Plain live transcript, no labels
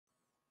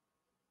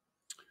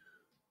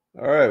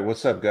All right,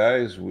 what's up,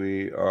 guys?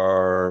 We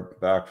are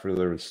back for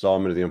another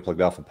installment of the Unplugged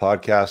Alpha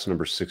podcast,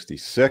 number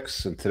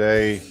 66. And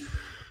today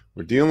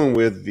we're dealing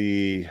with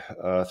the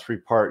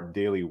three-part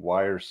Daily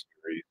Wire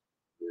series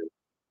with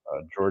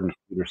Jordan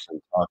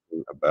Peterson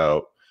talking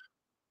about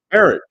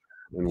marriage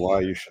and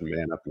why you should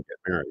man up and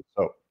get married.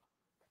 So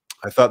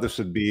I thought this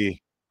would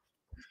be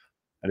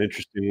an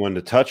interesting one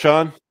to touch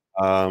on.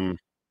 Um,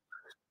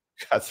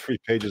 got 3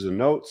 pages of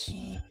notes,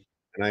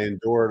 and I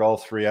endured all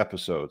 3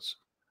 episodes.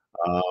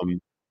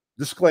 Um,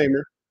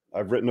 Disclaimer,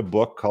 I've written a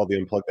book called The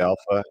Unplugged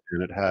Alpha,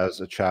 and it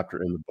has a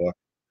chapter in the book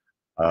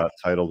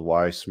titled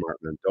Why Smart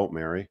Men Don't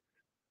Marry.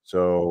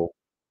 So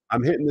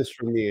I'm hitting this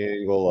from the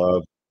angle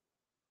of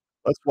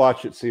let's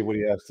watch it, see what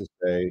he has to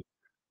say.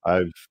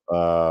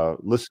 I've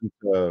listened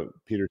to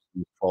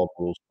Peterson's 12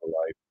 Rules for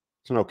Life.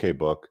 It's an okay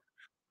book.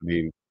 I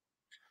mean,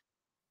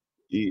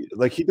 he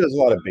does a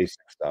lot of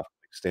basic stuff,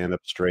 like stand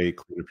up straight,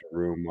 clean up your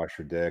room, wash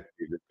your dick,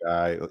 be a good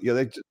guy. Yeah,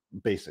 like just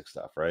basic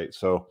stuff, right?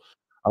 So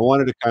I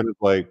wanted to kind of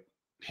like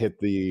hit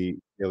the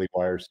Daily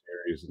Wire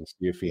series and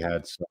see if he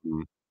had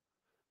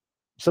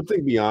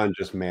something beyond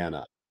just man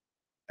up.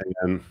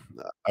 And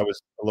I was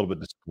a little bit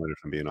disappointed, if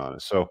I'm being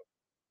honest. So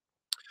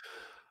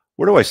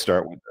where do I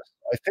start with this?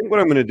 I think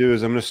what I'm going to do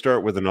is I'm going to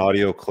start with an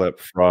audio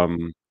clip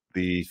from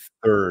the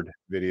third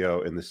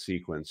video in the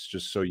sequence,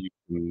 just so you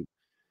can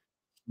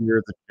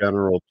hear the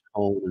general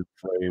tone and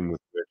frame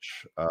with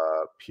which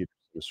Peterson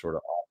is sort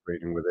of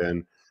operating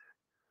within.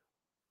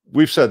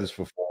 We've said this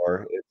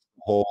before. It's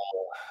the whole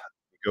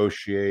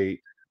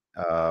negotiate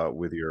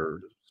with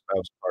your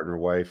spouse, partner,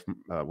 wife,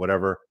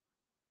 whatever,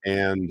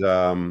 and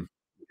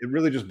it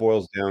really just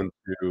boils down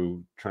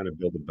to trying to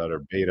build a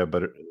better beta.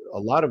 But a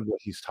lot of what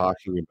he's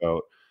talking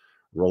about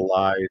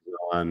relies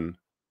on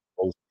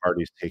both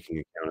parties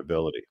taking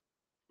accountability,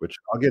 which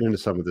I'll get into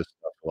some of this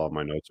stuff with all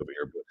my notes over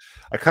here. But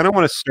I kind of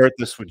want to start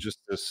this with just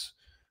this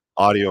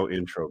audio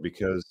intro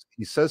because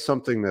he says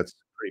something that's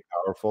pretty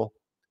powerful.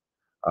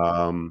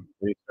 And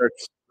he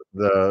starts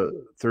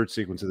the third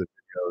sequence of the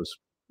videos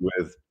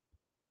with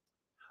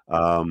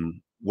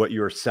what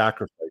you're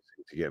sacrificing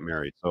to get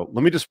married. So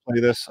let me just play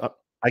this.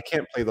 I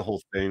can't play the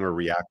whole thing or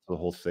react to the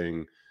whole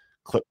thing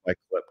clip by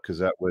clip because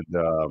that would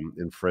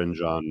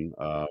infringe on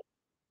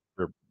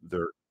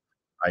their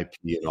IP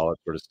and all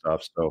that sort of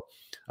stuff. So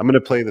I'm going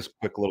to play this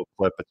quick little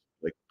clip. It's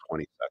like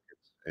 20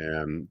 seconds.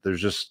 And there's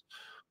just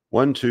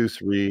one, two,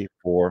 three,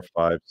 four,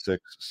 five,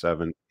 six,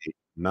 seven, eight,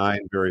 nine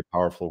very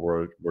powerful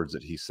words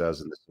that he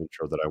says in this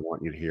intro that I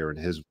want you to hear in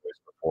his voice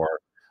before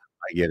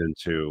I get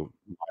into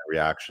my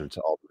reaction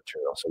to all the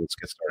material. So let's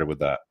get started with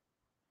that.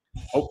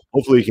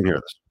 Hopefully you can hear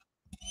this.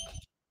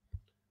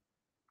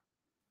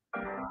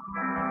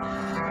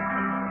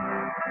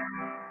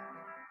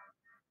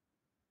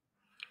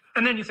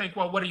 And then you think,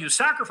 well, what are you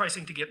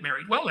sacrificing to get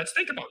married? Well, let's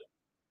think about it.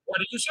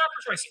 What are you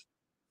sacrificing?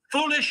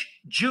 Foolish,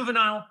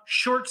 juvenile,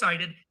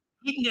 short-sighted,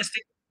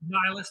 hedonistic,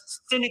 nihilist,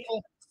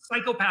 cynical,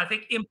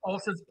 psychopathic,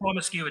 impulsive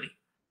promiscuity.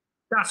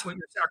 That's what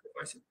you're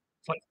sacrificing.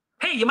 It's like,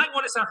 hey, you might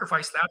want to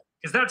sacrifice that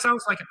because that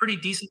sounds like a pretty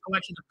decent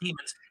collection of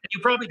demons. And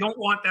you probably don't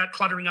want that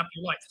cluttering up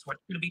your life. It's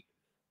what's going to be.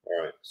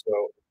 All right.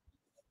 So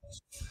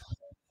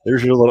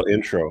there's your little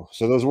intro.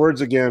 So those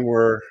words again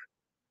were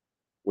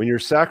when you're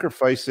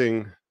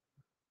sacrificing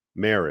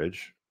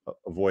marriage,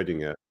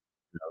 avoiding it,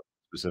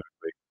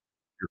 specifically,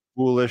 you're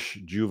foolish,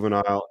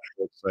 juvenile,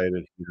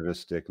 short-sighted,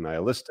 hedonistic,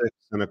 nihilistic,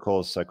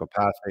 cynical,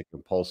 psychopathic,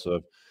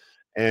 impulsive,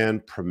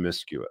 and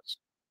promiscuous.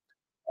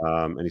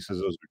 And he says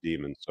those are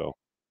demons. So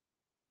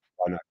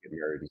why not get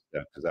married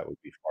instead? Because that would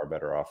be far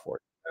better off for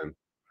you. And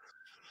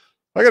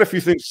I got a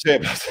few things to say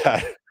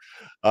about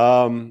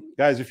that.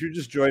 Guys, if you're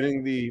just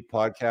joining the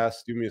podcast,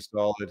 do me a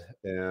solid.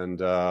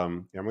 And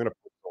I'm going to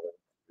put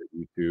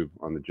YouTube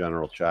on the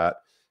general chat.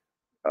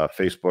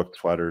 Facebook,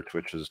 Twitter,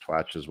 Twitches,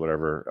 Twatches,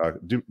 whatever.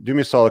 Do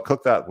me a solid.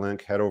 Click that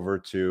link. Head over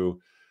to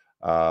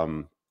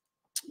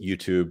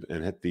YouTube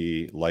and hit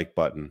the like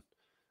button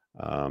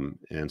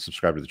and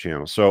subscribe to the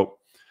channel. So,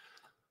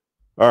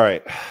 all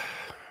right,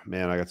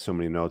 man, I got so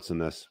many notes in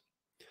this.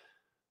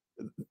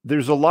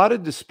 There's a lot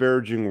of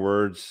disparaging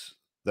words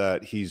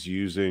that he's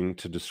using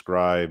to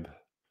describe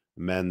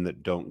men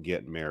that don't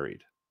get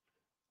married.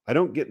 I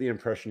don't get the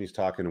impression he's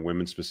talking to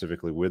women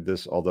specifically with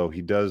this, although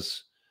he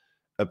does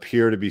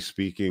appear to be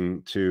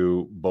speaking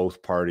to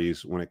both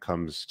parties when it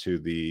comes to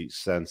the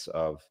sense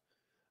of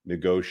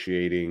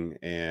negotiating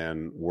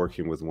and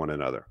working with one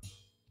another.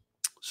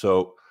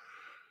 So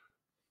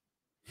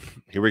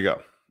here we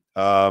go.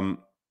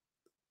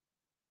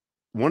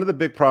 One of the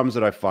big problems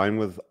that I find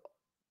with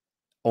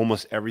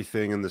almost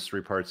everything in this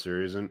three-part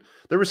series, and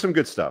there was some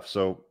good stuff,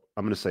 so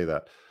I'm going to say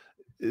that,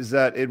 is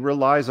that it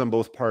relies on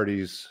both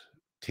parties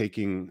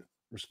taking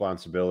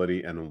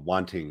responsibility and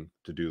wanting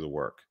to do the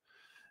work.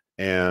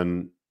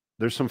 And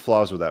there's some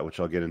flaws with that, which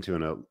I'll get into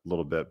in a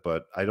little bit,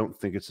 but I don't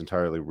think it's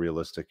entirely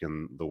realistic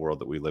in the world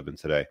that we live in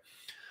today.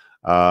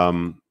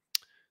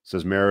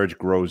 Says marriage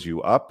grows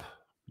you up.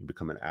 You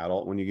become an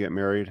adult when you get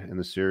married in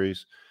the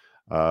series.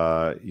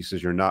 He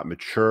says you're not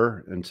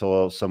mature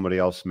until somebody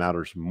else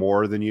matters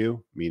more than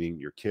you, meaning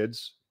your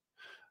kids.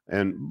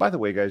 And by the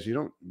way, guys, you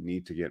don't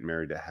need to get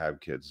married to have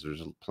kids.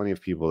 There's plenty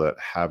of people that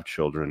have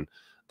children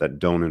that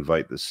don't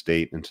invite the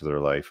state into their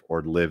life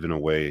or live in a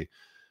way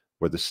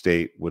where the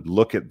state would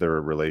look at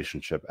their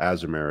relationship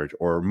as a marriage,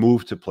 or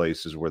move to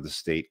places where the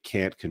state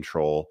can't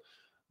control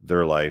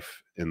their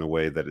life in the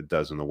way that it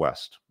does in the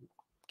West.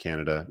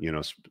 Canada,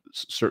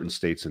 certain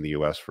states in the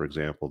US, for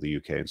example, the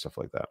UK and stuff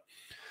like that.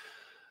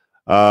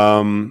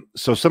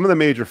 So some of the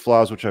major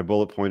flaws, which I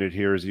bullet pointed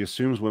here, is he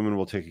assumes women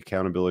will take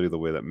accountability the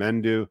way that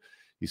men do.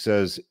 He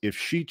says, if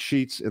she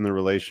cheats in the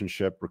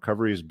relationship,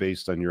 recovery is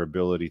based on your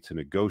ability to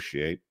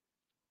negotiate,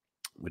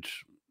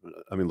 which,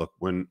 I mean, look,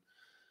 when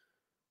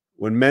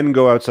men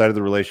go outside of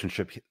the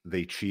relationship,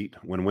 they cheat.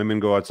 When women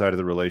go outside of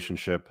the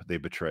relationship, they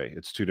betray.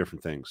 It's two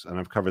different things. And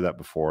I've covered that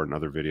before in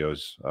other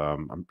videos.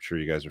 I'm sure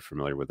you guys are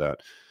familiar with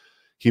that.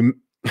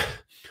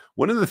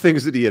 One of the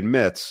things that he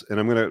admits, and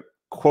I'm going to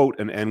quote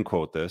and end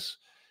quote this,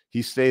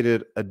 he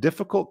stated, a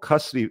difficult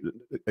custody,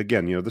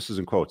 again, this is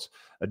in quotes,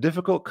 a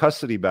difficult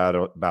custody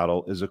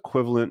battle is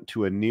equivalent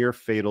to a near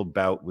fatal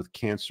bout with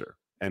cancer,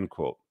 end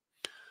quote.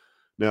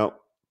 Now,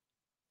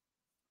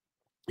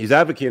 he's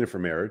advocating for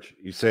marriage.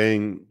 He's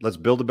saying, let's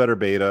build a better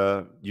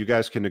beta. You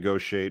guys can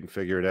negotiate and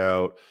figure it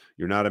out.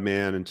 You're not a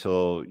man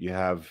until you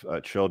have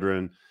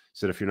children. He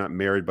said, if you're not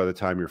married by the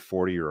time you're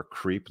 40, you're a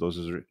creep.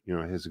 Those are,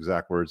 his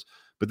exact words.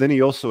 But then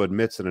he also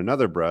admits in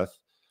another breath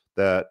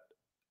that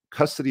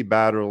custody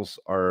battles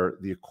are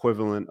the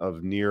equivalent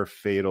of near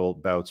fatal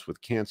bouts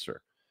with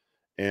cancer.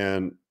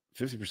 And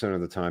 50%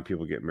 of the time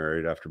people get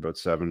married after about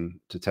 7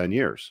 to 10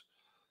 years.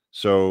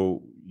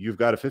 So you've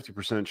got a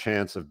 50%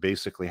 chance of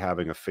basically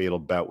having a fatal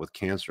bout with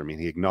cancer. I mean,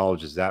 he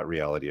acknowledges that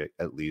reality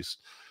at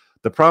least.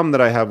 The problem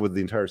that I have with the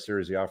entire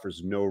series, he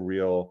offers no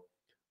real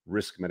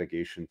risk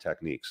mitigation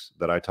techniques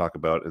that I talk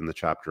about in the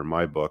chapter in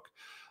my book.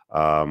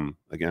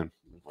 Again,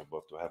 my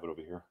book, do I have it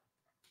over here?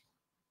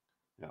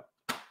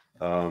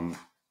 Yeah.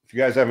 If you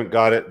guys haven't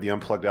got it, the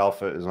Unplugged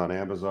Alpha is on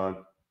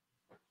Amazon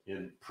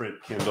in print,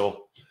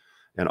 Kindle,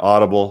 and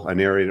Audible. I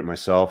narrate it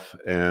myself.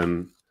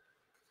 And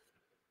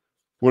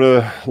one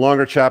of the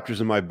longer chapters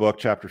in my book,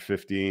 chapter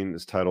 15,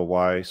 is titled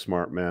Why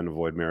Smart Men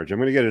Avoid Marriage. I'm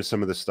going to get into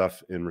some of this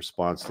stuff in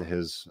response to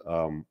his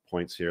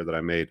points here that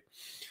I made.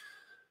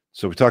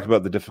 So we talked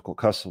about the difficult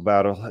custody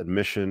battle,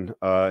 admission.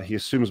 He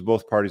assumes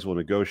both parties will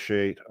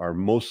negotiate, are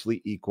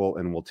mostly equal,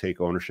 and will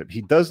take ownership.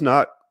 He does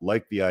not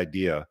like the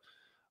idea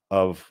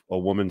of a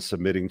woman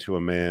submitting to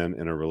a man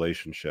in a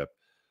relationship.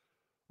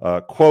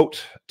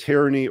 Quote,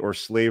 tyranny or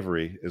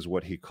slavery is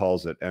what he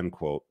calls it, end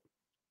quote,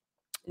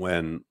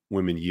 when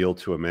women yield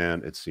to a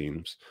man, it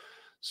seems.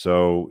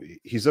 So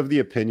he's of the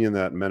opinion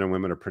that men and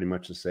women are pretty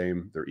much the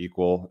same. They're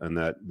equal, and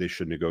that they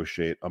should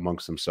negotiate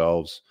amongst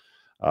themselves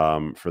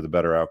for the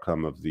better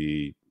outcome of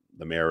the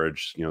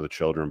marriage, the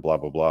children, blah,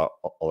 blah, blah,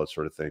 all that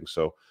sort of thing.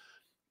 So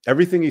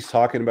everything he's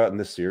talking about in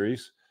this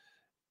series,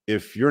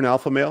 if you're an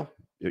alpha male,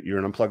 you're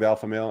an unplugged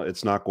alpha male,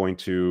 it's not going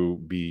to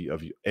be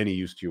of any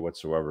use to you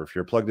whatsoever. If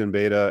you're plugged in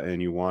beta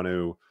and you want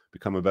to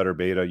become a better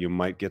beta, you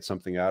might get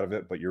something out of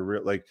it, but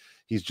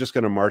he's just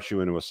going to march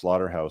you into a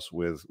slaughterhouse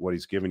with what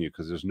he's given you,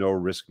 because there's no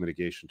risk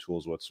mitigation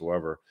tools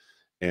whatsoever.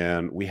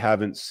 And we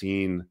haven't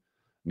seen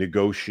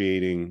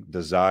negotiating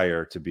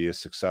desire to be a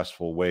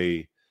successful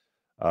way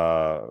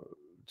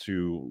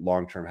to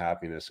long-term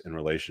happiness in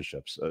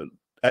relationships,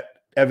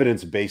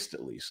 evidence-based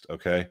at least.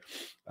 Okay.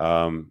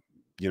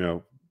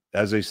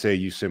 As they say,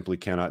 you simply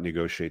cannot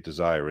negotiate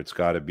desire. It's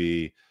got to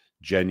be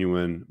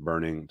genuine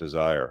burning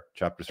desire.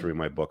 Chapter 3 of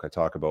my book, I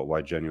talk about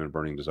why genuine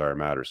burning desire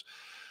matters.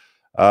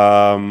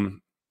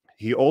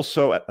 He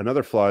also,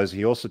 another flaw is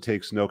he also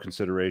takes no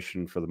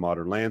consideration for the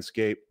modern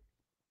landscape,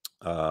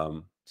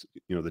 the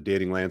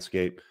dating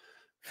landscape,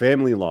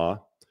 family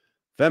law,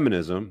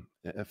 feminism,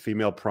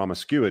 female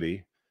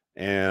promiscuity,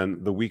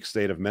 and the weak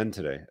state of men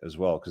today as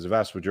well, because the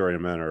vast majority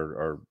of men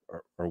are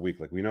weak.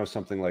 Like, we know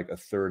something like a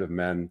third of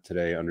men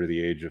today under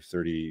the age of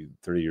 30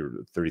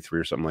 or 33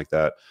 or something like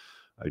that.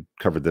 I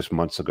covered this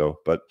months ago,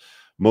 but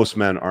most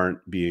men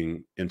aren't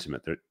being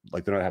intimate. They're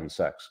not having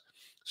sex.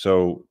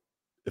 So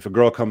if a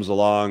girl comes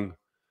along,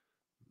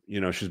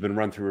 she's been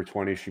run through her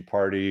 20s, she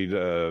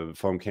partied,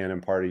 foam cannon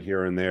party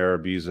here and there,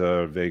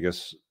 Ibiza,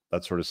 Vegas,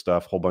 that sort of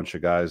stuff, whole bunch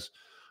of guys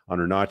on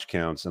her notch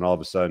counts, and all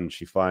of a sudden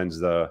she finds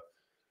the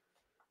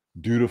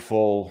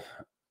dutiful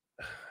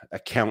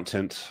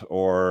accountant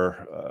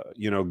or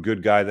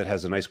good guy that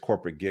has a nice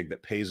corporate gig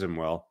that pays him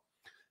well.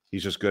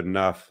 He's just good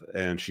enough,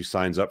 and she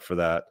signs up for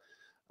that.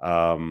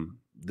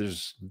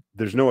 There's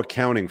no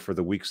accounting for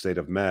the weak state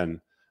of men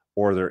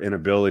or their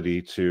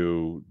inability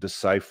to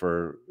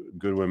decipher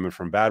good women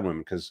from bad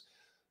women, because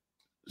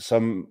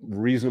some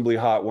reasonably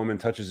hot woman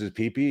touches his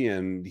pee-pee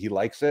and he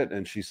likes it,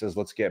 and she says,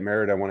 let's get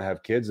married, I want to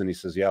have kids, and he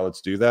says, yeah, let's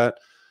do that.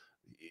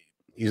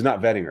 He's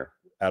not vetting her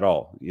at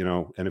all,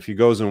 and if he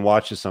goes and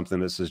watches something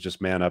that says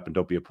just man up and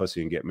don't be a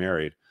pussy and get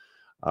married,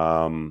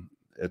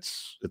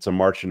 it's a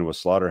march into a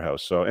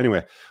slaughterhouse. So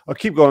anyway, I'll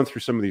keep going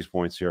through some of these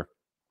points here,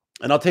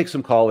 and I'll take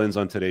some call-ins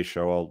on today's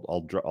show.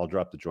 I'll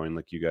drop the join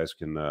link. You guys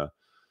can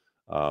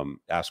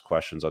ask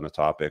questions on the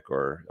topic,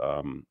 or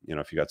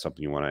if you got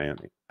something you want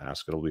to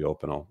ask, it'll be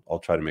open. I'll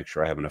try to make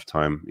sure I have enough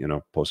time,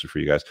 posted for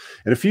you guys.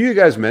 And a few of you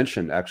guys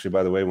mentioned, actually,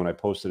 by the way, when I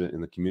posted it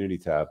in the community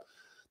tab,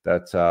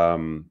 that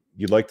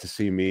you'd like to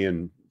see me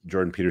and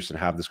Jordan Peterson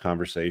have this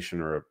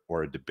conversation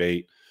or a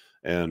debate.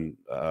 And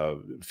a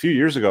few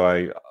years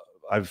ago,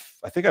 I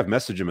think I've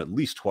messaged him at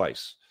least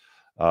twice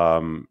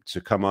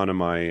to come on to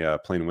my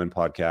Play and Win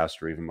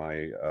podcast, or even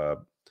my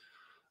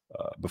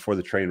Before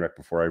the Train Wreck,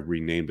 before I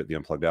renamed it the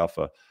Unplugged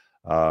Alpha,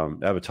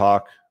 have a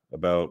talk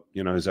about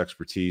his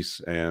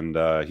expertise, and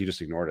he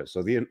just ignored it.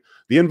 So the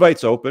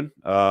invite's open.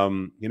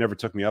 He never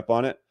took me up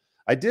on it.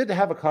 I did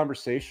have a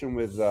conversation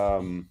with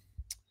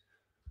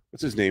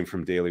what's his name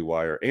from Daily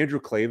Wire, Andrew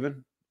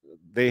Clavin.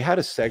 They had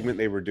a segment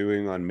they were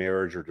doing on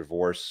marriage or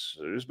divorce.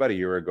 It was about a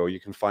year ago.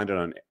 You can find it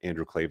on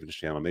Andrew Clavin's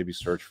channel. Maybe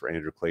search for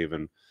Andrew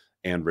Clavin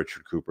and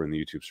Richard Cooper in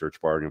the YouTube search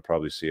bar, and you'll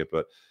probably see it.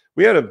 But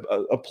we had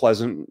a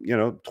pleasant,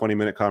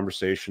 20-minute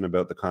conversation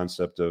about the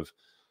concept of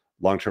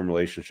long-term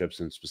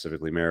relationships, and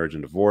specifically marriage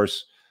and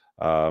divorce.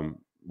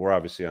 We're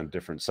obviously on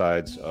different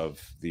sides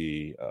of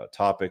the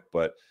topic,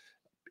 but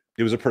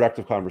it was a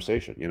productive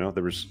conversation.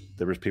 There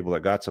was people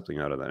that got something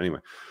out of that. Anyway,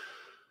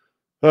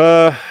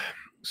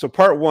 so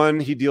part 1,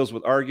 he deals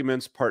with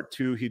arguments. Part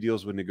 2, he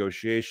deals with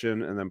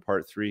negotiation. And then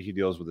part 3, he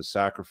deals with a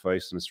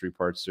sacrifice in this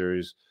 3-part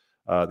series.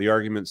 The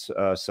arguments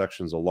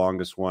section is the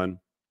longest one.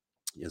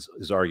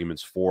 His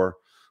arguments 4,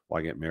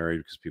 why get married?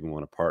 Because people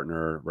want a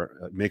partner.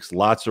 Makes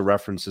lots of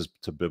references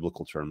to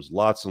biblical terms.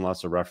 Lots and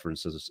lots of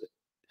references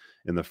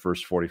in the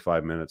first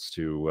 45 minutes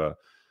to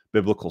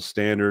biblical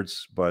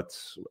standards. But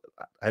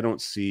I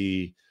don't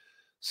see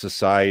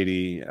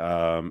society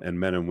and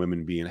men and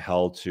women being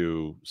held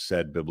to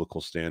said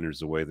biblical standards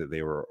the way that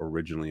they were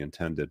originally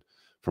intended,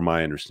 from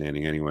my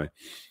understanding anyway.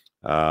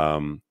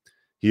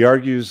 He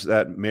argues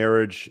that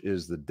marriage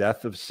is the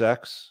death of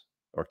sex,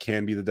 or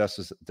can be the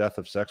death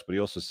of sex, but he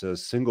also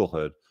says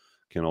singlehood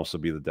can also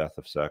be the death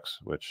of sex,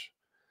 which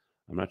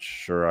I'm not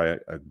sure I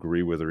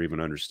agree with or even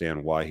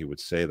understand why he would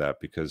say that,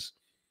 because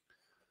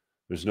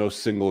there's no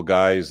single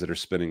guys that are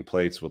spinning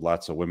plates with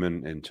lots of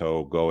women in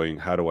tow going,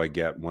 how do I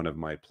get one of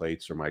my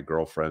plates or my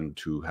girlfriend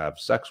to have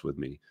sex with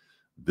me?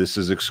 This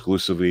is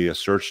exclusively a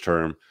search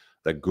term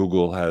that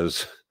Google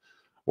has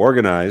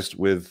organized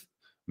with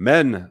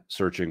men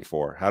searching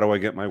for. How do I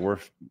get my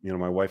wife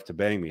to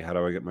bang me? How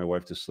do I get my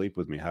wife to sleep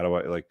with me? How do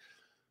I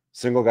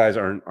single guys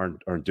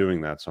aren't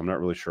doing that. So I'm not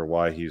really sure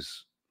why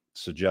he's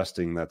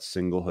suggesting that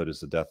singlehood is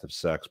the death of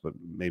sex, but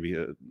maybe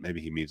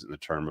he means it in the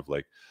term of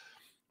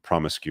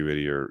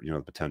promiscuity, or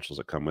the potentials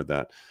that come with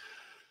that.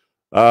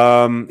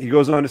 He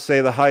goes on to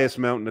say the highest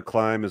mountain to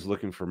climb is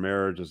looking for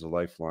marriage as a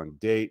lifelong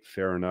date.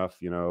 Fair enough.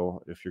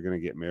 If you're going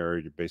to get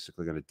married, you're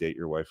basically going to date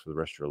your wife for the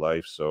rest of your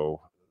life.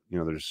 So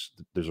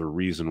there's a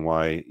reason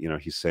why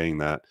he's saying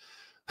that.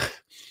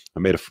 I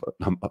made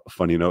a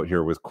funny note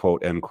here with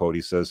quote, end quote.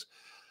 He says,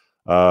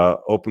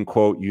 open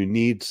quote, you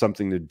need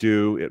something to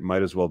do, it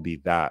might as well be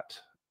that,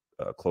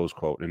 close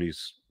quote. And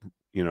he's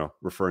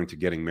referring to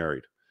getting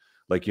married.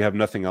 You have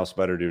nothing else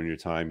better to do in your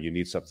time, you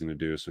need something to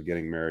do, so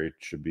getting married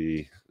should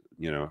be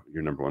your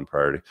number one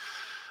priority.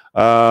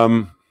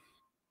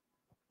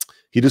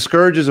 He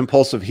discourages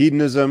impulsive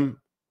hedonism.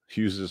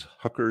 He uses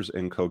hookers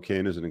and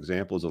cocaine as an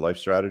example as a life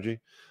strategy.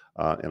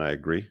 And I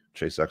agree.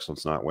 Chase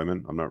excellence, not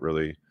women. I'm not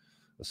really,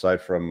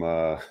 aside from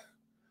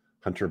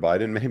Hunter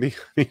Biden, maybe.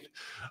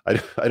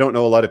 I don't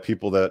know a lot of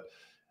people that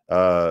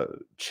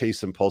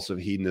chase impulsive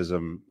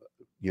hedonism,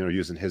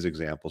 using his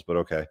examples, but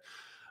okay.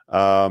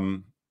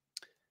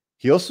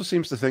 He also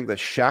seems to think that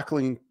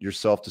shackling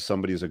yourself to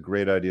somebody is a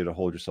great idea to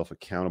hold yourself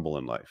accountable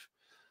in life.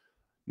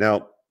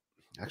 Now,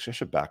 actually, I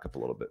should back up a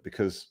little bit,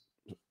 because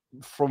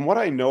from what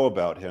I know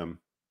about him,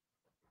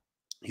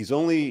 he's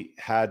only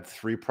had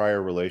 3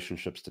 prior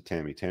relationships to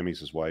Tammy. Tammy's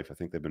his wife. I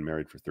think they've been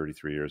married for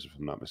 33 years, if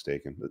I'm not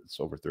mistaken. It's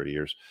over 30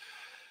 years.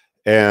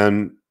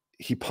 And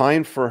he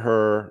pined for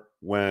her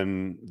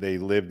when they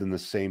lived in the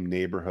same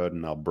neighborhood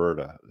in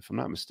Alberta. If I'm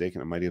not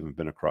mistaken, it might even have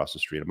been across the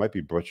street. It might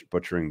be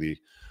butchering the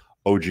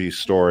OG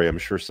story. I'm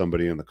sure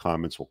somebody in the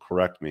comments will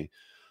correct me,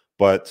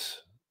 but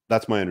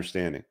that's my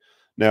understanding.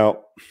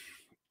 Now,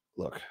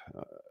 look,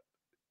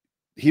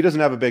 he doesn't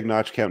have a big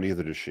notch count,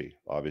 neither does she,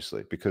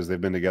 obviously, because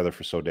they've been together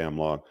for so damn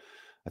long.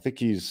 I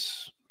think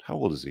how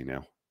old is he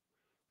now?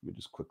 Let me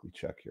just quickly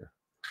check here.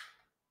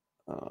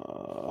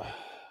 How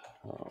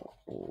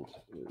old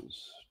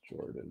is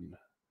Jordan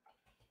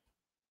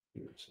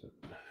Peterson?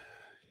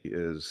 He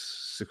is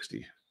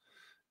 60.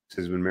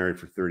 He's been married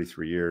for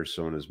 33 years,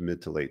 so in his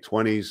mid to late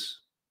 20s,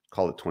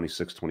 call it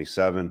 26,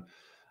 27.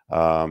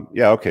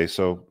 Yeah, okay,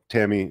 so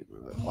Tammy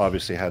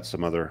obviously had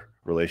some other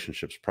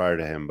relationships prior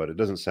to him, but it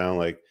doesn't sound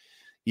like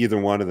either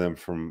one of them,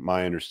 from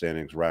my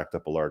understanding, has racked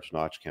up a large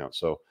notch count.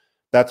 So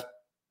that's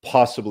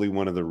possibly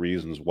one of the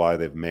reasons why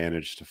they've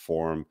managed to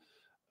form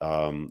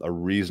a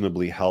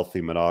reasonably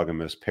healthy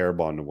monogamous pair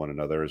bond to one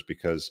another, is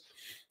because,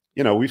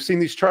 we've seen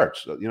these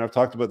charts. I've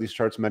talked about these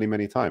charts many,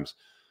 many times.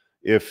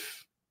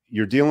 If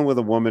you're dealing with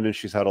a woman and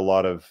she's had a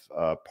lot of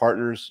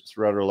partners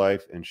throughout her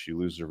life, and she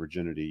loses her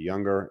virginity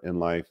younger in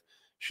life.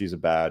 She's a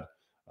bad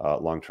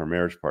long-term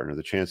marriage partner.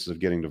 The chances of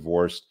getting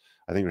divorced,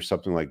 I think, are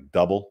something like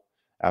double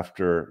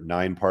after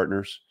 9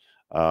 partners.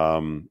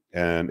 And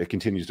it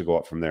continues to go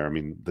up from there. I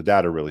mean, the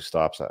data really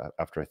stops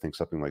after, I think,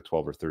 something like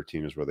 12 or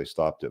 13 is where they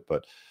stopped it.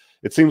 But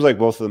it seems like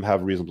both of them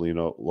have reasonably,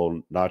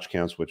 low notch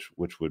counts, which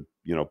would,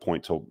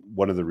 point to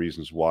one of the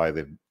reasons why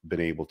they've been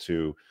able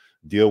to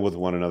deal with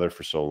one another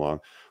for so long.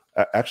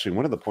 Actually,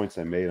 one of the points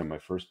I made on my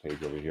first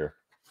page over here,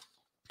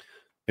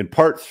 in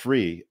part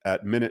 3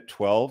 at minute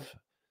 12,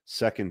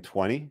 second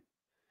 20,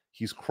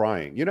 he's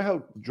crying. You know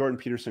how Jordan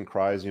Peterson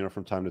cries,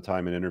 from time to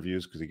time in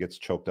interviews because he gets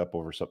choked up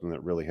over something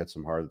that really hits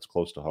him hard, that's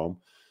close to home.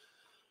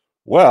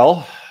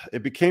 Well,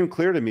 it became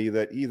clear to me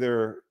that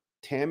either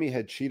Tammy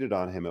had cheated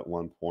on him at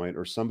one point,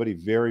 or somebody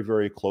very,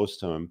 very close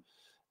to him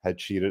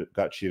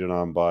got cheated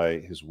on by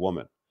his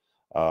woman,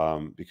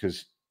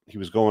 because he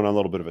was going on a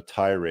little bit of a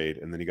tirade,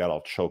 and then he got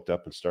all choked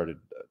up and started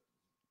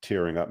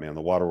tearing up, man.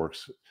 The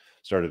waterworks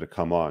started to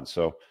come on.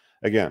 So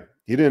again,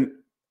 he didn't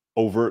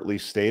overtly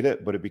state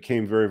it, but it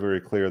became very, very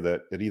clear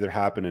that it either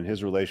happened in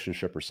his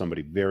relationship or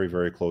somebody very,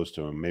 very close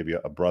to him, maybe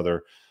a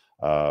brother,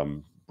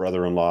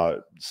 brother-in-law,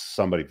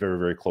 somebody very,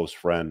 very close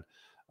friend.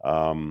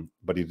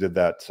 But he did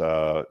that,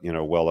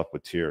 well up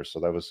with tears.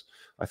 So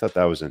I thought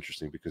that was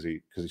interesting because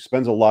he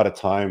spends a lot of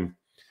time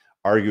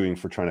arguing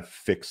for trying to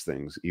fix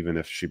things, even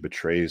if she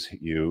betrays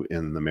you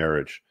in the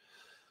marriage.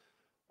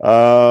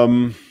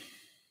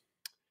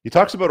 He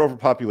talks about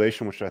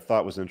overpopulation, which I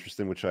thought was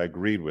interesting, which I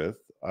agreed with.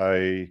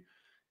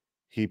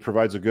 He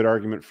provides a good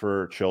argument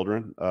for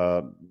children.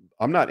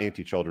 I'm not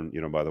anti-children,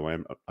 by the way.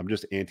 I'm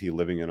just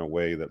anti-living in a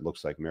way that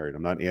looks like married.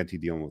 I'm not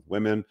anti-dealing with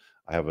women.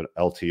 I have an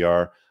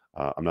LTR.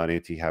 I'm not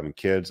anti-having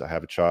kids. I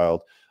have a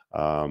child.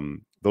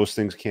 Those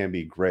things can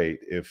be great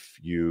if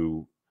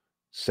you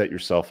set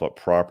yourself up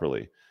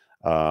properly.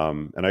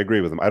 And I agree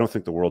with him. I don't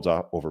think the world's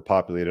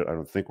overpopulated. I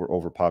don't think we're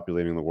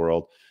overpopulating the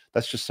world.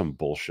 That's just some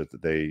bullshit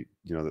that the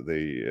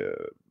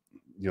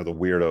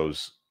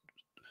weirdos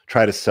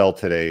try to sell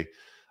today,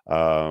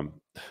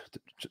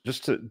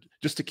 just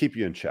to keep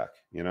you in check.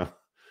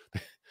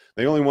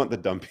 They only want the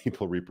dumb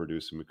people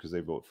reproducing because they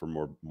vote for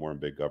more and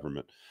big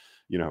government.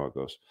 You know how it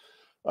goes.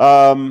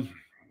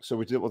 So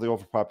we did with the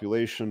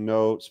overpopulation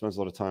note. Spends a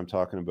lot of time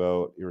talking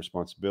about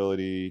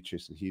irresponsibility,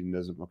 chasing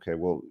hedonism. Okay,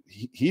 well,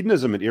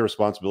 hedonism and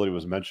irresponsibility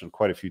was mentioned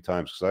quite a few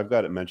times because I've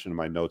got it mentioned in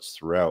my notes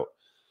throughout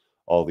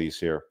all these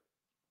here.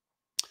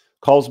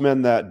 Calls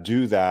men that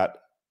do that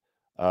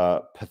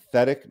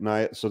pathetic.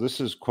 So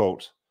this is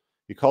quote.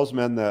 He calls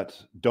men that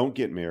don't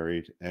get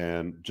married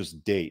and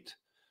just date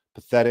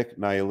pathetic,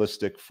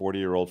 nihilistic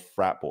 40-year-old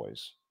frat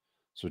boys.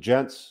 So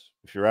gents,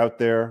 if you're out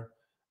there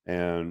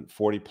and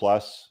 40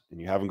 plus and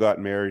you haven't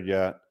gotten married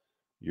yet,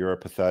 you're a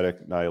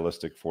pathetic,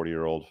 nihilistic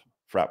 40-year-old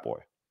frat boy.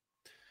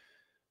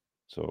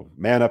 So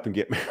man up and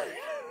get married.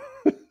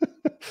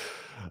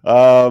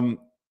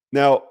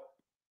 Now,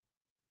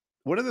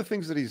 one of the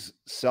things that he's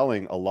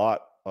selling a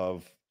lot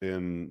of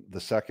in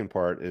the second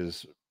part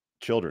is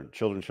children.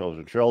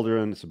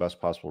 It's the best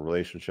possible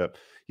relationship.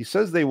 He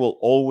says they will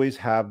always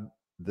have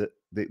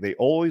they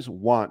always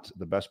want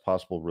the best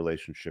possible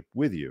relationship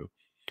with you.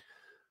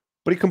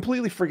 But he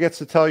completely forgets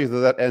to tell you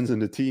that ends in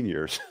the teen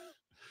years.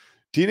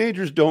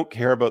 Teenagers don't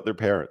care about their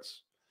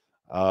parents.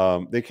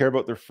 They care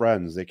about their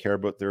friends. They care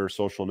about their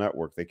social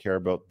network. They care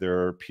about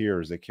their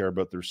peers. They care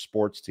about their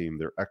sports team,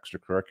 their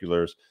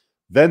extracurriculars.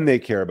 Then they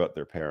care about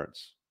their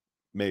parents,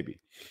 maybe.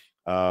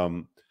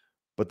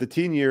 But the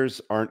teen years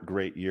aren't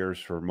great years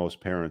for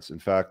most parents. In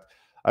fact,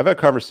 I've had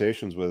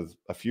conversations with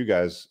a few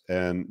guys,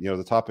 and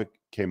the topic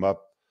came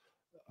up,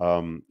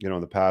 in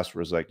the past,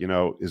 where it's like,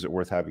 is it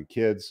worth having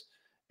kids?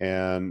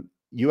 And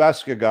you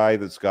ask a guy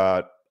that's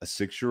got a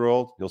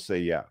 6-year-old, he'll say,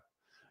 yeah.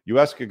 You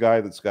ask a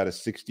guy that's got a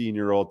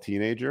 16-year-old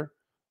teenager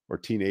or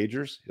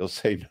teenagers, he'll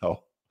say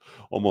no,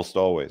 almost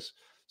always.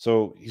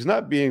 So he's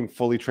not being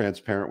fully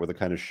transparent with the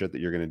kind of shit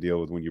that you're going to deal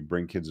with when you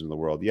bring kids into the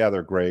world. Yeah,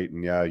 they're great.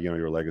 And yeah,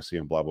 your legacy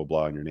and blah, blah,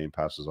 blah, and your name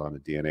passes on to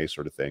DNA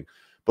sort of thing.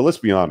 But let's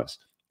be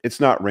honest, it's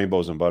not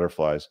rainbows and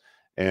butterflies.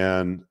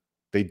 And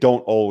they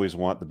don't always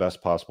want the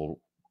best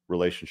possible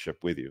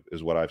relationship with you,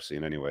 is what I've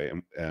seen anyway.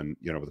 And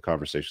with the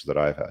conversations that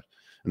I've had.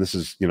 And this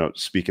is,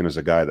 speaking as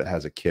a guy that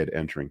has a kid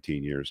entering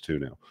teen years too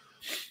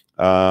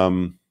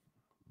now.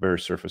 Very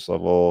surface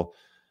level.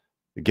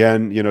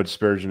 Again,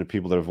 disparaging to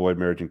people that avoid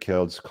marriage and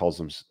kids, calls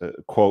them,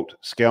 quote,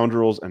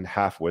 scoundrels and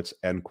half-wits,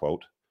 end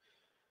quote.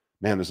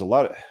 Man, there's a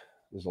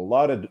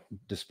lot of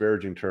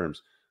disparaging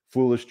terms.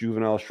 Foolish,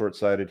 juvenile,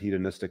 short-sighted,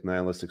 hedonistic,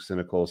 nihilistic,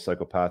 cynical,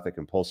 psychopathic,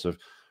 impulsive,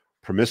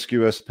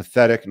 promiscuous,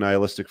 pathetic,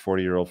 nihilistic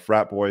 40-year-old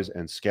frat boys,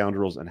 and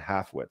scoundrels and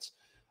half-wits.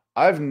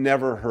 I've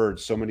never heard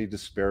so many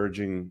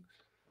disparaging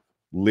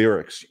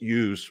lyrics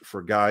used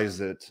for guys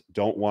that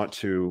don't want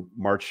to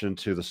march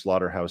into the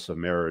slaughterhouse of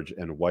marriage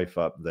and wife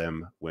up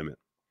them women.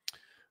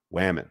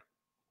 Whammon.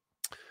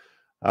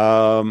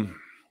 I'm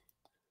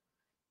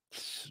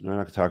not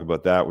going to talk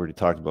about that. We already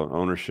talked about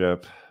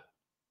ownership.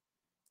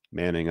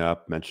 manning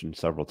up, mentioned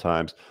several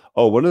times.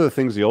 Oh, one of the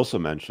things he also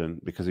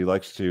mentioned, because he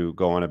likes to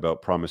go on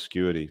about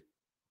promiscuity,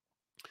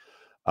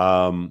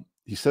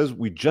 he says,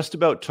 we just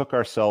about took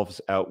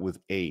ourselves out with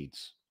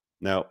AIDS.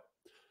 Now,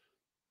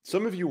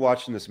 some of you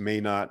watching this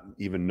may not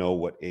even know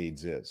what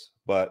AIDS is,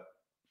 but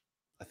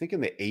I think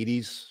in the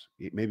 80s,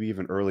 maybe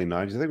even early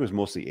 90s, I think it was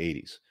mostly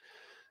 80s,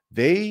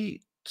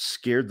 they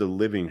scared the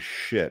living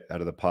shit out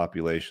of the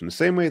population, the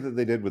same way that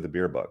they did with the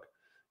beer bug.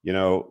 You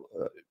know,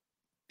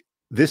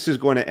 this is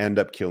going to end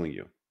up killing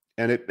you.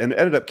 And it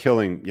ended up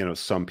killing,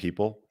 some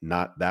people,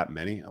 not that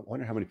many. I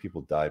wonder how many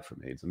people died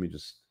from AIDS. Let me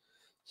just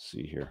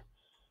see here.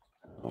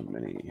 How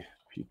many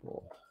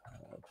people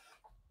have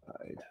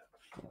died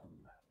from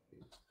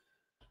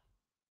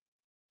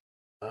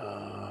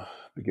AIDS?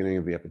 Beginning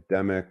of the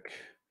epidemic.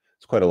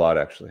 It's quite a lot,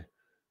 actually.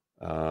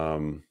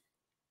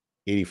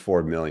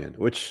 84 million,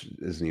 which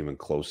isn't even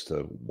close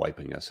to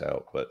wiping us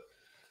out, but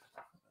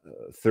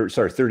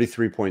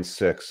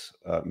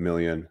 33.6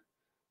 million,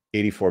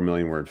 84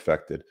 million were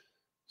infected.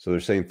 So they're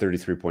saying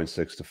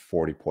 33.6 to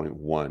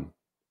 40.1.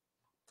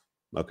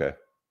 Okay.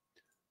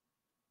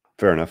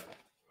 Fair enough.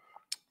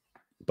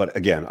 But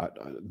again,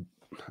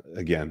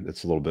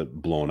 it's a little bit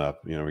blown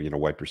up, you're going to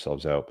wipe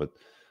yourselves out. But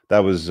that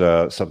was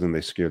something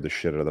they scared the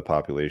shit out of the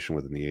population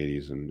with in the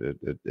 80s. And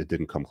it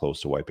didn't come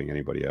close to wiping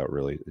anybody out,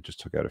 really. It just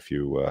took out a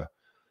few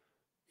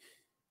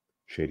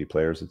shady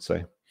players, I'd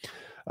say.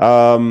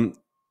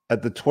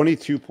 At the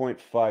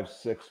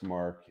 22.56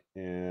 mark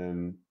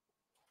in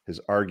his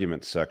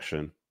argument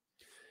section,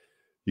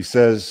 he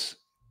says,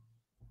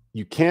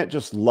 you can't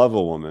just love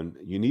a woman.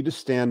 You need to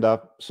stand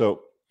up.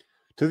 So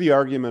to the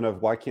argument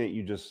of why can't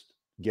you just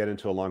get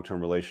into a long-term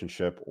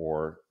relationship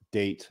or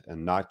date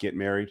and not get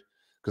married?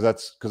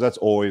 Because that's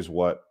always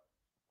what,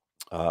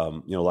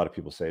 a lot of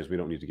people say is we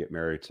don't need to get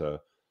married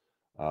to,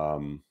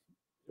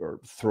 or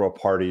throw a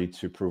party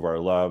to prove our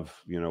love.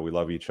 We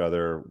love each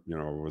other,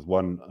 with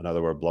one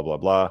another, or blah, blah,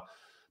 blah.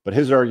 But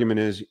his argument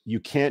is you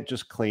can't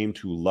just claim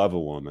to love a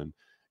woman.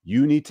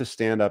 You need to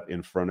stand up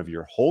in front of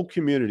your whole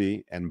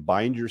community and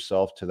bind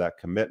yourself to that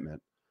commitment.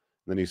 And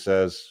then he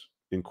says,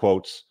 in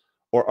quotes,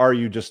 or are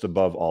you just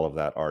above all of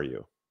that? Are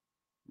you?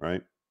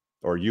 Right?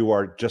 Or you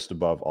are just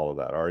above all of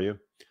that. Are you?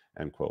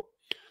 End quote.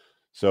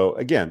 So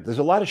again, there's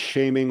a lot of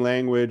shaming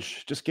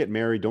language. Just get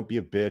married. Don't be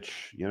a bitch.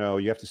 You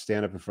have to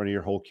stand up in front of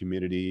your whole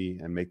community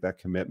and make that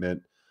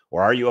commitment.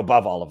 Or are you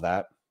above all of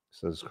that?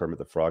 Says Kermit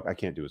the Frog. I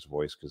can't do his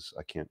voice because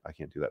I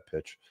can't do that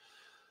pitch.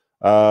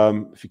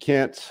 If you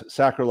can't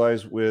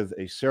sacralize with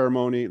a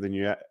ceremony, then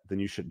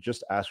you should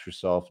just ask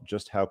yourself,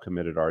 just how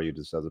committed are you to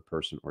this other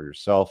person or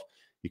yourself?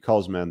 He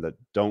calls men that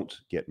don't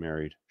get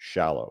married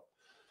shallow.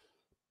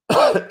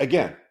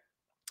 Again,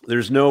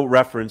 there's no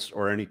reference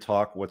or any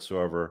talk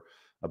whatsoever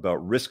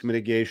about risk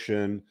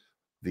mitigation,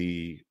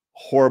 the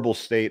horrible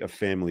state of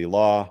family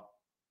law,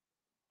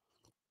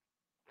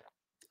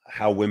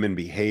 how women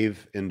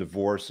behave in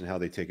divorce and how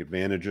they take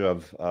advantage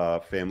of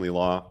family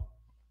law.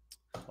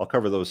 I'll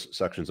cover those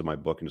sections of my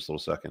book in just a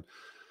little second.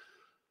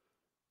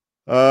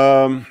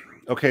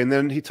 Okay, and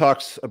then he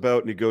talks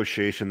about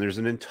negotiation. There's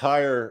an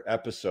entire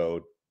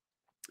episode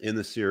in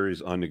the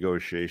series on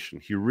negotiation.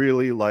 He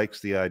really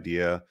likes the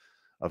idea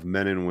of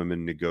men and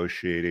women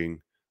negotiating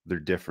their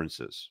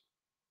differences.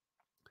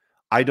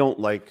 I don't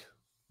like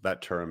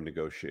that term,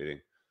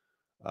 negotiating.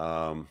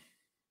 What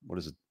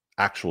is the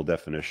actual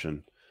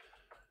definition?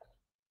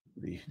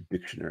 The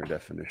dictionary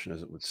definition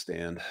as it would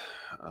stand.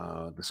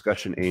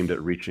 Discussion aimed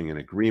at reaching an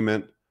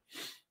agreement.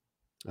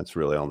 That's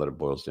really all that it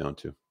boils down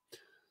to.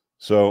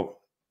 So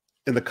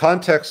in the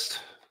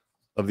context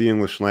of the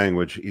English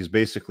language, he's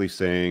basically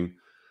saying,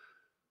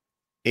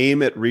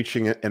 aim at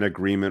reaching an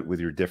agreement with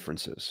your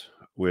differences,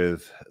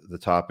 with the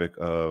topic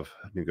of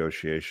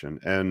negotiation.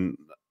 And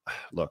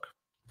look,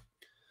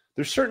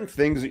 there's certain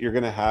things that you're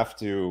going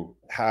to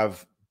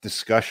have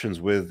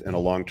discussions with in a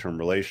long-term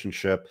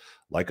relationship.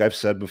 Like I've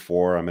said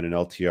before, I'm in an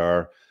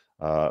LTR,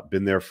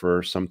 been there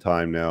for some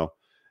time now.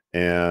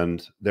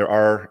 And there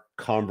are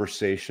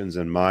conversations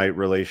in my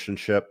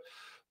relationship,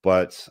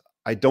 but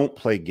I don't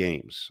play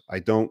games. I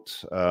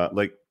don't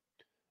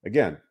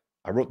again,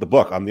 I wrote the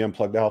book. I'm the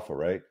Unplugged Alpha,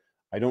 right?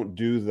 I don't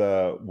do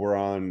the we're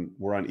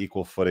on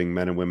equal footing.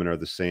 Men and women are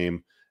the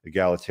same,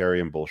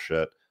 egalitarian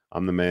bullshit.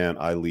 I'm the man.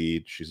 I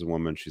lead. She's a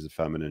woman. She's a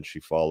feminine. She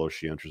follows.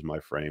 She enters my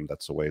frame.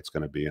 That's the way it's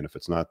going to be. And if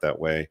it's not that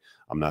way,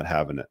 I'm not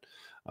having it.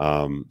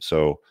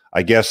 So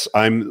I guess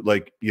I'm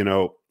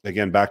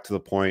again, back to the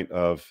point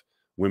of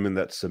women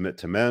that submit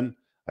to men.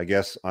 I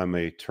guess I'm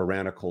a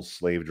tyrannical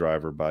slave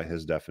driver by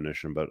his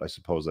definition, but I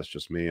suppose that's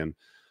just me. And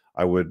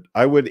I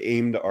would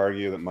aim to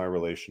argue that my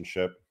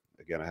relationship,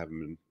 again, I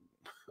haven't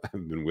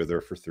been with her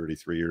for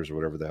 33 years or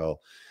whatever the hell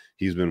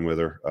he's been with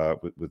her,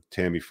 with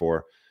Tammy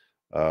for.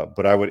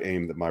 But I would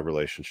aim that my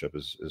relationship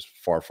is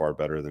far, far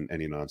better than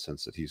any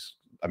nonsense that he's.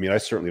 I mean, I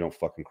certainly don't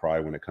fucking cry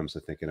when it comes to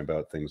thinking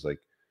about things like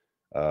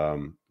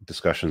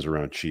discussions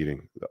around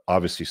cheating.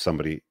 Obviously,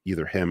 somebody,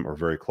 either him or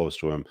very close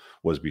to him,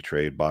 was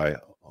betrayed by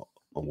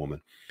a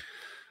woman.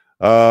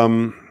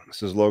 It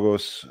says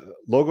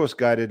logos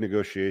guided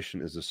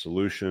negotiation is a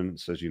solution. It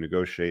says you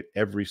negotiate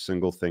every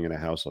single thing in a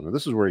household. Now,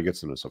 this is where he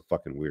gets into some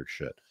fucking weird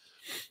shit.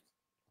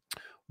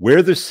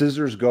 Where the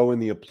scissors go in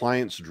the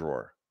appliance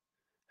drawer,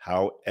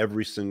 how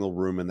every single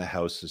room in the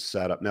house is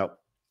set up. Now,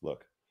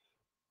 look,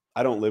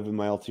 I don't live with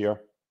my LTR,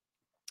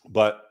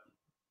 but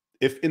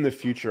if in the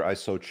future I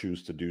so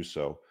choose to do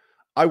so,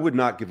 I would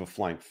not give a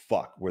flying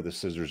fuck where the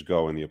scissors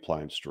go in the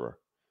appliance drawer.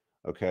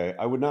 Okay.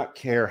 I would not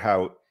care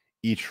how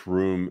each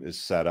room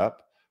is set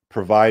up,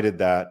 provided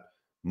that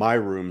my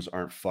rooms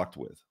aren't fucked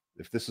with.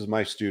 If this is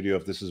my studio,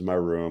 if this is my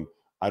room,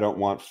 I don't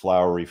want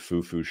flowery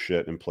foo-foo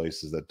shit in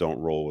places that don't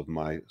roll with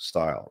my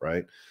style,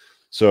 right?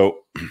 So,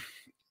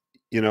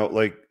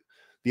 like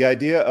the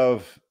idea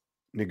of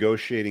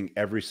negotiating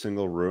every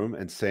single room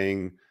and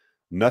saying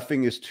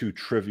nothing is too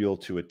trivial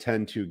to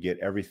attend to, get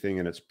everything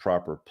in its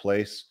proper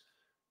place,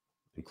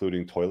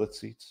 including toilet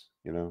seats.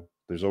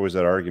 There's always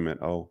that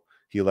argument. Oh,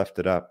 he left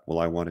it up. Well,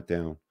 I want it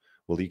down.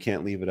 Well, you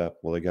can't leave it up.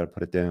 Well, I got to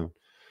put it down.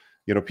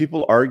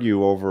 People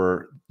argue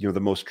over, the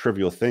most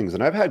trivial things.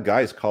 And I've had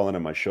guys call in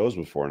on my shows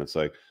before, and it's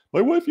like,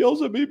 my wife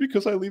yells at me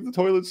because I leave the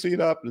toilet seat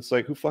up. And it's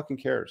like, who fucking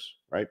cares,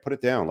 right? Put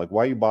it down. Like,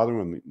 why are you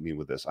bothering me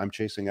with this? I'm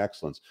chasing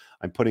excellence.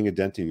 I'm putting a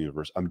dent in the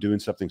universe. I'm doing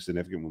something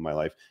significant with my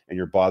life, and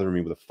you're bothering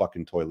me with a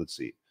fucking toilet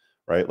seat,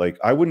 right? Like,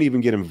 I wouldn't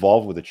even get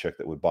involved with a chick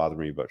that would bother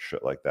me about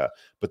shit like that.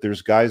 But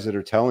there's guys that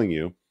are telling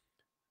you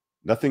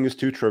nothing is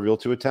too trivial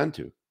to attend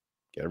to.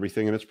 Get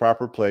everything in its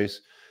proper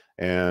place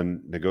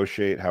and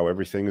negotiate how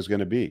everything is going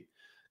to be.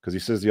 Because he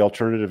says the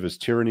alternative is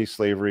tyranny,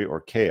 slavery,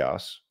 or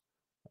chaos.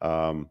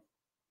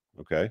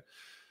 Okay.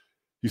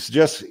 You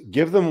suggest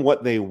give them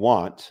what they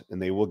want, and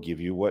they will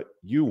give you what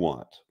you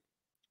want.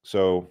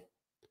 So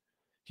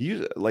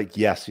he like,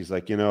 yes, he's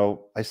like,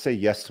 I say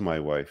yes to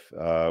my wife.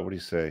 What do you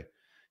say?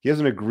 He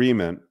has an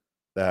agreement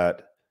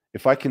that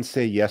if I can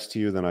say yes to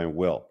you, then I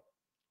will.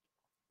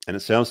 And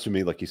it sounds to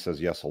me like he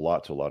says yes a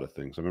lot to a lot of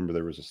things. I remember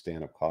there was a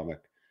stand-up comic,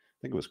 I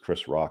think it was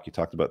Chris Rock. He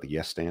talked about the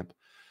yes stamp.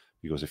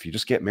 He goes, if you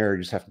just get married,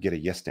 you just have to get a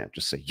yes stamp.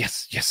 Just say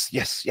yes, yes,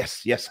 yes,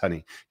 yes, yes,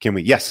 honey. Can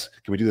we? Yes.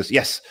 Can we do this?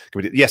 Yes.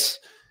 Can we do yes?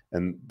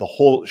 And the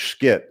whole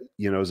skit,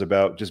 is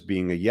about just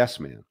being a yes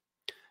man.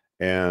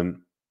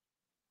 And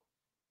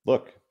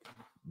look,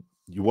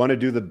 you want to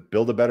do the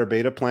build a better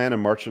beta plan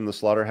and march in the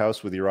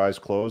slaughterhouse with your eyes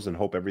closed and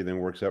hope everything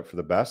works out for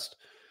the best.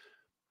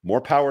 More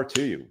power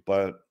to you.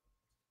 But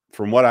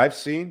from what I've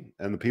seen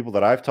and the people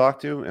that I've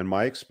talked to and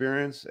my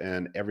experience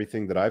and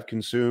everything that I've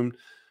consumed,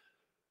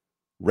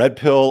 red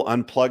pill,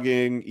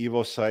 unplugging,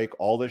 Evo Psych,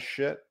 all this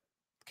shit.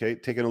 Okay.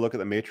 Taking a look at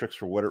the Matrix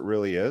for what it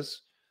really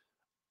is.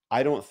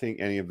 I don't think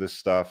any of this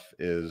stuff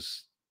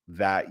is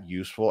that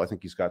useful. I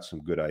think he's got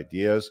some good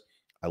ideas.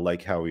 I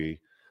like how he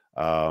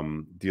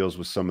deals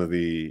with some of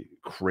the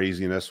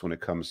craziness when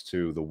it comes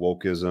to the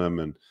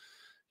wokeism and,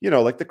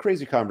 like the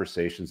crazy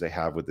conversations they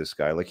have with this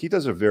guy. Like, he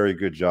does a very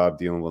good job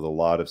dealing with a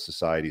lot of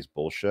society's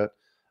bullshit.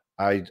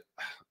 I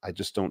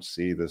just don't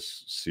see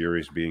this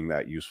series being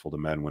that useful to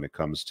men when it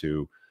comes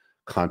to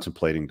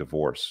contemplating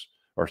divorce,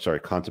 or sorry,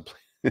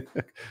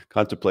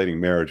 contemplating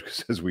marriage,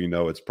 because as we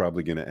know, it's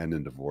probably going to end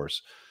in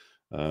divorce.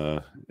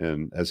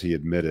 And as he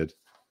admitted,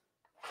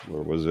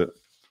 where was it?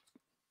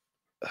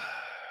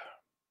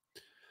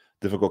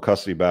 Difficult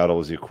custody battle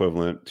is the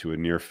equivalent to a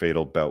near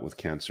fatal bout with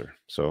cancer.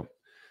 So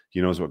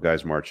he knows what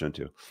guys march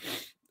into.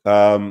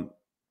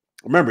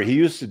 Remember, he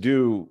used to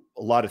do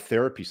a lot of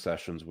therapy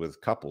sessions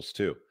with couples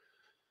too.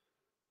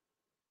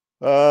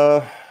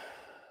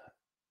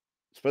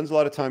 Spends a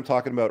lot of time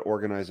talking about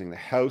organizing the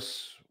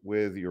house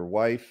with your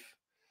wife.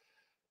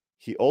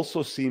 He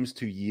also seems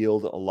to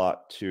yield a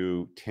lot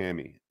to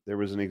Tammy. There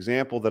was an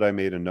example that I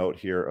made a note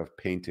here of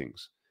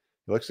paintings.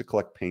 He likes to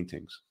collect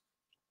paintings.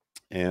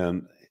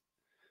 And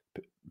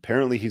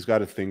apparently he's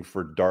got a thing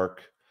for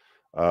dark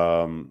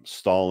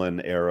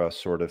Stalin era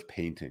sort of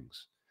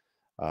paintings.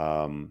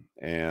 And,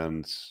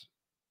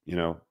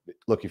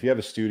 look, if you have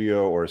a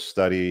studio or a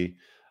study,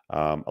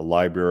 a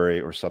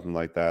library or something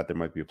like that, there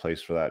might be a place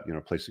for that,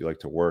 a place that you like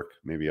to work.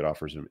 Maybe it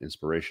offers him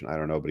inspiration. I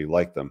don't know, but he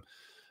liked them.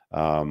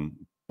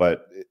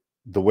 But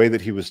the way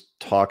that he was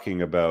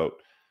talking about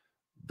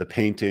the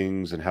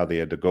paintings and how they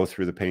had to go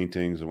through the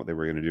paintings and what they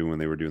were going to do when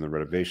they were doing the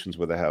renovations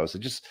with the house, it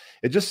just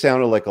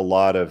sounded like a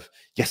lot of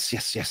yes,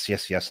 yes, yes,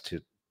 yes, yes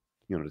to,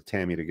 to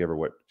Tammy, to give her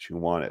what she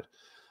wanted.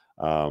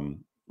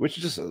 Which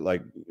is just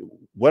like,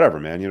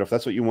 whatever, man, if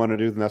that's what you want to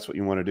do, then that's what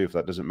you want to do. If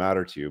that doesn't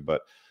matter to you,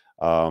 but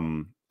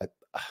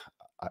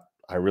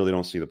I really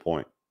don't see the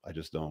point. I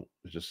just don't.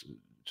 It's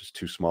just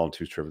too small and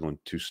too trivial and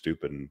too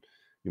stupid. And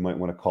you might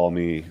want to call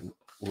me,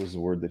 what was the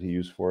word that he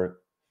used for it?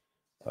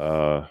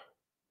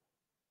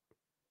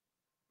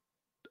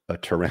 A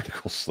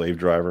tyrannical slave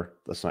driver.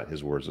 That's not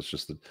his words. It's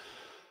just the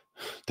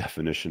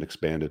definition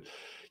expanded.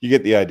 You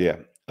get the idea.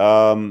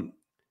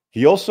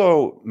 He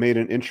also made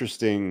an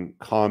interesting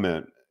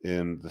comment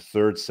in the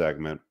third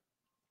segment.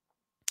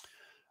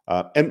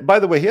 And by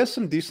the way, he has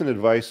some decent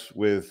advice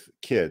with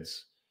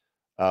kids.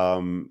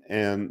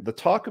 And the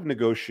talk of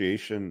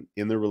negotiation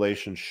in the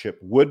relationship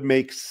would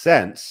make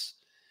sense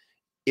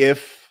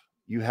if,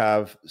 you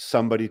have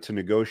somebody to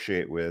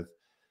negotiate with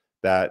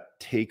that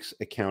takes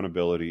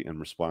accountability and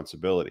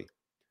responsibility.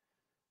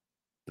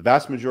 The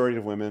vast majority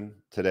of women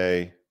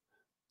today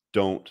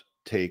don't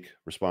take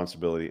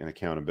responsibility and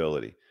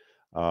accountability.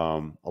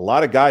 A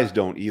lot of guys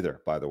don't either,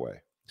 by the way.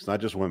 It's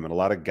not just women. A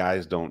lot of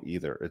guys don't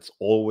either. It's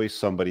always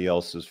somebody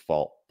else's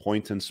fault.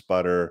 Point and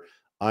sputter.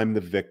 I'm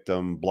the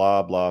victim,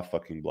 blah, blah,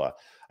 fucking blah.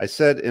 I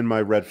said in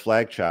my red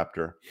flag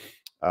chapter,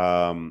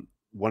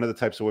 one of the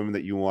types of women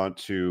that you want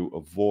to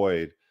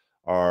avoid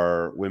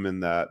are women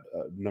that,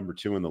 number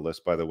 2 in the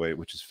list, by the way,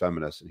 which is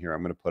feminist. And here,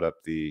 I'm going to put up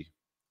the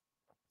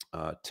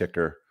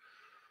ticker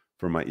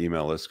for my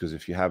email list, because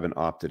if you haven't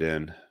opted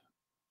in,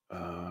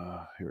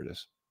 here it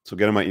is. So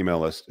get on my email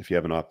list if you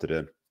haven't opted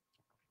in,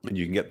 and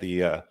you can get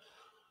the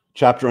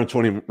chapter on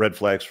 20 red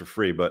flags for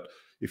free. But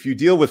if you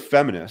deal with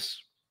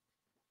feminists,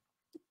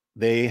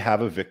 they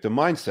have a victim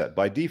mindset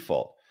by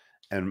default.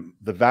 And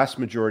the vast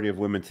majority of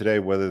women today,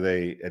 whether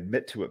they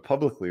admit to it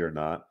publicly or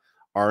not,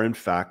 are in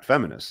fact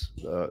feminists.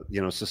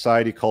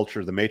 Society,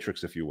 culture, the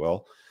matrix, if you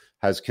will,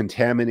 has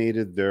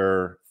contaminated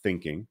their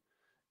thinking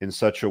in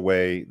such a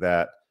way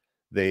that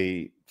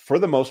they, for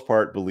the most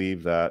part,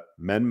 believe that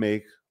women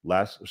make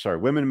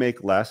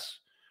less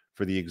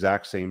for the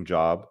exact same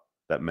job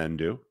that men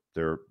do.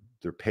 They're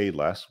paid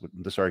less.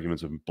 This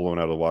argument's been blown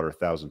out of the water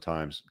 1,000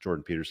 times.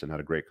 Jordan Peterson had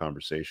a great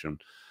conversation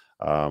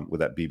with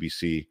that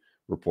BBC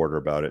reporter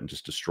about it and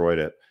just destroyed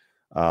it.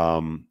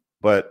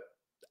 But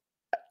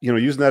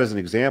using that as an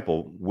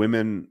example,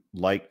 women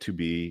like to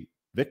be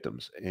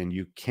victims, and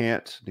you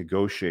can't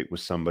negotiate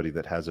with somebody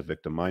that has a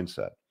victim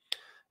mindset.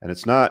 And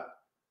it's not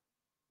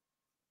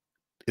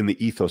in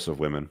the ethos of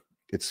women.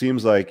 It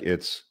seems like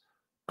it's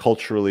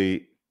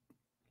culturally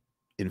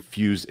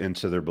infused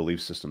into their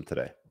belief system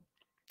today.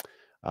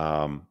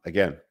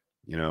 Again,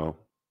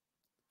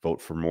 vote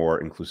for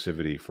more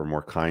inclusivity, for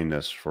more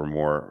kindness, for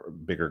more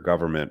bigger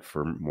government,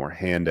 for more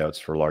handouts,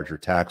 for larger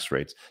tax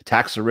rates.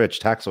 Tax the rich,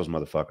 tax those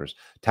motherfuckers,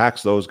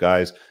 tax those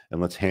guys, and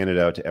let's hand it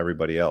out to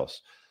everybody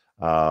else.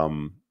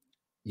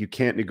 You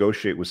can't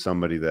negotiate with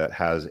somebody that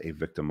has a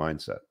victim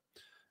mindset.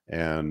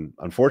 And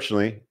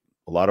unfortunately,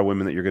 a lot of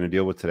women that you're going to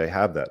deal with today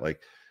have that.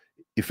 Like,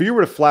 if you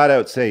were to flat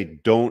out say,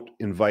 don't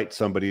invite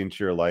somebody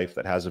into your life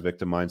that has a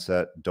victim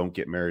mindset, don't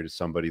get married to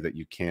somebody that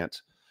you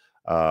can't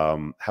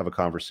have a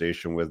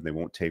conversation with, they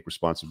won't take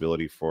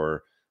responsibility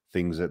for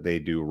things that they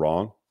do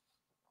wrong,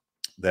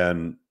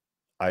 then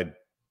I'd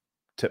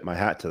tip my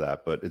hat to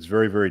that. But it's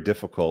very, very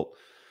difficult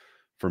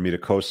for me to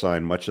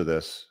co-sign much of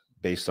this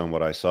based on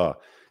what I saw.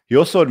 He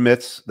also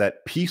admits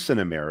that peace in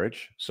a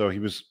marriage. So he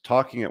was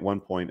talking at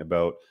one point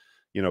about,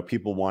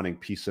 people wanting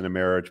peace in a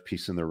marriage,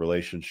 peace in their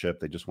relationship.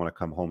 They just want to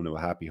come home to a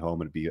happy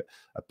home and be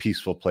a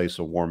peaceful place,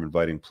 a warm,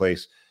 inviting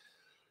place.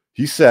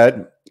 He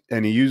said,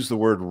 and he used the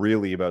word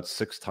really about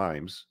 6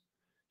 times.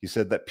 He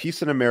said that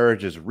peace in a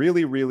marriage is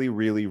really, really,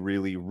 really,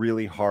 really,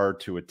 really hard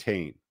to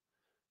attain.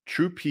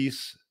 True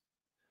peace,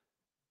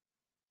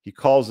 he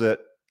calls it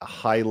a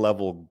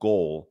high-level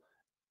goal,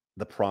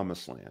 the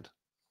promised land.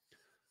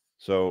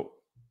 So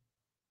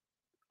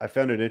I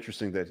found it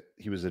interesting that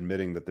he was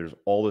admitting that there's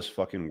all this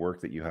fucking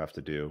work that you have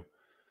to do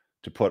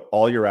to put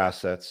all your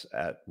assets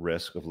at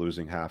risk of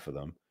losing half of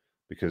them,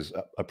 because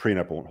a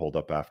prenup won't hold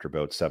up after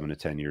about 7 to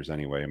 10 years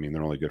anyway. I mean,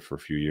 they're only good for a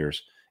few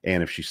years.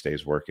 And if she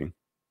stays working,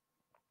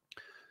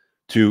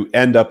 to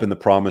end up in the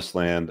promised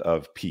land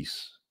of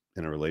peace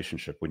in a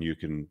relationship, when you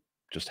can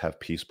just have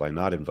peace by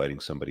not inviting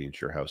somebody into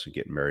your house and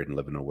getting married and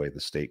living in a way the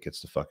state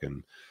gets to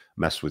fucking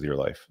mess with your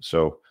life.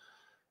 So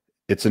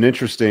it's an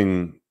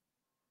interesting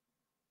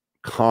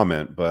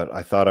comment, but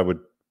I thought I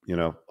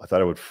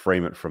would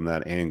frame it from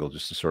that angle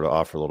just to sort of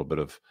offer a little bit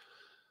of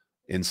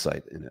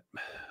insight in it.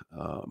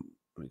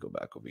 Let me go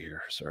back over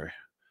here. Sorry.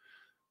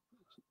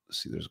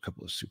 Let's see, there's a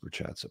couple of super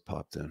chats that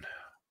popped in.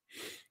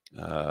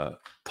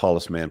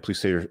 Tallest man, please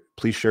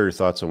share your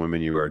thoughts on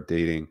women you are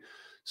dating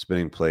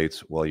spinning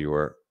plates while you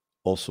are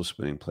also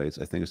spinning plates.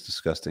 I think it's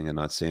disgusting and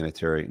not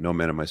sanitary. No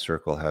men in my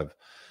circle have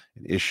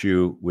an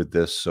issue with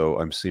this, so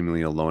I'm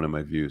seemingly alone in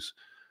my views.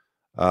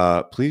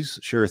 Please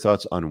share your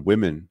thoughts on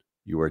women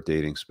you are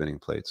dating spinning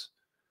plates.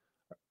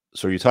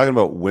 So are you talking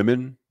about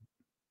women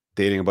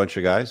dating a bunch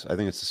of guys? I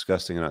think it's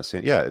disgusting and not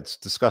saying, yeah, it's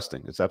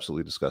disgusting. It's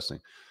absolutely disgusting.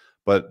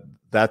 But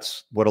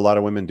that's what a lot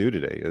of women do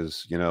today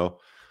is,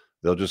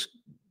 they'll just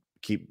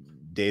keep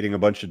dating a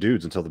bunch of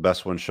dudes until the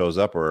best one shows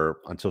up, or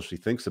until she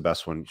thinks the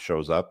best one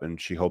shows up and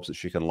she hopes that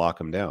she can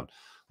lock him down.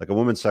 Like, a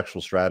woman's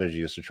sexual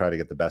strategy is to try to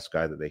get the best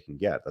guy that they can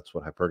get. That's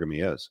what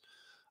hypergamy is.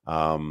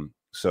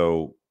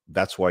 So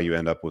that's why you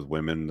end up with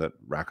women that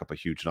rack up a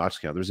huge notch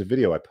count. There's a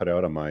video I put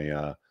out on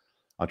my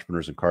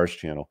Entrepreneurs in Cars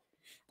channel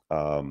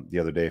the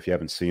other day. If you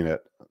haven't seen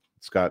it,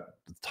 it's got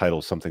the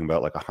title something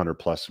about like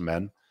 100+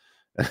 men.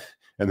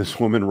 And this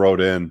woman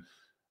wrote in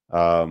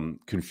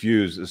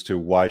confused as to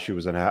why she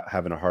was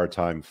having a hard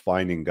time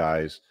finding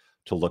guys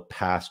to look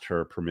past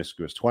her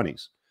promiscuous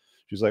 20s.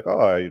 She's like, oh,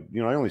 I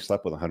only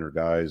slept with 100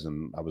 guys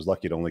and I was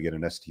lucky to only get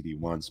an STD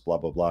once, blah,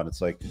 blah, blah. And it's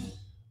like,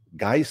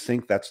 guys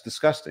think that's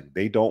disgusting.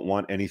 They don't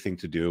want anything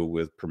to do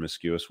with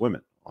promiscuous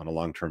women on a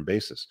long-term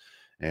basis.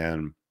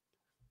 And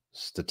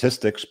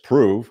statistics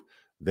prove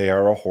they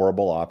are a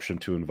horrible option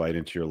to invite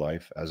into your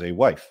life as a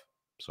wife.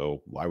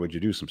 So why would you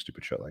do some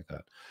stupid shit like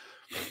that?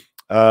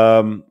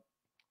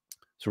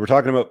 So we're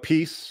talking about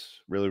peace.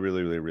 Really,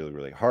 really, really, really,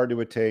 really hard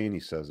to attain. He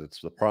says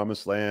it's the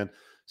promised land.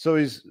 So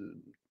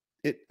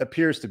it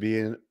appears to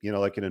be,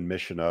 like an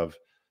admission of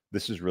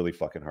this is really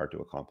fucking hard to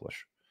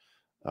accomplish,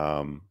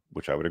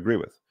 which I would agree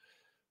with.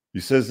 He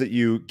says that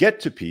you get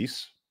to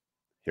peace.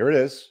 Here it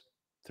is,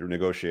 through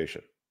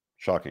negotiation.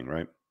 Shocking,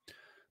 right?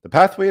 The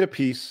pathway to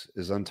peace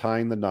is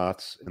untying the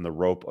knots in the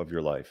rope of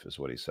your life, is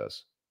what he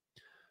says.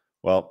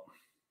 Well,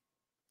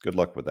 good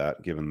luck with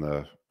that, given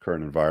the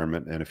current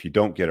environment. And if you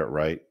don't get it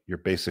right, you're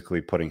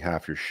basically putting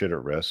half your shit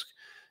at risk.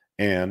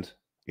 And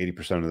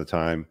 80% of the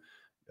time,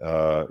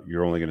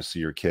 you're only going to see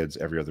your kids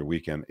every other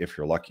weekend if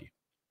you're lucky.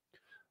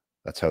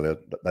 That's how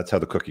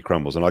the cookie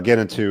crumbles. And I'll get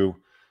into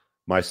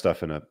my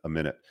stuff in a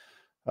minute.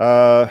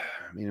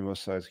 Meaning both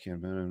sides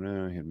can't.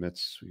 He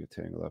admits we get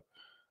tangled up.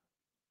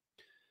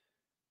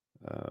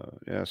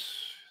 Yes.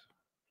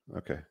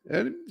 Okay.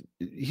 And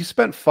he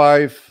spent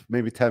 5,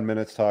 maybe 10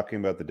 minutes talking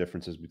about the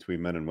differences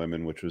between men and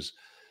women, which was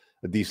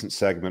a decent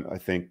segment, I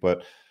think.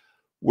 But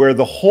where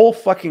the whole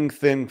fucking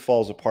thing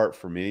falls apart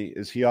for me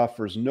is he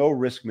offers no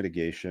risk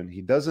mitigation.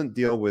 He doesn't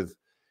deal with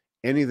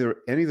any of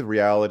the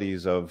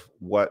realities of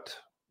what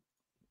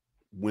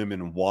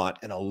women want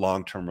in a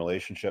long-term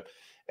relationship.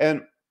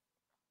 And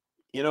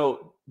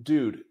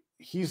dude,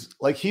 he's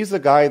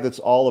the guy that's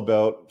all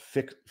about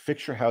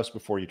fix your house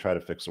before you try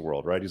to fix the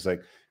world, right? He's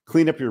like,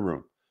 clean up your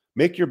room,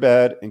 make your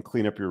bed and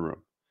clean up your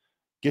room,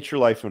 get your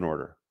life in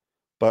order.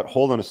 But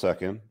hold on a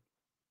second.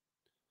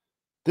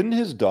 Didn't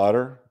his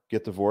daughter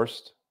get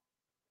divorced?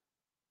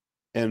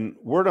 And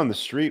word on the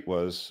street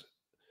was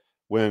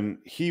when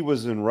he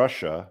was in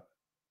Russia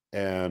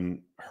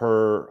and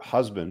her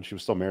husband, she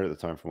was still married at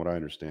the time, from what I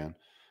understand,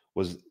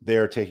 was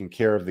there taking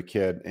care of the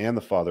kid and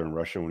the father in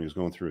Russia when he was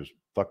going through his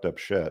fucked up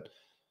shit.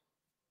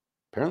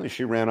 Apparently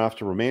she ran off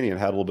to Romania and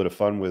had a little bit of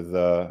fun with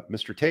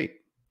Mr. Tate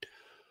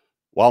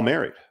while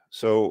married.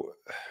 So,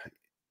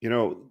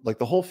 like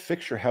the whole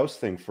fix your house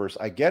thing first,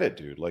 I get it,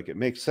 dude. Like it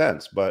makes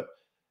sense. But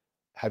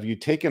have you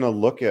taken a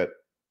look at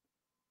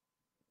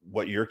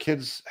what your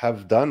kids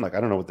have done? Like,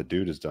 I don't know what the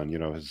dude has done,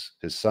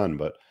 his son,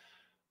 but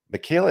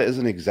Michaela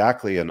isn't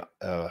exactly an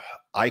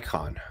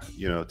icon,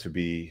 to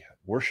be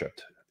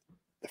worshipped,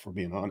 if we're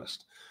being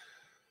honest,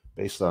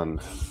 based on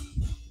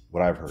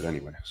what I've heard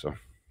anyway. So,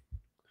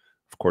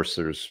 of course,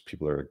 there's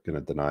people that are going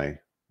to deny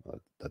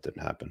that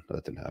didn't happen.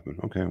 That didn't happen.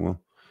 Okay,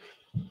 well,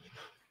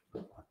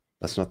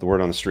 that's not the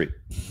word on the street.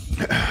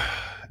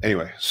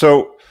 Anyway,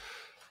 so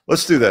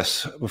let's do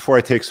this before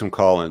I take some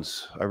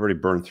call-ins. I've already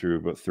burned through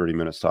about 30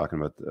 minutes talking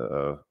about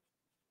the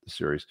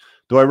series.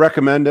 Do I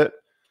recommend it?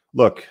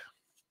 Look,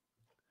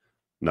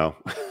 no.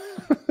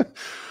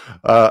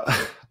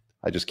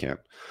 I just can't.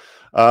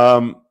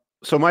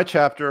 So my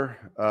chapter,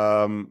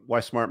 Why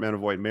Smart Men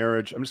Avoid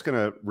Marriage. I'm just going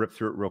to rip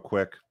through it real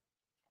quick.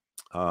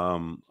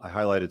 I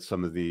highlighted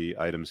some of the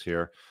items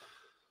here.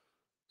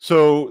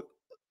 So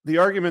the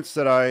arguments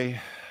that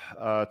I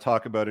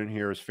talk about in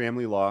here is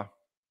family law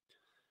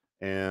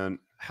and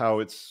how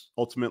it's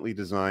ultimately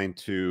designed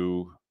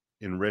to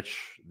enrich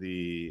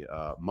the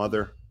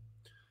mother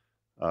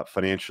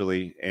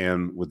financially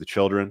and with the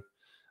children.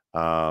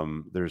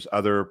 There's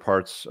other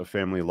parts of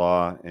family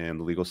law and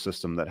the legal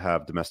system that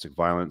have domestic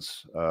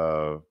violence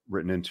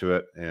written into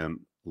it. And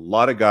a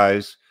lot of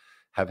guys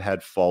have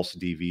had false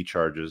DV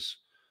charges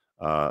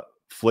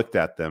flicked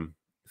at them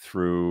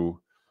through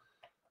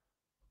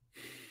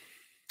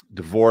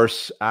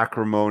divorce,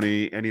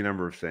 acrimony, any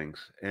number of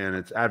things. And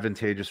it's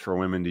advantageous for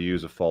women to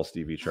use a false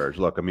DV charge.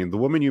 Look, I mean, the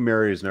woman you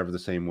marry is never the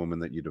same woman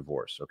that you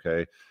divorce,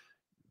 okay?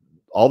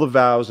 All the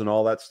vows and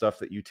all that stuff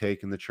that you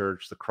take in the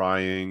church, the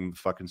crying, the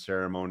fucking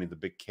ceremony, the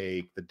big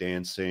cake, the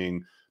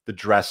dancing, the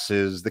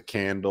dresses, the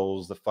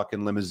candles, the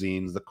fucking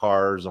limousines, the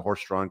cars, the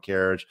horse-drawn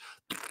carriage,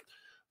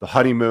 the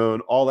honeymoon,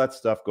 all that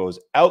stuff goes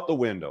out the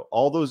window.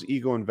 All those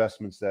ego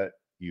investments that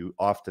you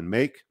often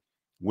make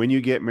when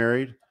you get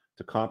married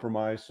to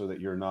compromise so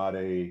that you're not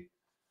a,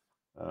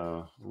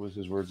 what was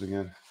his words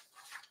again?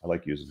 I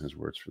like using his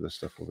words for this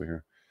stuff over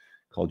here.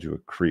 Called you a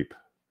creep.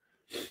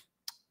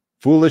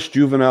 Foolish,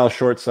 juvenile,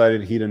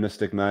 short-sighted,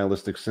 hedonistic,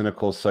 nihilistic,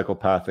 cynical,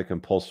 psychopathic,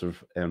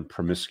 impulsive, and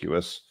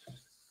promiscuous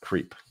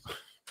creep.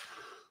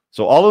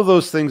 So all of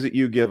those things that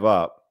you give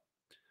up,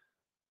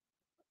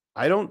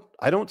 I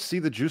don't see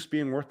the juice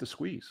being worth the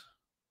squeeze.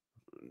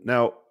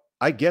 Now,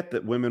 I get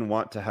that women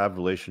want to have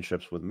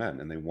relationships with men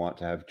and they want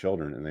to have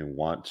children and they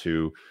want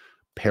to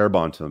pair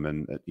bond to them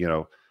and,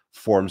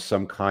 form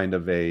some kind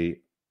of a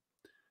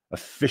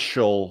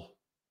official,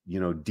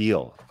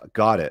 deal.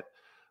 Got it.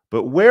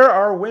 But where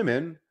are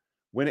women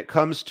when it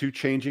comes to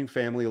changing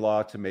family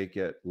law to make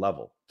it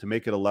level, to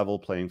make it a level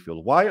playing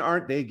field? Why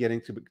aren't they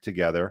getting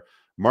together,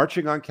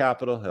 marching on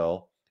Capitol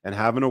Hill and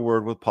having a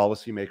word with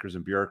policymakers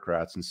and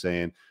bureaucrats and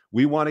saying,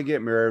 we want to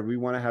get married, we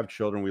want to have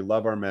children, we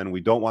love our men, we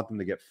don't want them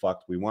to get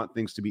fucked, we want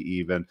things to be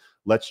even,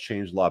 let's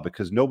change law,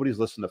 because nobody's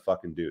listening to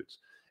fucking dudes.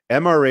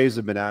 MRAs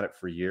have been at it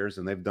for years,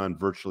 and they've done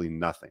virtually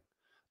nothing.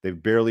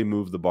 They've barely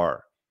moved the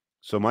bar.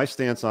 So my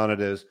stance on it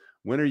is,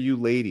 when are you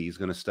ladies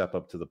going to step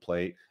up to the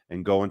plate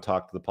and go and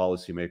talk to the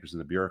policymakers and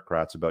the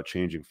bureaucrats about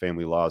changing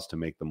family laws to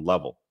make them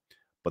level?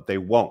 But they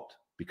won't,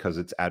 because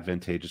it's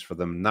advantageous for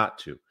them not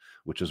to,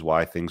 which is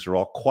why things are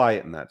all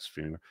quiet in that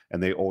sphere,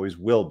 and they always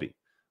will be,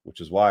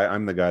 which is why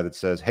I'm the guy that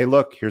says, hey,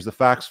 look, here's the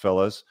facts,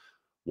 fellas.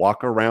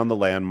 Walk around the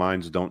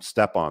landmines, don't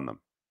step on them.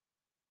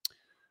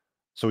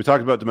 So we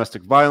talked about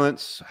domestic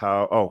violence,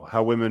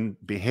 how women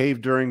behave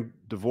during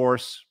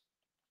divorce,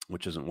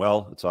 which isn't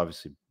well. It's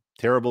obviously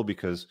terrible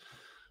because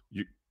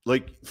you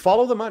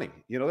follow the money.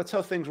 That's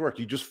how things work.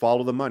 You just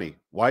follow the money.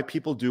 Why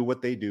people do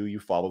what they do, you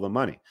follow the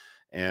money.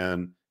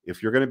 And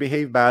if you're going to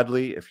behave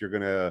badly, if you're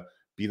going to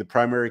be the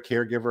primary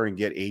caregiver and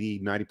get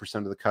 80-90%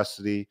 of the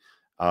custody,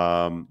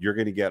 you're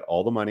going to get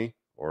all the money,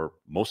 or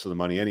most of the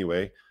money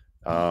anyway.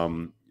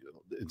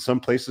 In some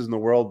places in the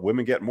world,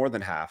 women get more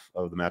than half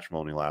of the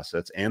matrimonial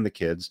assets and the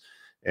kids,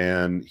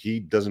 and he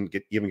doesn't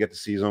even get to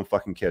see his own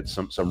fucking kids.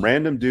 Some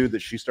random dude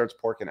that she starts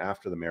porking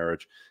after the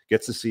marriage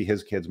gets to see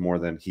his kids more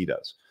than he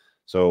does.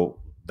 So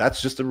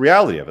that's just the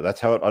reality of it.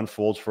 That's how it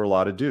unfolds for a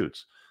lot of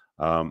dudes.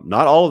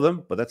 Not all of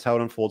them, but that's how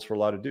it unfolds for a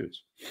lot of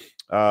dudes.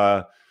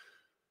 The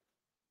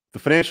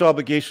financial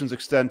obligations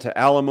extend to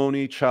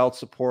alimony, child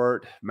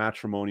support,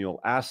 matrimonial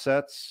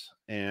assets.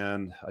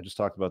 And I just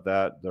talked about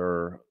that.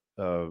 They're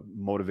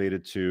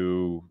motivated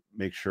to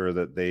make sure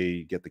that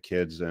they get the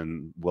kids,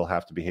 and will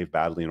have to behave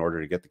badly in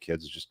order to get the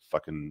kids. It's just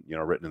fucking,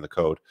 written in the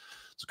code.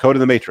 It's a code in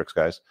the matrix,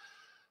 guys.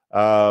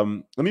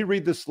 Let me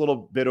read this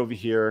little bit over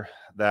here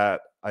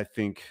that I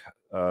think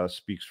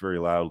speaks very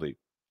loudly.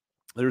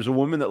 There's a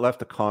woman that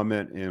left a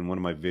comment in one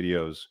of my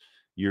videos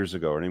years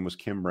ago. Her name was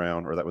Kim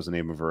Brown, or that was the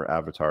name of her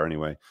avatar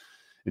anyway.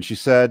 And she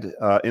said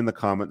in the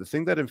comment, the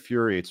thing that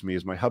infuriates me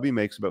is my hubby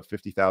makes about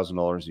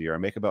 $50,000 a year. I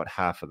make about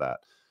half of that.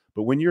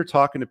 But when you're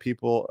talking to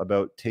people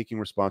about taking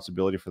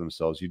responsibility for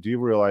themselves, you do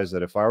realize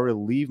that if I were to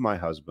leave my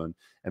husband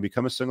and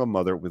become a single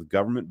mother with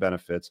government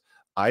benefits,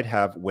 I'd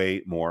have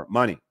way more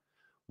money.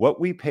 What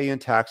we pay in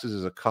taxes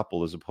as a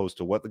couple, as opposed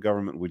to what the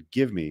government would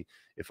give me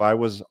if I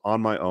was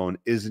on my own,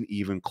 isn't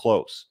even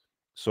close.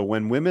 So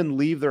when women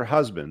leave their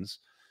husbands,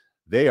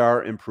 they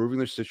are improving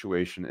their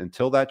situation.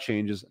 Until that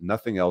changes,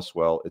 nothing else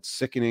will. It's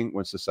sickening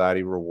when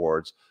society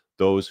rewards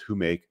those who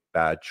make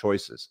bad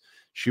choices.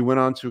 She went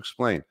on to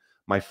explain,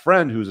 my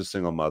friend, who's a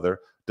single mother,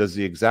 does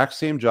the exact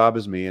same job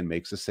as me and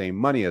makes the same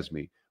money as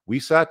me. We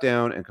sat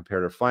down and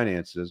compared her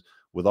finances.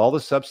 With all the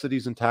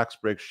subsidies and tax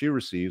breaks she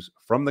receives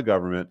from the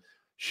government,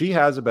 she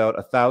has about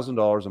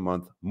 $1,000 a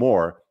month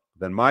more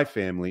than my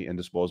family in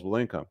disposable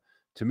income.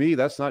 To me,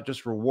 that's not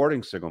just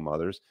rewarding single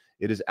mothers.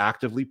 It is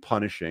actively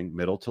punishing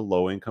middle to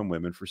low income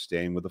women for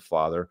staying with the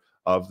father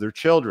of their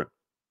children.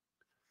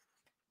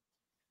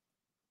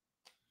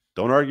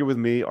 Don't argue with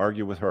me,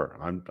 argue with her.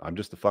 I'm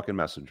just a fucking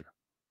messenger.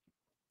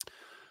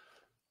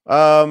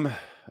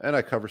 And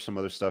I cover some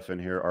other stuff in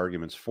here.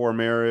 Arguments for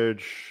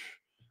marriage.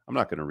 I'm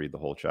not going to read the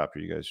whole chapter.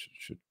 You guys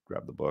should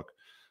grab the book.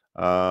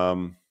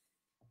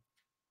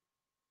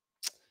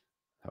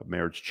 How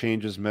marriage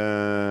changes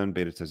men,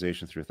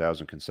 betatization through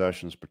 1,000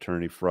 concessions,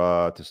 paternity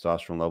fraud,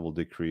 testosterone level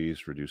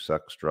decrease, reduced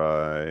sex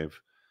drive.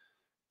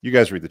 You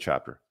guys read the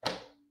chapter.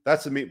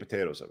 That's the meat and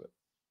potatoes of it.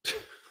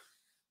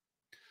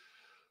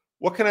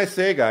 What can I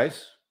say,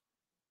 guys?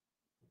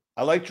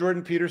 I like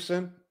Jordan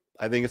Peterson.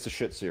 I think it's a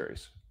shit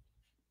series.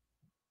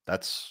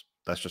 That's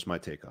just my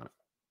take on it.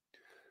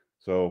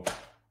 So,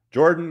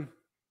 Jordan,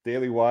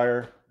 Daily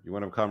Wire, you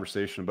want to have a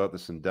conversation about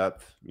this in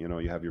depth, you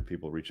have your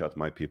people, reach out to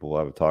my people. We'll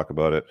have a talk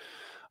about it.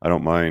 I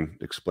don't mind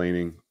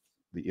explaining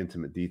the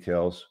intimate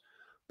details,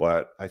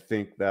 but I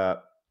think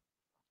that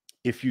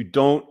if you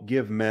don't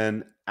give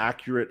men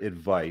accurate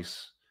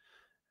advice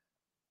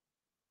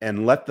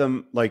and let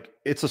them,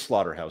 it's a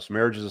slaughterhouse.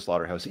 Marriage is a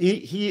slaughterhouse.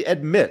 He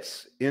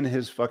admits in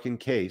his fucking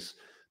case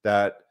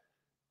that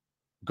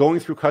going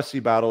through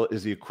custody battle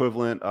is the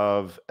equivalent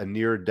of a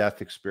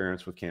near-death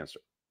experience with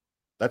cancer.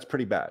 That's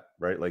pretty bad,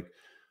 right?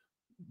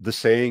 The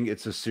saying,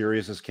 it's as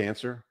serious as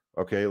cancer.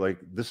 Okay,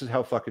 this is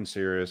how fucking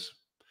serious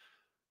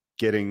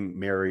getting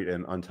married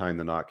and untying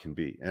the knot can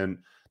be. And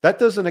that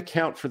doesn't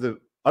account for the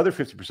other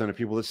 50% of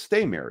people that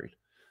stay married,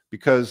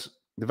 because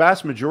the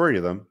vast majority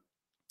of them,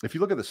 if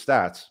you look at the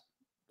stats,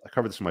 I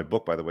covered this in my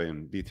book, by the way,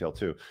 in detail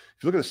too.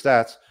 If you look at the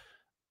stats,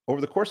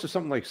 over the course of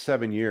something like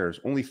 7 years,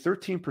 only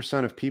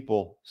 13% of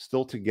people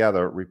still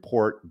together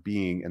report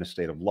being in a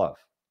state of love.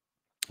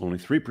 Only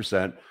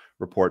 3%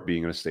 report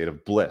being in a state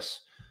of bliss.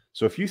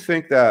 So if you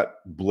think that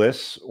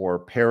bliss or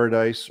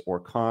paradise or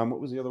calm,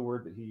 what was the other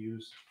word that he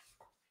used?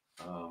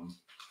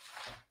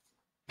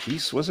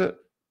 Peace, was it?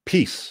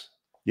 Peace.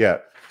 Yeah.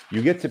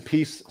 You get to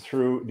peace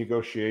through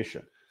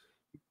negotiation.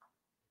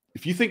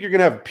 If you think you're going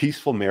to have a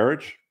peaceful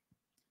marriage,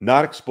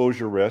 not expose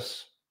your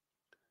risks,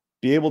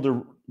 be able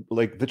to,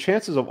 the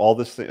chances of all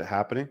this thing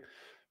happening,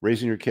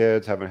 raising your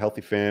kids, having a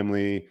healthy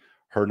family,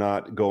 her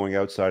not going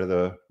outside of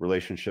the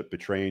relationship,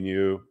 betraying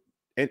you,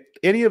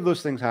 any of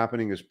those things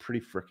happening is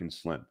pretty freaking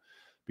slim.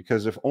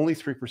 Because if only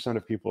 3%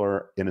 of people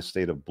are in a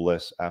state of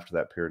bliss after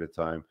that period of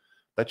time,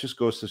 that just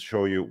goes to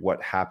show you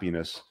what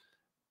happiness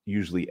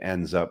usually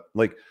ends up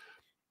like.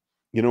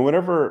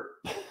 Whenever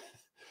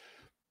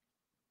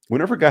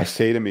guys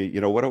say to me,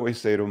 what do I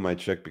say to my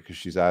chick because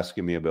she's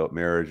asking me about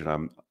marriage and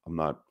I'm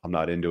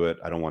not into it.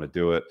 I don't want to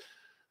do it.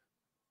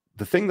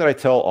 The thing that I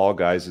tell all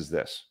guys is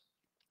this: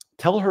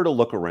 tell her to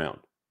look around.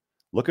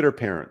 Look at her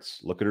parents,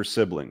 look at her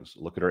siblings,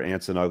 look at her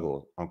aunts and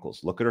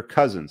uncles, look at her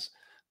cousins.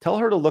 Tell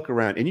her to look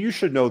around. And you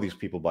should know these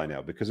people by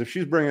now, because if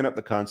she's bringing up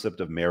the concept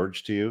of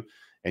marriage to you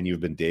and you've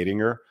been dating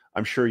her,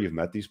 I'm sure you've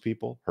met these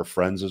people, her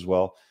friends as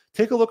well.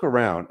 Take a look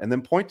around and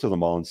then point to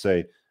them all and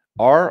say,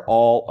 are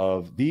all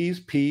of these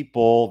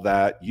people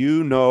that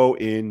you know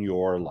in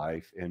your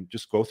life, and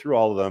just go through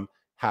all of them,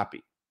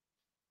 happy?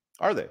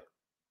 Are they?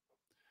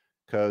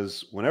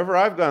 Because whenever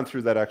I've gone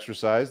through that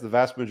exercise, the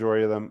vast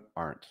majority of them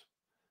aren't.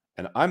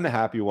 And I'm the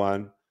happy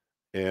one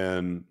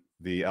in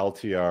the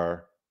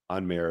LTR,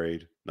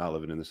 unmarried, not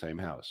living in the same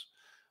house.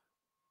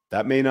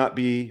 That may not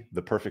be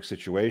the perfect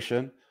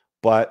situation,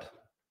 but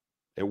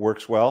it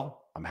works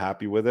well. I'm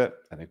happy with it.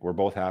 I think we're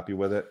both happy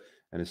with it,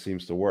 and it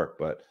seems to work.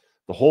 But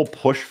the whole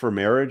push for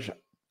marriage,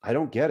 I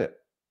don't get it.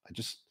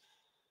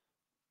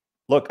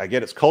 Look, I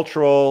get it's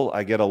cultural.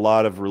 I get a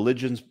lot of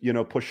religions,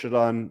 push it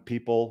on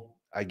people.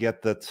 I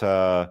get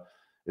that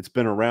it's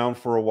been around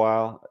for a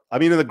while. I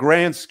mean, in the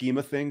grand scheme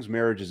of things,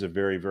 marriage is a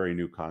very, very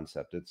new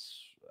concept.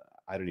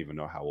 I don't even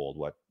know how old,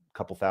 a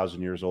couple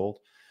thousand years old.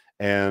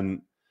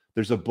 And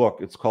there's a book,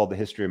 it's called The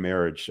History of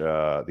Marriage.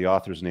 The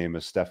author's name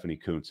is Stephanie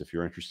Kuntz. If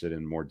you're interested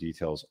in more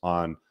details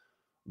on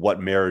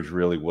what marriage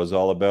really was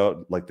all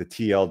about, like the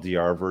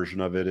TLDR version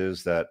of it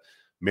is that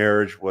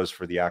marriage was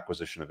for the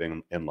acquisition of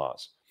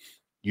in-laws.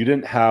 You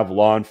didn't have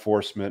law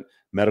enforcement,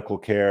 medical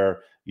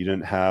care. You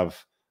didn't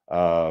have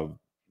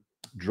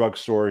drug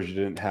stores. You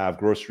didn't have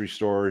grocery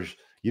stores.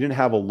 You didn't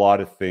have a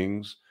lot of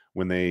things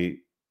when they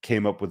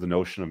came up with the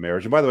notion of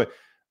marriage. And by the way,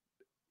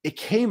 it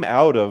came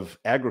out of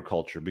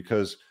agriculture,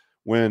 because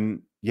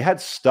when you had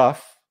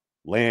stuff,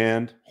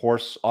 land,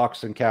 horse,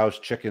 oxen, cows,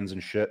 chickens,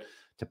 and shit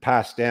to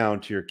pass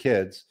down to your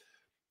kids,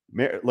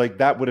 like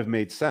that would have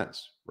made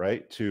sense,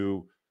 right?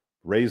 To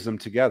raise them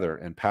together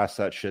and pass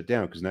that shit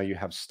down, because now you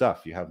have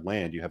stuff, you have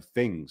land, you have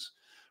things,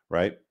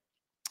 right?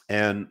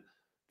 And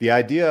the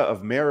idea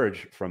of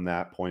marriage from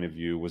that point of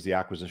view was the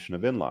acquisition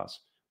of in-laws.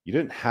 You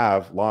didn't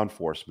have law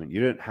enforcement, you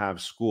didn't have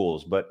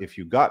schools, but if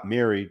you got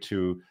married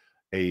to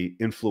married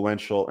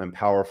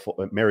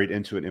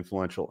into an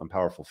influential and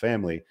powerful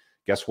family,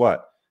 guess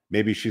what?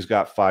 Maybe she's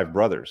got 5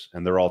 brothers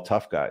and they're all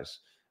tough guys.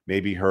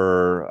 Maybe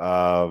her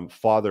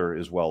father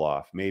is well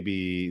off.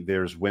 Maybe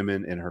there's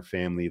women in her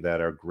family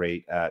that are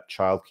great at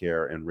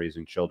childcare and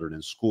raising children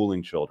and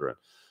schooling children,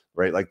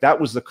 right? Like that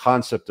was the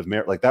concept of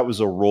marriage. Like that was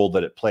a role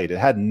that it played. It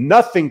had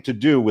nothing to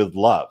do with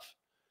love.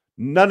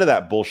 None of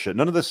that bullshit.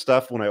 None of this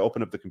stuff. When I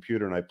opened up the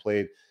computer and I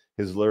played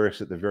his lyrics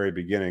at the very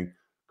beginning,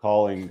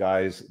 calling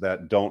guys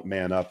that don't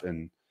man up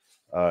and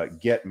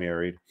get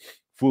married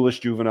foolish,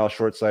 juvenile,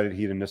 short-sighted,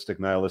 hedonistic,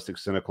 nihilistic,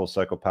 cynical,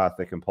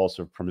 psychopathic,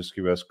 impulsive,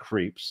 promiscuous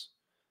creeps.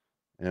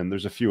 And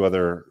there's a few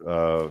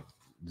other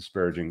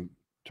disparaging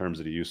terms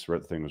that he used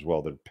throughout the thing as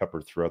well that are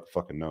peppered throughout the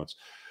fucking notes.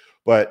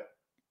 But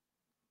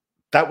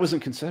that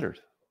wasn't considered.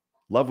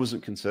 Love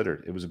wasn't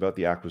considered. It was about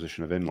the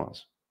acquisition of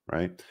in-laws,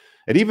 right?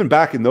 And even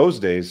back in those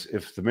days,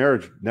 if the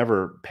marriage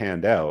never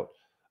panned out,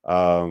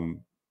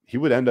 he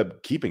would end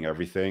up keeping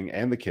everything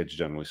and the kids,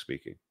 generally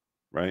speaking,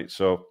 right?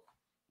 So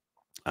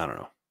I don't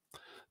know.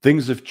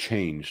 Things have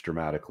changed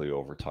dramatically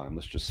over time.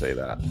 Let's just say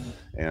that.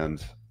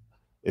 And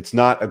it's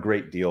not a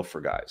great deal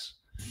for guys.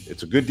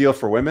 It's a good deal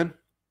for women.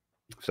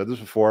 I've said this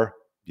before.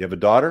 You have a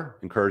daughter,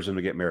 encourage them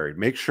to get married.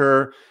 Make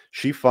sure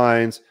she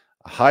finds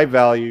a high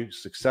value,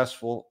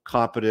 successful,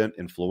 competent,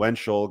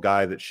 influential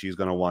guy that she's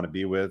going to want to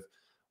be with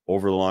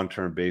over the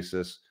long-term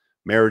basis.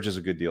 Marriage is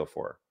a good deal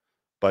for her.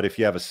 But if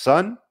you have a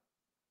son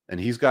and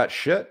he's got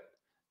shit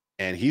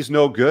and he's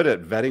no good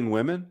at vetting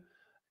women,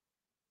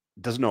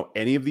 doesn't know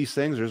any of these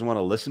things, or doesn't want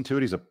to listen to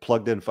it, he's a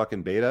plugged in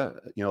fucking beta,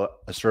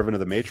 a servant of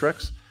the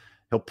Matrix,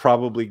 he'll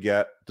probably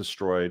get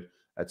destroyed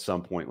at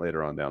some point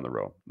later on down the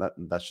road.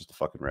 That's just the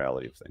fucking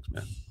reality of things,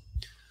 man.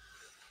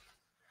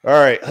 All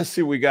right, let's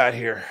see what we got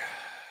here.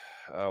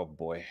 Oh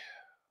boy.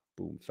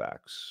 Boom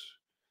facts.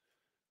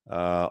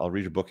 I'll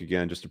read your book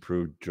again just to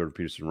prove Jordan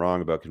Peterson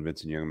wrong about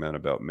convincing young men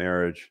about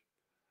marriage.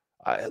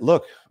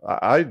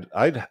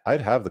 I'd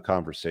have the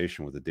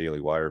conversation with the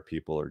Daily Wire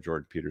people or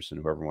Jordan Peterson,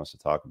 whoever wants to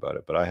talk about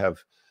it. But I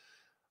have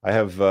I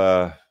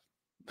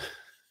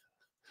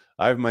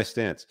have my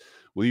stance.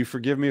 Will you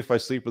forgive me if I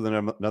sleep with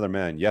another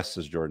man? Yes,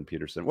 says Jordan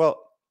Peterson.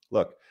 Well,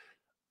 look,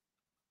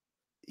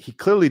 he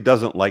clearly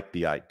doesn't like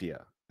the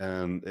idea,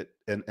 and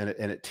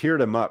it teared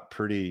him up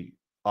pretty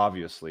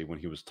obviously when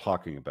he was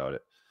talking about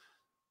it.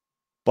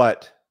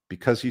 But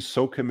because he's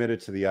so committed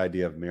to the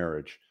idea of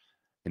marriage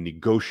and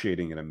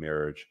negotiating in a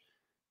marriage,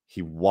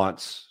 he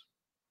wants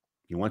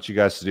you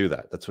guys to do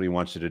that. That's what he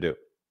wants you to do.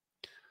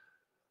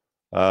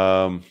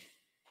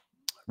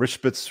 Rich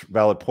spits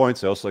valid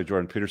points. I also like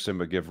Jordan Peterson,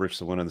 but give Rich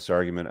the win in this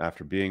argument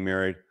after being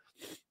married.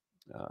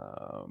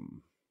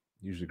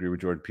 Usually agree with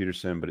Jordan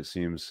Peterson, but it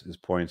seems his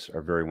points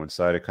are very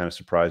one-sided. Kind of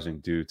surprising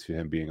due to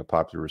him being a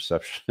popular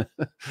receptionist.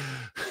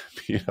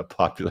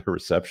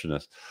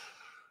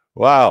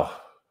 Wow.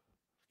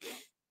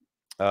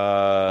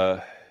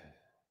 Let's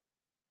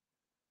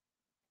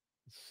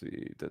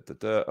see.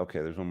 Okay,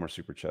 there's one more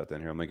super chat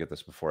down here. I'm gonna get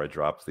this before I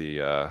drop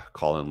the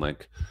call-in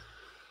link.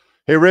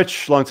 Hey,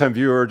 Rich, longtime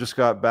viewer, just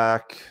got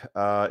back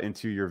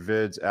into your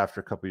vids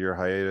after a couple-year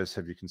hiatus.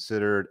 Have you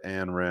considered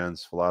Ayn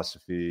Rand's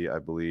philosophy? I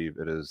believe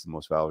it is the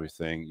most valuable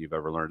thing you've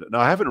ever learned. No,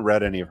 I haven't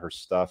read any of her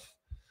stuff.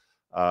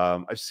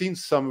 I've seen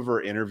some of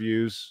her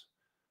interviews.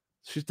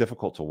 She's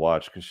difficult to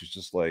watch because she's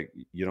just like,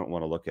 you don't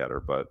want to look at her.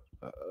 But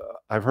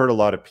I've heard a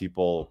lot of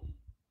people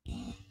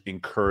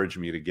encourage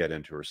me to get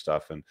into her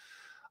stuff. And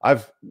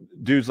I've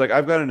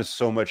gotten into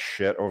so much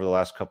shit over the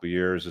last couple of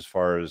years as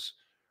far as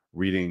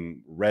reading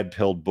red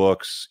pilled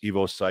books,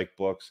 Evo Psych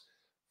books,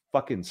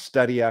 fucking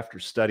study after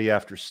study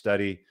after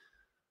study.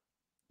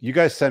 You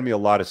guys send me a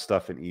lot of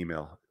stuff in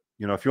email.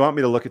 You know, if you want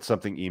me to look at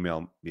something,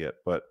 email me it.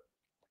 But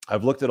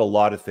I've looked at a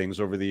lot of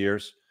things over the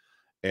years,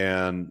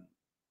 and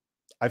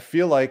I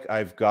feel like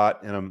I've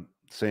got, and I'm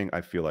saying I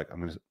feel like, I'm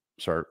going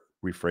to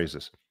rephrase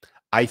this.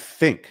 I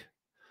think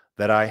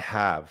that I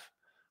have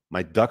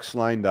my ducks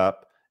lined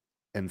up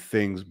and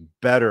things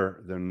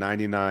better than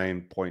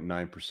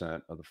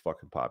 99.9% of the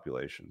fucking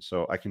population.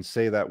 So I can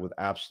say that with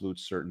absolute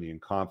certainty and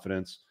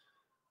confidence.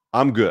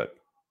 I'm good.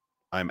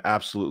 I'm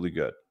absolutely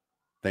good.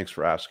 Thanks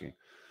for asking.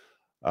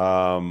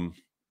 Okay,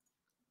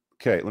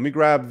 let me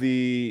grab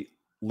the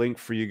link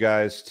for you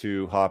guys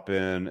to hop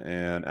in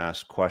and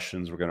ask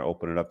questions. We're going to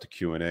open it up to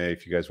Q&A.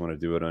 If you guys want to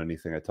do it on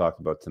anything I talked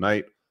about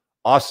tonight,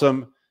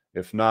 awesome.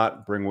 If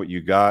not, bring what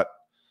you got.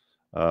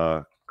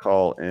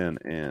 Call in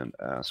and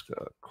ask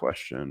a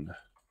question.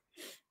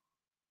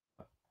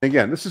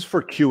 Again, this is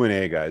for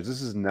Q&A, guys.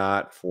 This is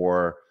not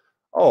for,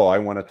 oh, I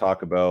want to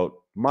talk about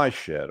my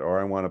shit or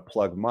I want to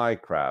plug my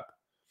crap.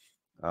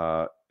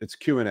 It's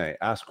Q&A.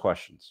 Ask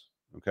questions,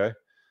 okay?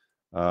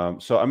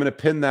 So I'm going to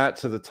pin that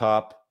to the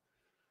top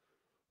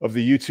of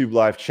the YouTube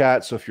live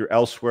chat. So if you're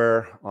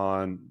elsewhere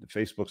on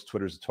Facebook's,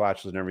 Twitter's,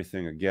 Twitches, and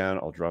everything, again,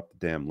 I'll drop the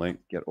damn link.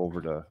 Get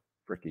over to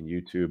freaking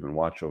YouTube and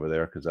watch over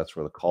there because that's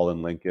where the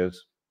call-in link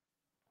is.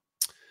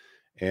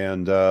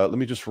 And let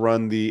me just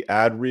run the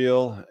ad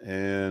reel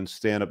and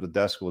stand up the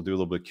desk. We'll do a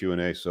little bit of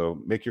Q&A.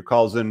 So make your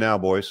calls in now,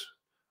 boys.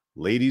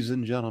 Ladies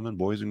and gentlemen,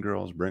 boys and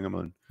girls, bring them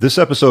in. This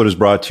episode is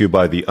brought to you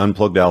by the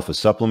Unplugged Alpha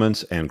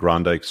Supplements and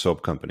Grondike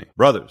Soap Company.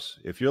 Brothers,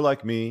 if you're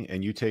like me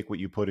and you take what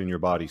you put in your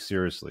body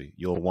seriously,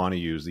 you'll want to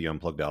use the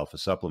Unplugged Alpha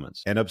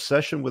Supplements. An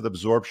obsession with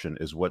absorption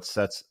is what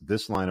sets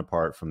this line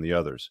apart from the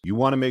others. You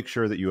want to make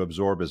sure that you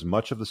absorb as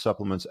much of the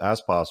supplements as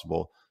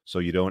possible so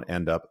you don't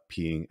end up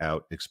peeing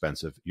out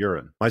expensive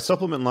urine. My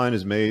supplement line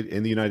is made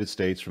in the United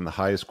States from the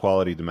highest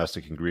quality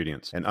domestic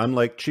ingredients. And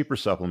unlike cheaper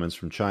supplements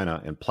from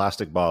China in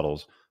plastic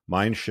bottles,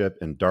 mine ship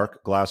in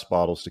dark glass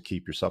bottles to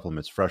keep your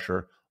supplements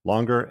fresher,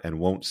 longer, and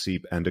won't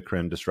seep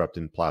endocrine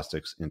disrupting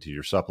plastics into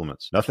your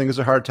supplements. Nothing is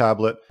a hard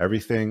tablet.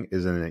 Everything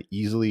is in an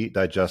easily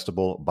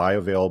digestible,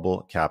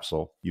 bioavailable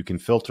capsule. You can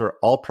filter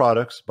all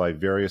products by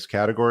various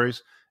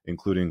categories,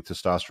 including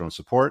testosterone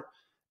support,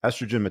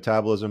 estrogen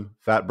metabolism,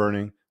 fat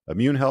burning,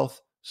 immune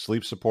health,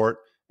 sleep support,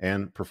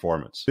 and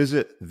performance.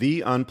 Visit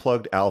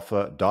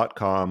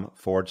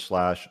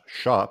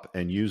theunpluggedalpha.com/shop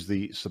and use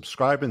the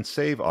subscribe and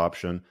save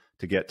option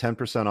to get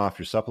 10% off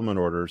your supplement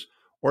orders,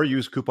 or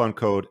use coupon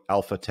code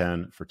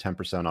ALPHA10 for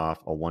 10% off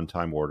a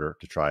one-time order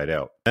to try it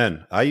out.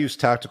 Then, I use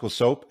Tactical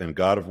Soap and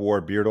God of War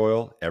beard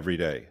oil every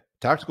day.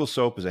 Tactical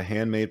Soap is a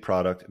handmade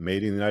product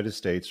made in the United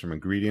States from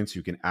ingredients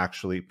you can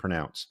actually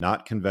pronounce,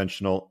 not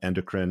conventional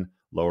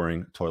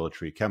endocrine-lowering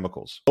toiletry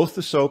chemicals. Both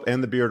the soap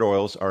and the beard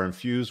oils are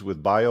infused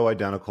with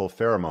bioidentical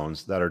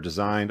pheromones that are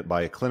designed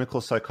by a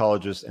clinical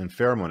psychologist and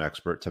pheromone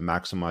expert to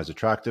maximize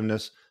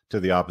attractiveness to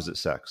the opposite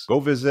sex. Go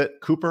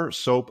visit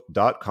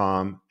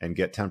coopersoap.com and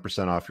get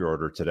 10% off your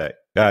order today.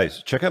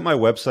 Guys, check out my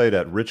website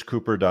at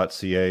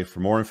richcooper.ca for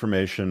more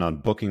information on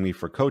booking me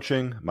for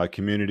coaching, my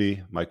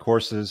community, my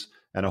courses,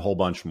 and a whole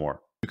bunch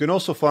more. You can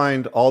also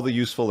find all the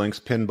useful links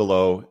pinned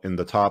below in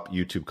the top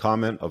YouTube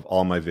comment of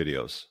all my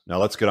videos. Now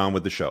let's get on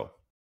with the show.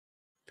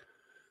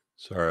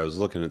 Sorry, I was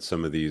looking at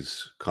some of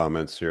these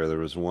comments here. There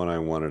was one I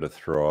wanted to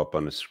throw up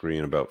on the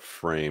screen about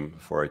frame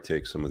before I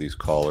take some of these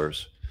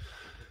callers.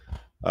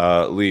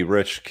 Lee,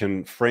 Rich,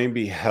 can frame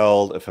be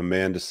held if a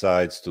man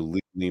decides to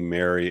legally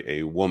marry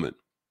a woman?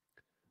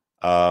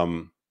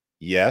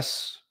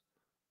 Yes,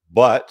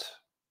 but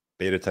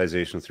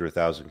betatization through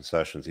 1,000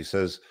 concessions. He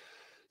says,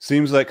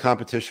 seems like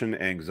competition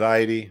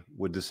anxiety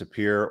would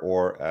disappear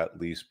or at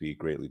least be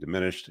greatly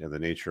diminished, and the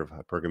nature of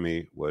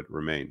hypergamy would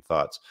remain.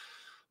 Thoughts?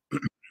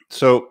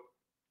 So,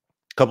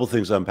 a couple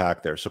things to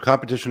unpack there. So,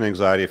 competition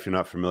anxiety, if you're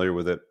not familiar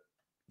with it,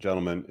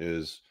 gentlemen,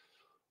 is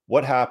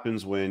what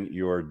happens when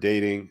you're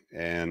dating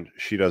and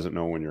she doesn't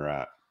know when you're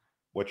at,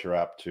 what you're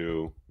up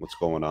to, what's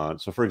going on.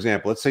 So, for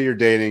example, let's say you're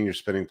dating, you're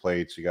spinning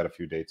plates, you got a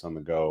few dates on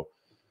the go.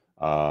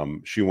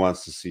 She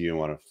wants to see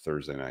you on a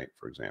Thursday night,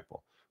 for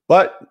example,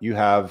 but you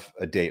have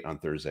a date on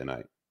Thursday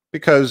night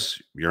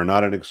because you're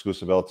not an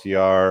exclusive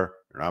LTR,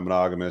 you're not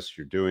monogamous,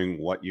 you're doing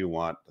what you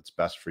want that's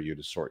best for you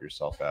to sort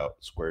yourself out,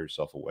 square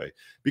yourself away,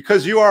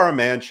 because you are a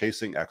man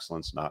chasing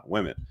excellence, not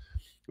women.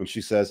 And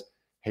she says,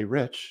 "Hey,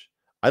 Rich,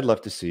 I'd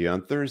love to see you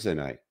on Thursday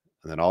night."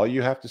 And then all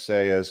you have to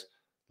say is,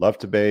 "Love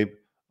to, babe.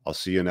 I'll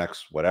see you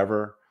next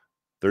whatever.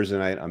 Thursday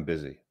night, I'm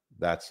busy."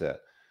 That's it.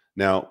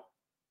 Now,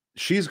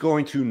 she's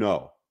going to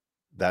know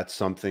that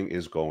something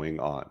is going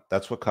on.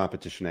 That's what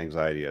competition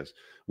anxiety is.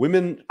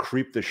 Women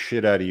creep the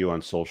shit out of you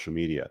on social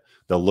media.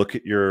 They'll look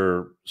at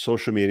your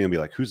social media and be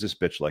like, "Who's this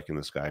bitch liking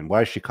this guy? And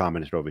why is she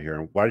commented over here?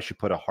 And why did she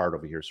put a heart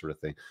over here?" Sort of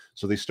thing.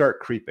 So they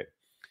start creeping.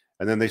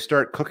 And then they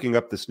start cooking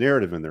up this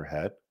narrative in their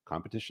head.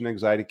 Competition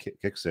anxiety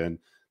kicks in.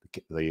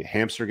 The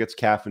hamster gets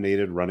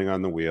caffeinated running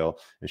on the wheel.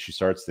 And she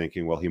starts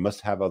thinking, well, he must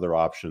have other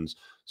options.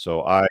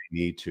 So I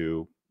need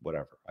to,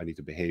 whatever. I need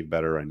to behave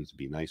better. I need to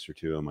be nicer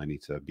to him. I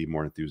need to be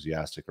more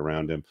enthusiastic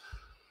around him.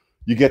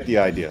 You get the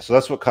idea. So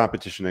that's what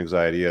competition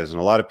anxiety is. And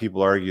a lot of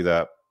people argue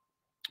that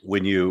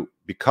when you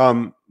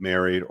become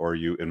married or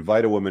you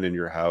invite a woman in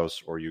your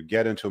house or you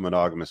get into a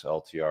monogamous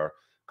LTR,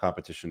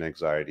 competition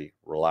anxiety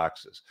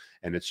relaxes.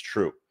 And it's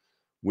true.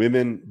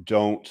 Women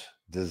don't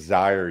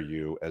desire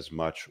you as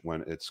much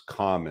when it's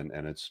common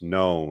and it's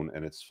known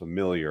and it's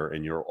familiar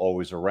and you're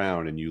always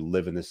around and you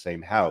live in the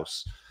same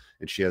house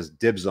and she has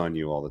dibs on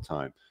you all the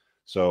time.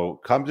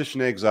 So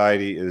competition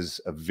anxiety is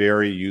a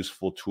very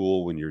useful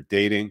tool when you're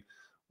dating,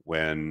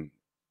 when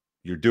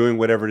you're doing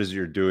whatever it is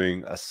you're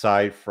doing,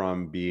 aside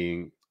from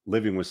being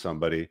living with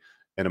somebody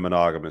in a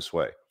monogamous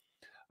way.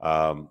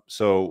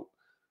 So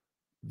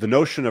the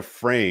notion of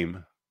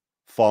frame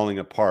falling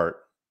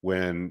apart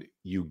when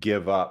you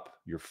give up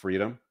your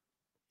freedom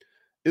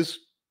is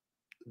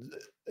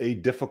a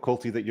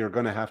difficulty that you're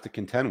going to have to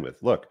contend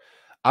with. Look,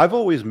 I've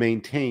always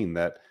maintained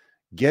that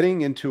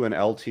getting into an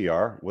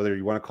LTR, whether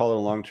you want to call it a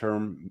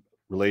long-term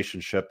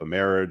relationship, a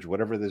marriage,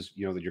 whatever it is,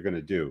 that you're going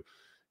to do,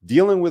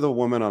 dealing with a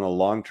woman on a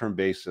long-term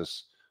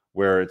basis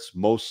where it's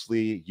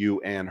mostly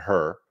you and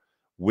her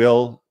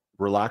will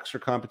relax her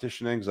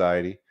competition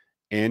anxiety,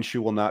 and she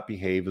will not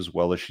behave as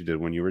well as she did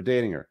when you were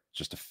dating her. It's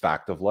just a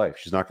fact of life.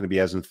 She's not going to be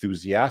as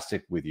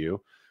enthusiastic with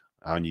you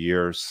on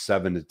years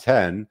 7 to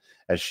 10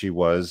 as she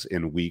was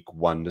in week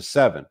 1 to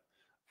 7.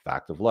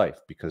 Fact of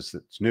life, because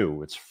it's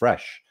new, it's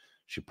fresh.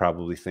 She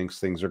probably thinks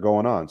things are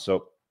going on.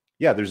 So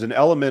yeah, there's an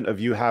element of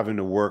you having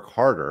to work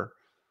harder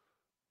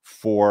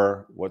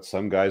for what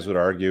some guys would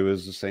argue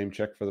is the same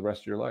chick for the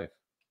rest of your life.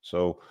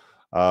 So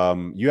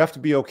you have to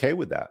be okay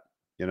with that.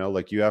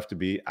 Like you have to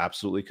be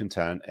absolutely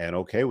content and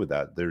okay with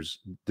that.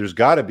 There's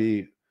got to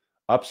be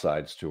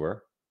upsides to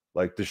her.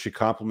 Like, does she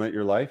complement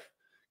your life?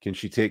 Can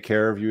she take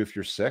care of you if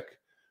you're sick?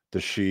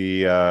 Does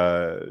she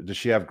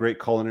have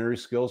great culinary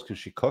skills? Can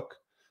she cook?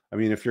 I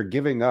mean, if you're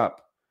giving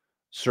up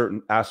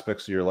certain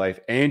aspects of your life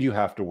and you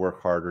have to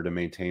work harder to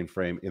maintain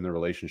frame in the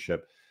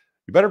relationship,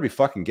 you better be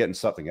fucking getting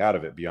something out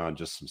of it beyond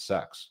just some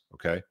sex.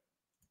 Okay.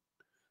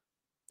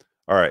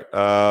 All right.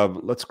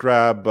 Let's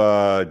grab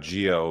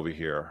Gia over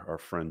here, our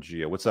friend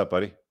Gia. What's up,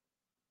 buddy?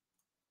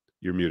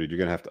 You're muted. You're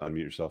going to have to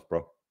unmute yourself,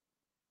 bro.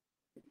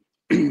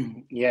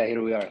 Yeah,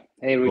 here we are.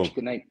 Hey, Rich, Boom.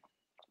 Good night.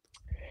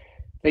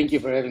 Thank you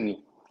for having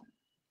me.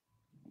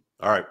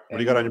 All right. What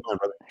do you got on your mind,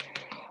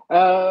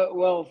 brother?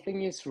 Well,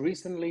 thing is,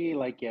 recently,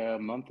 like a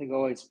month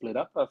ago, I split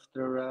up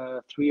after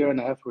a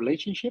 3.5-year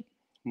relationship,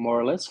 more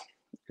or less.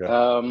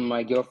 Okay.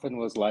 My girlfriend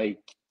was like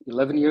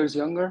 11 years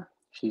younger.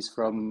 She's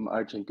from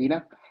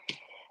Argentina.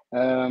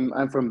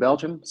 I'm from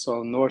Belgium,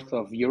 so north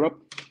of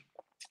Europe.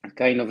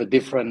 Kind of a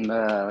different,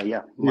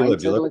 mindset,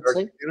 Do you live in let's say.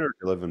 Argentina or do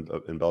you live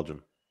in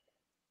Belgium?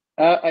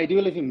 I do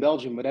live in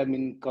Belgium, but I'm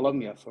in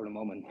Colombia for the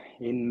moment,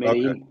 in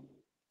Medellin.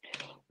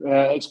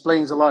 Okay.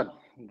 Explains a lot.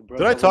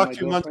 Did I talk to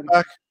you months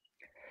back?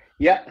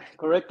 Yeah,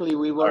 correctly.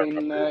 We were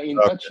in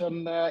touch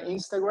on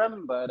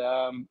Instagram, but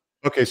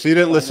okay, so you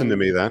didn't listen to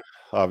me then,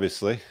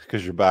 obviously,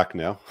 because you're back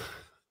now.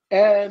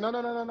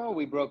 No.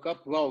 We broke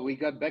up. Well, we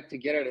got back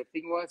together. The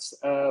thing was,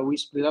 we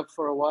split up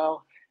for a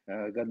while,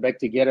 got back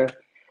together.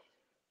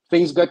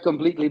 Things got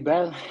completely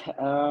bad.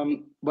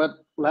 But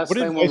last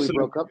time when we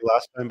broke up,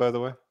 last time, by the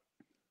way.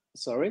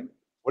 Sorry.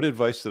 What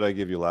advice did I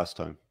give you last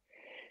time?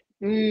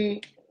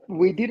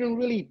 We didn't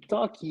really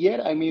talk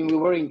yet. I mean, we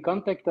were in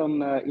contact on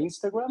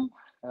Instagram.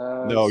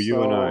 No,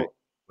 you and I,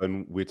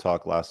 when we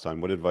talked last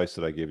time, what advice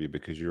did I give you?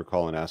 Because you were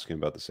calling asking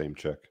about the same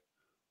chick.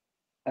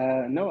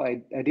 No,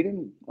 I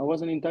didn't. I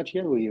wasn't in touch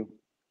yet with you.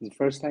 It's the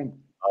first time.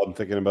 I'm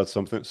thinking about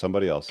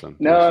somebody else then.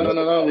 No.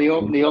 The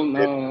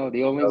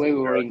only way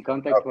we were in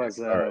contact was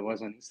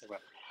on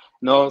Instagram.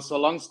 No, so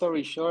long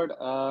story short,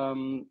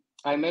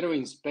 I met her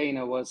in Spain.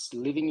 I was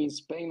living in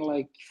Spain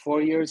like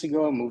 4 years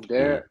ago. I moved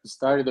there,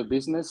 started a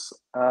business.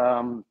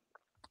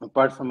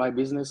 Apart from my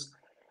business,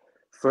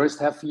 first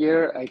half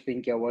year, I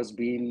think I've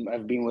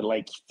been with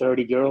like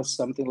 30 girls,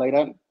 something like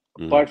that.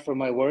 Apart from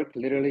my work,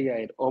 literally,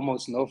 I had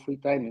almost no free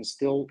time and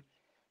still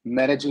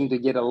managing to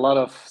get a lot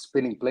of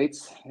spinning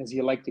plates, as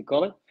you like to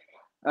call it.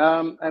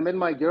 I met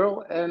my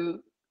girl and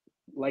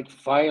like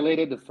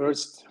violated the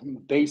first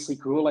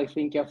basic rule. I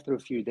think after a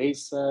few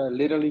days,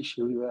 literally,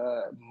 she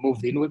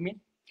moved in with me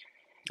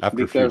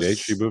After a few days,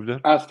 she because moved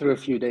in? after a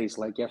few days,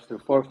 like after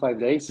 4 or 5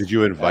 days, Did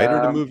you invite her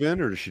to um, move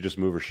in, or did she just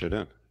move her shit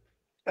in?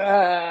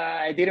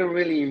 I didn't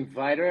really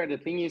invite her. The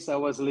thing is, I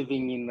was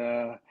living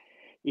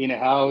in a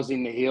house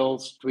in the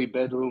hills, 3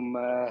 bedroom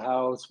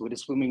house with a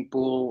swimming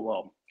pool.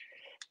 Well,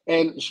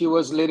 and she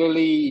was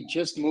literally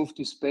just moved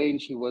to Spain.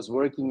 She was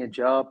working a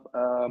job,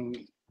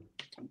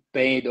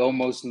 paid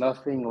almost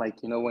nothing. Like,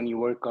 when you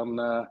work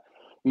on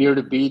near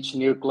the beach,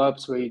 near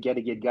clubs where you get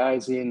to get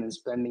guys in and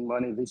spending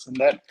money, this and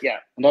that. Yeah,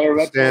 another The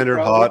red flag, standard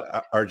probably.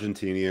 hot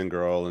Argentinian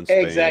girl in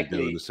Spain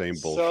doing the Exactly. same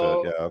bullshit.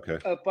 Yeah, So okay.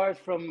 apart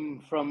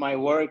from my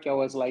work, I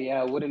was like,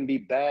 yeah, it wouldn't be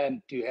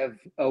bad to have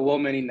a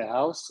woman in the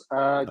house.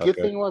 Good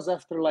Okay. thing was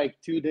after like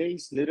 2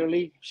 days,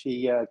 literally,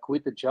 she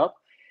quit the job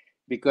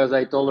because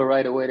I told her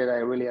right away that I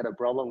really had a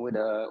problem with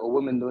a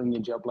woman doing a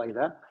job like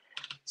that.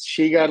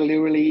 She got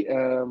literally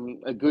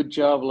a good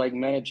job, like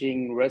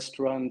managing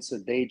restaurants, a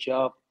day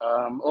job.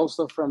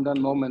 Also, from that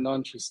moment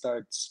on, she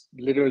starts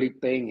literally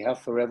paying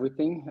half for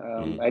everything.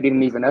 Mhm, I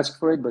didn't even ask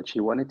for it, but she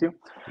wanted to.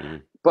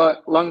 mhm.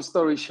 But long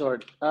story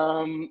short,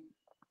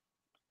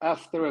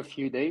 after a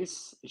few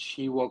days,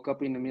 she woke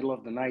up in the middle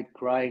of the night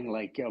crying,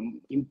 like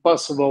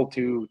impossible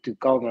to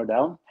calm her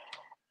down.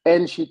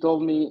 And she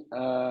told me,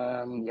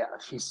 yeah,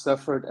 she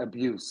suffered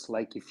abuse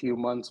like a few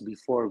months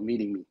before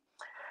meeting me.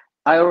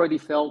 I already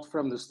felt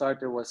from the start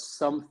there was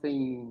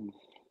something,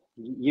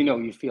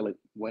 you feel it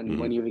when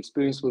Mhm. you've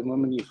experienced with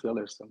women, you feel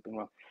there's something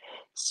wrong.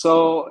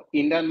 So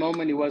in that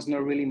moment, it was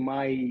not really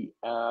my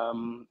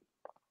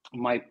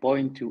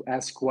point to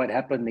ask what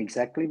happened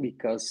exactly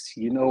because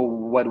you know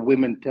what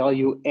women tell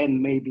you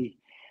and maybe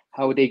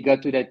how they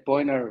got to that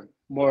point are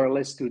more or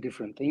less two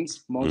different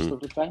things most Mhm. of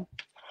the time.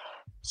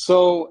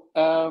 So,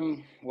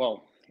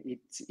 well,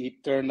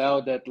 it turned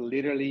out that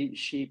literally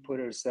she put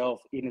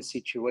herself in a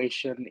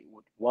situation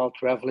while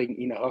traveling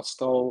in a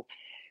hostel,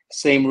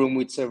 same room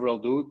with several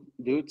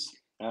dudes.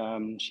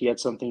 She had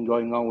something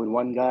going on with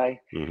one guy,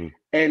 Mhm.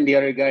 and the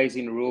other guys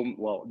in the room.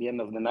 Well, at the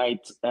end of the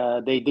night,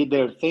 they did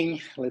their thing.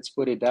 Let's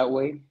put it that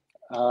way.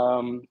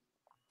 Um,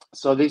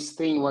 so this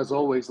thing was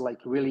always like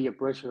really a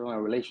pressure on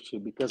our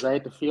relationship because I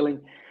had the feeling,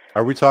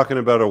 Are we talking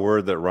about a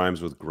word that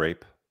rhymes with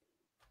grape?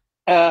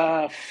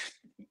 uh,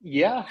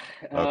 yeah,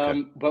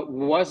 Okay. but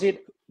was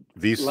it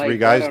These 3 like that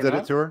guys or did it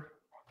not? to her?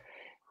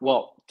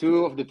 Well,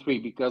 two of the three,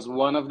 because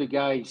one of the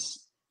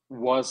guys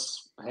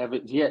was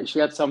having, yeah, she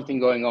had something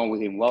going on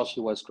with him while she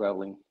was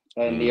traveling,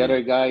 and the Mm.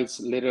 other guys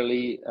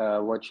literally,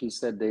 what she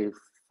said, they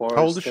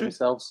How old is forced she?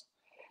 themselves.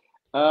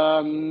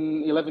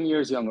 11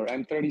 years younger.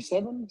 I'm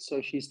 37,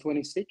 so she's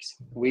 26.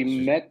 We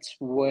She's met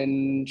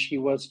when she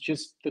was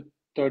just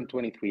turned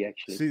 23,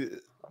 actually. see,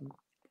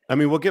 I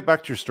mean, we'll get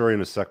back to your story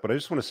in a sec, but I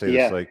just wanna say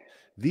this, Yeah. like,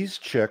 these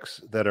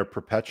chicks that are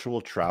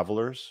perpetual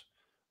travelers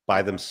by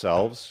Uh-huh.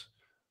 themselves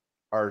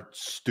are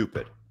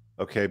stupid,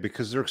 okay?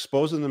 Because they're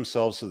exposing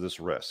themselves to this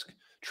risk,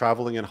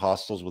 traveling in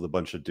hostels with a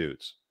bunch of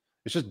dudes.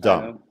 It's just I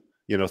dumb. know.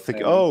 I Think,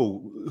 know.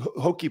 oh,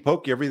 hokey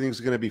pokey, everything's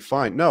going to be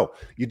fine. No,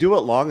 you do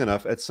it long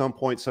enough, at some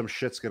point, some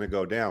shit's going to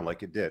go down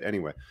like it did.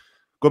 Anyway,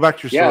 go back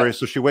to your Yeah. story.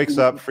 So she wakes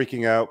up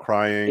freaking out,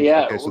 crying.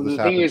 Yeah, Okay, so well, this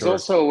the thing happened is to her.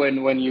 also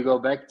when you go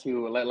back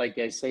to like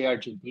I say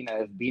Argentina,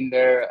 I've been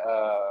there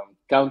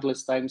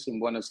countless times in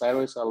Buenos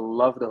Aires. I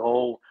love the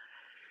whole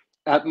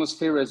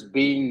atmosphere as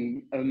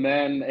being a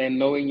man and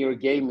knowing your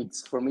game.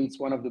 It's for me, it's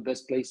one of the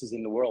best places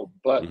in the world.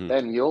 But Hmm.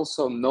 then you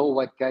also know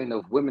what kind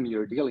of women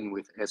you're dealing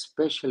with,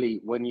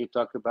 especially when you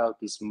talk about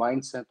this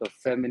mindset of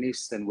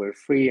feminists and we're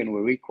free and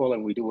we're equal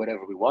and we do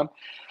whatever we want.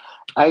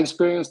 I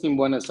experienced in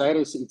Buenos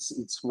Aires.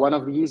 It's one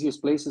of the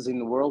easiest places in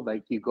the world.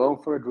 Like you go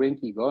for a drink,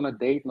 you go on a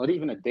date, not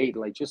even a date,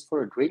 like just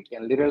for a drink,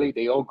 and Hmm. literally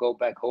they all go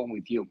back home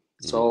with you.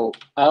 Hmm. So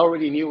I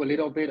already knew a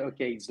little bit.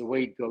 Okay, it's the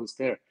way it goes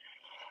there.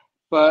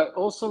 But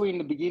also in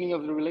the beginning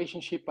of the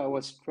relationship, I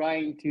was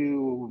trying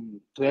to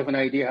have an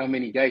idea how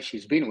many guys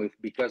she's been with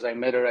because I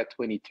met her at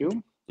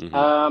 22,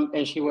 Hmm.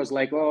 and she was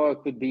like, "Oh,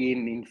 it could be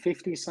in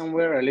 50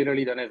 somewhere." I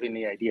literally don't have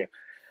any idea.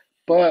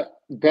 But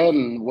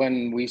then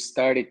when we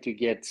started to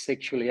get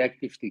sexually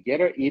active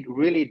together, it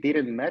really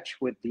didn't match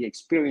with the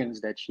experience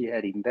that she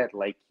had in bed.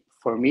 Like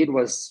for me, it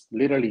was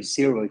literally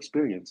zero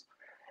experience.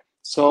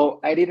 So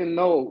I didn't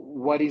know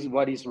what is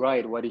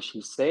right, what is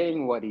she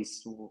saying, what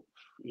is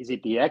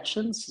it the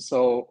actions?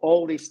 So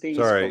all these things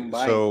Sorry.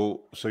 combined.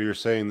 So you're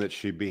saying that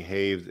she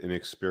behaved in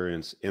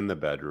experience in the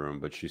bedroom,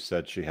 but she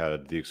said she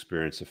had the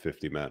experience of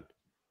 50 men.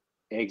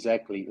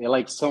 Exactly.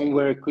 Like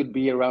somewhere could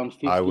be around I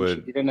 50. She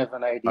would didn't have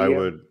an I idea.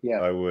 would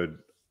Yeah. I would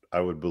I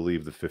would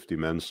believe the 50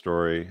 men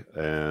story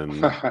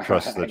and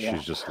trust that Yeah.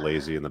 she's just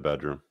lazy in the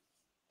bedroom.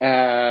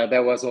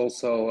 That was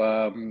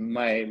also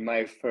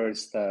my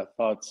first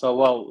thought. So,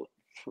 well,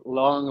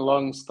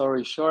 long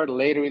story short,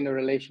 later in the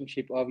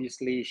relationship,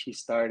 obviously she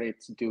started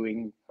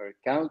doing her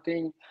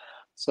counting.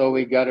 So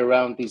we got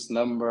around this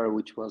number,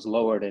 which was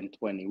lower than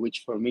 20,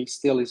 which for me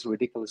still is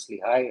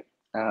ridiculously high.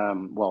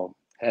 Well,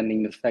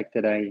 notwithstanding the fact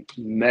that I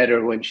met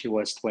her when she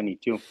was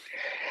 22.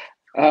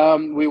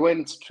 We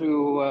went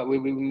through, we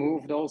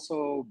moved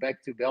also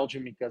back to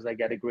Belgium because I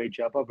got a great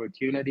job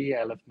opportunity.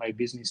 I left my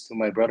business to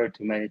my brother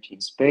to manage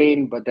in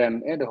Spain, but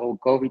then the whole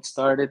COVID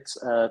started,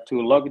 2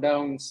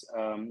 lockdowns.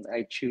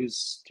 I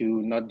choose to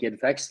not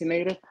get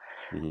vaccinated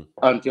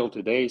until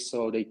today.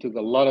 So they took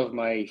a lot of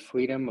my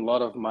freedom, a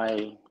lot of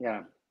my,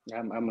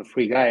 I'm a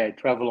free guy. I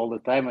travel all the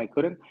time. I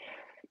couldn't.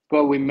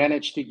 But we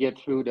managed to get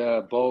through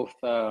the both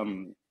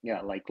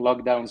like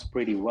lockdowns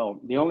pretty well.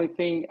 The only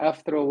thing,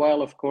 after a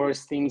while, of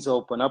course, things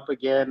open up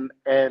again,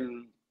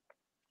 and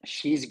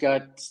she's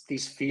got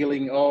this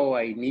feeling, oh,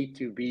 I need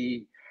to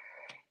be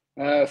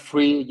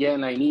free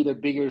again. I need a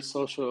bigger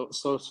social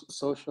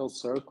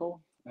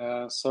circle.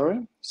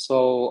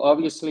 So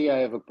obviously I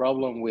have a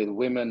problem with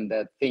women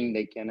that think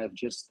they can have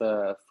just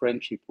a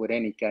friendship with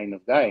any kind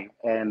of guy.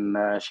 And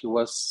she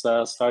was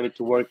started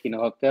to work in a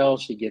hotel.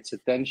 She gets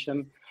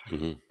attention.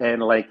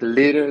 And like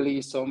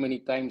literally so many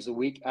times a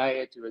week, I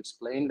had to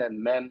explain that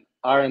men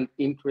aren't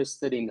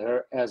interested in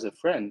her as a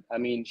friend. I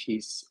mean,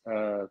 she's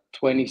a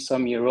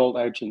 20-some-year-old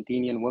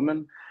Argentinian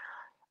woman.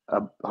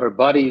 Her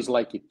body is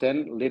like a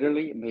 10,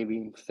 literally, maybe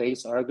in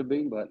face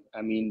arguably, but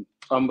I mean,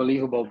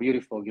 unbelievable,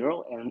 beautiful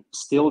girl. And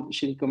still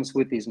she comes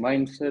with this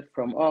mindset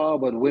from, oh,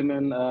 but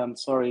women,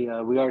 sorry,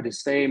 we are the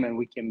same and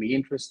we can be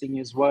interesting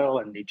as well.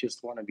 And they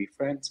just want to be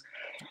friends.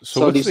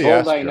 So this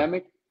whole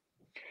dynamic.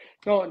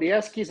 No, the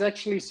ask is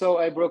actually, so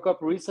I broke up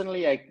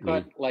recently. I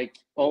cut like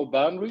all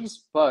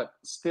boundaries, but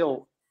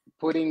still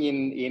putting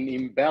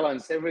in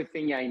balance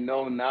everything I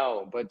know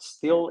now. But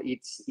still,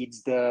 it's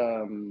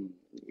the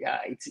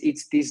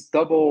it's this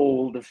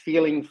double, the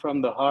feeling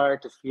from the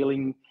heart, the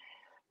feeling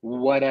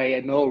what I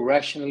know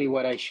rationally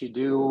what I should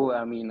do.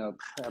 I mean,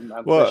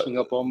 I'm brushing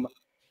up on.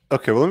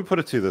 Okay, well, let me put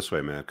it to you this way,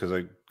 man, because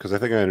I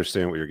think I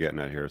understand what you're getting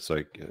at here. It's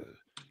like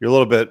you're a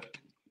little bit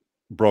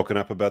broken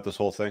up about this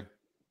whole thing.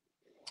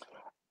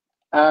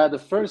 The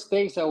first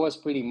days I was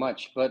pretty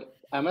much, but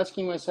I'm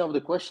asking myself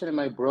the question: Am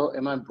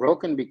I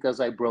broken because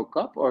I broke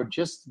up, or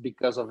just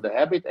because of the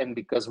habit and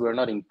because we're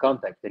not in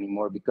contact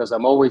anymore? Because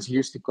I'm always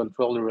used to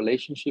control the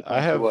relationship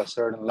to a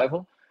certain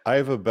level. I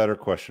have a better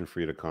question for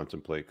you to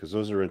contemplate, because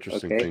those are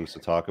interesting things to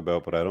talk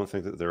about, but I don't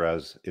think that they're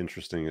as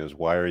interesting as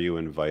why are you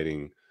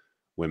inviting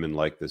women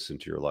like this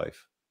into your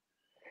life,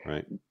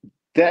 right?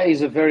 That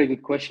is a very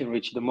good question,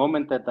 Rich. The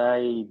moment that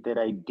I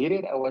did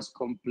it, I was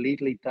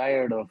completely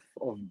tired of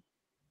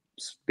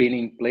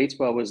spinning plates,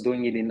 but I was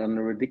doing it on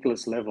a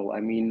ridiculous level.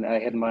 I mean, I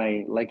had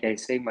my, like I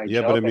say, my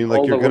job. But I mean,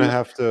 like you're gonna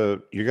have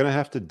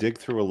to dig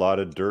through a lot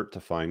of dirt to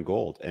find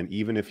gold. And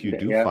even if you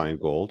do find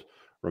gold,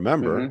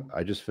 remember,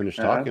 I just finished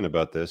talking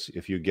about this.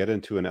 If you get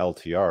into an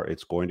LTR,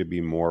 it's going to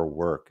be more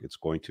work. It's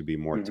going to be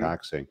more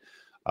taxing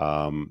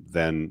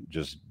than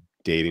just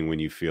dating when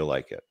you feel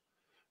like it,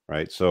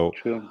 right? So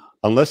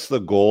unless the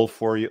goal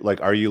for you, like,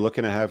 are you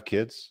looking to have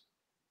kids?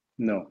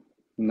 No,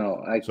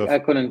 I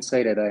couldn't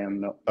say that I am.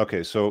 No.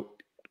 Okay, so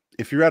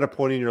if you're at a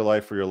point in your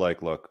life where you're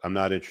like, look, I'm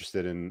not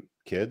interested in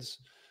kids,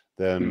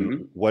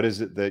 then what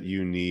is it that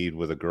you need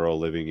with a girl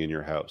living in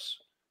your house?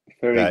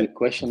 Very good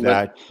question.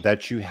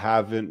 That you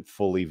haven't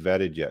fully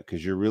vetted yet,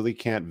 because you really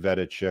can't vet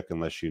a chick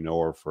unless you know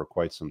her for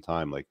quite some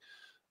time. Like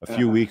a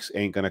few weeks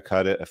ain't going to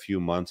cut it. A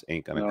few months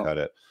ain't going to cut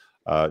it.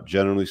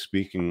 Generally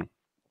speaking,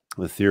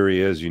 the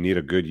theory is you need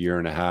a good year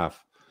and a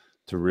half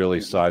to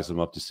really size them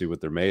up to see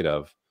what they're made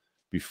of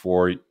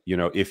before, you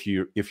know, if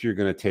you're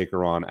going to take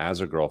her on as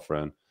a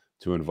girlfriend,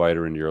 to invite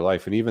her into your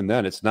life. And even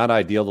then, it's not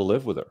ideal to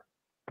live with her.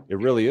 It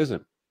really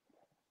isn't.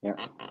 Yeah,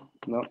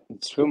 no,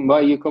 it's true.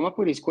 But you come up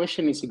with this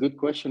question. It's a good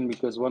question,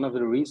 because one of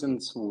the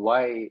reasons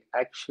why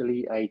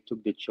actually I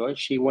took the choice,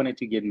 she wanted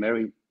to get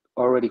married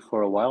already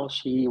for a while.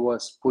 She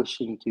was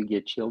pushing to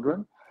get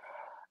children.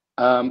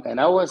 And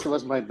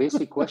was my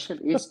basic question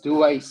is,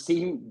 do I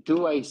see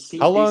this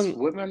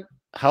woman?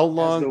 How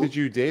long did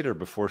you date her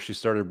before she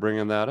started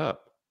bringing that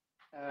up?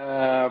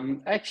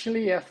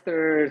 Actually,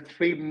 after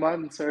 3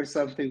 months or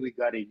something, we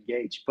got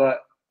engaged.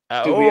 But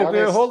to be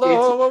honest, hold on.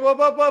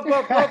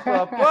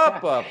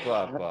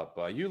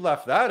 You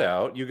left that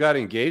out. You got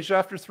engaged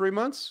after 3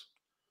 months?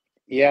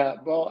 Yeah,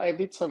 well, I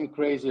did some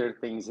crazier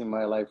things in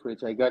my life,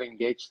 Rich. I got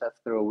engaged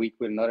after a week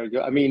with another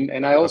girl. I mean,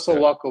 and I also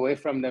walk away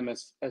from them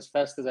as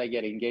fast as I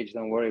get engaged.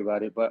 Don't worry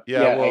about it. But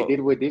I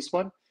did with this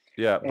one.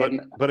 Yeah,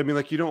 but I mean,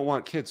 like, you don't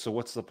want kids, so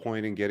what's the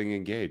point in getting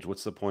engaged?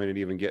 What's the point in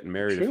even getting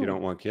married if you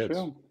don't want kids?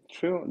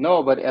 True.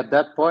 No, but at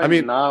that point, I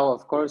mean, now,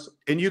 of course.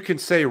 And you can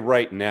say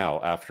right now,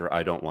 after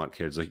I don't want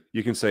kids, like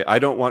you can say, I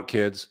don't want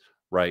kids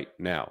right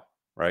now,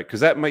 right?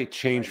 Because that might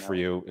change for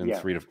you in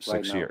 3 to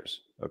 6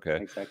 years. Okay.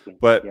 Exactly.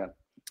 But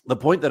the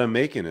point that I'm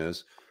making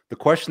is, the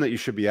question that you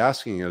should be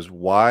asking is,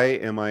 why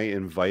am I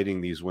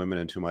inviting these women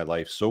into my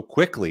life so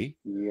quickly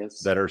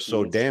that are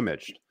so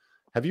damaged?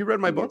 Have you read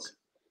my book?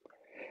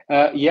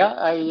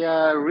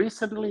 I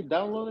recently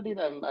downloaded it.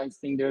 I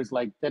think there's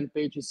like 10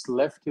 pages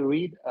left to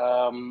read.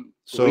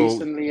 So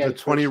recently, the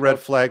 20 red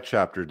flag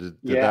chapter, did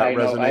that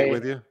resonate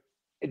with you?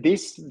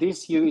 This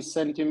you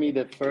sent to me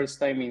the first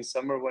time in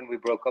summer when we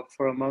broke up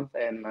for a month,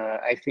 and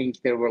I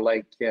think there were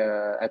like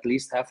at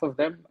least half of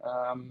them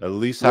At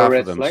least were half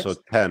of red them. So flags.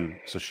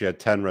 10. So she had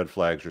 10 red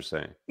flags, you're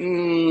saying.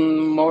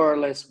 More or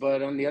less,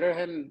 but on the other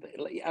hand,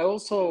 I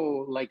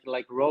also like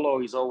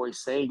Rollo is always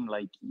saying,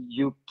 like,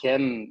 you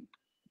can,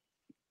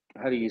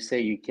 how do you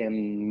say, you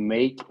can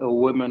make a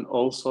woman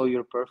also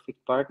your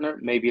perfect partner.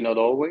 Maybe not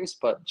always,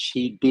 but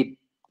she did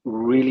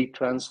really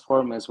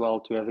transform as well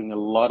to having a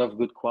lot of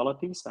good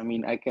qualities. I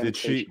mean, I can Did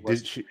say she, she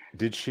was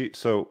did she,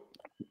 so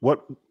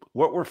what,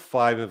 what were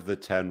 5 of the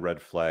 10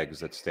 red flags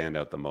that stand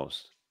out the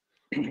most?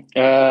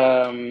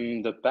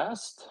 the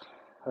past,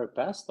 her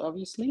past,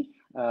 obviously.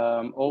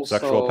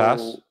 Sexual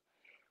past? Also,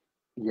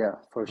 yeah,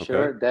 for Okay.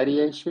 sure. Daddy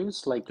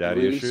issues, like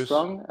Daddy really issues?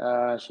 strong.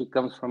 She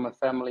comes from a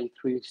family,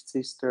 three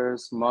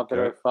sisters,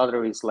 Okay. mother,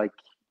 father is like,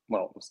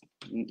 well,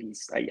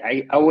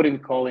 I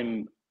wouldn't call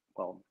him,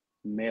 well,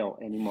 male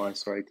anymore,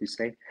 sorry to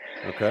say.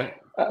 Okay.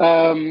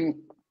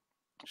 Um,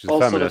 She's a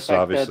Also the feminist,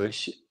 fact that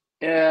obviously.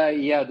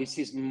 yeah, this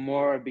is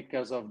more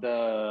because of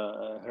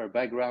the her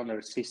background,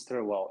 her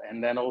sister, well,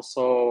 and then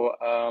also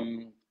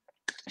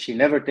she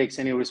never takes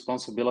any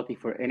responsibility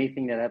for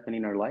anything that happened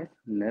in her life.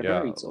 Never.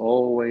 Yeah. It's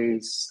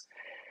always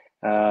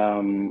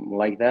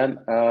like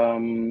that.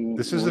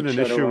 This isn't Which an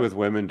other issue one? with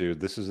women, dude.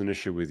 This is an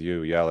issue with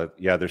you. Yeah,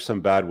 yeah, there's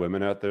some bad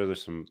women out there.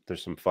 There's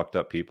some fucked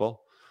up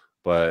people,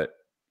 but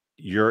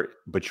you're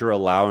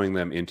allowing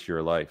them into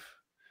your life.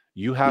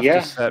 You have to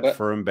Yeah, set but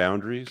firm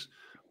boundaries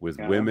with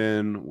yeah.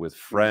 women, with Hmm.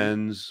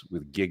 friends,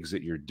 with gigs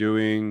that you're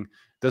doing.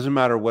 Doesn't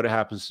matter what it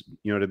happens,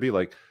 to be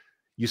like.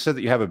 You said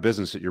that you have a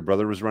business that your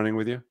brother was running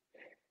with you.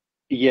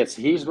 Yes,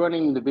 he's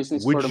running the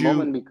business for Would the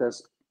moment you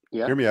because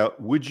yeah. hear me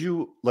out? Would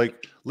you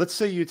like, let's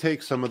say you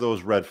take some of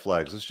those red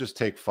flags. Let's just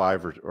take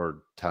 5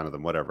 or 10 of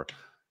them, whatever.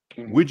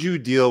 Hmm. Would you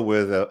deal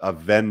with a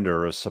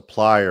vendor, a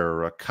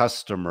supplier, a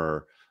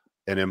customer,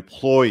 an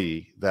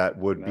employee that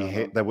would No,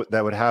 behave no,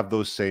 that would have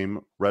those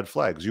same red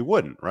flags? You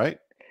wouldn't, right?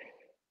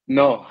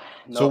 no,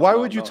 So no, why no,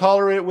 would you no.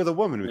 tolerate it with a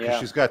woman? Because Yeah.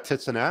 she's got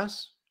tits and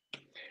ass?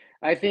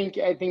 I think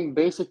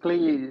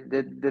basically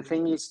the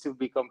thing is to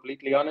be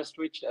completely honest,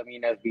 Rich. I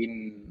mean,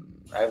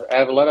 I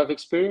have a lot of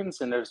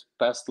experience and there's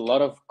passed a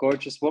lot of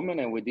gorgeous women,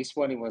 and with this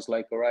one it was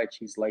like, all right,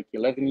 she's like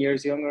 11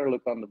 years younger.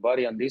 Look on the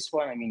body on this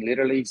one. I mean,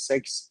 literally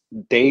sex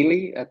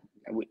daily.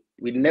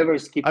 We never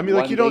skip I mean,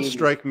 like, you one don't day in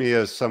this. strike me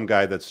as some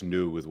guy that's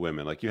new with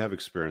women. Like, you have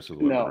experience with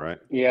women, No, right?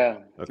 yeah,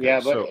 Okay, yeah,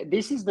 but so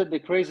this is the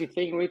crazy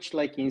thing, Rich.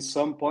 Like in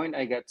some point,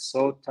 I got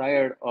so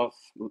tired of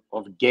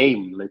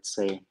game, let's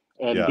say,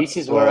 and yeah, this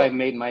is where I well,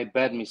 made my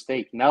bad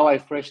mistake. Now I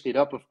freshed it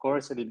up, of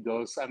course, and it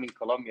goes. I'm in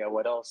Colombia.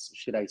 What else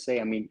should I say?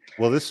 I mean,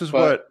 this is but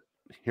what.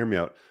 Hear me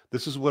out.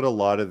 This is what a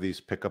lot of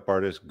these pickup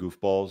artists,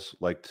 goofballs,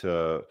 like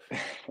to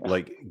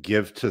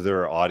give to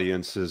their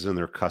audiences and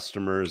their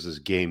customers is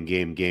game,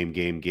 game, game,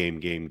 game, game,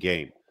 game,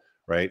 game,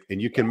 right?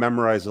 And you can yeah,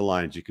 memorize the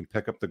lines, you can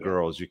pick up the yeah,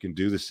 girls, you can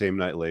do the same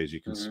night lays,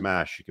 you can hmm,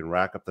 smash, you can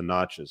rack up the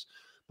notches.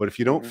 But if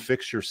you don't hmm,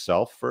 fix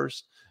yourself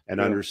first and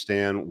true,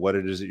 understand what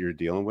it is that you're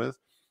dealing with,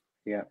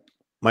 yeah,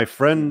 my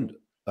hmm, friend,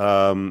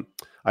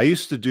 I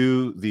used to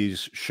do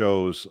these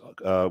shows.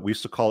 We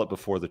used to call it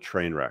before the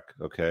train wreck.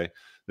 Okay.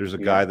 There's a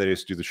yeah, guy that I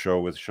used to do the show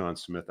with, Sean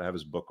Smith. I have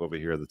his book over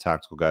here, The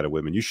Tactical Guide to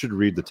Women. You should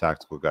read The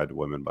Tactical Guide to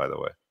Women, by the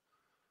way.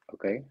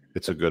 okay.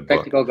 It's The a good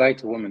book. Practical Guide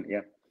to Women,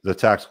 yeah, The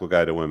Tactical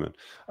Guide to Women.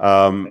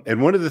 okay,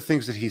 And one of the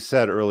things that he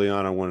said early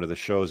on one of the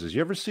shows is,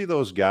 you ever see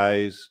those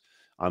guys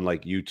on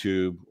like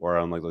YouTube or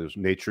on like those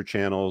nature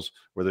channels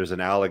where there's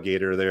an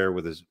alligator there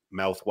with his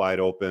mouth wide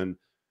open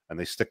and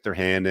they stick their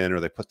hand in, or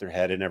they put their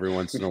head in every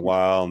once in a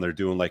while and they're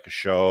doing like a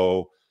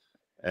show.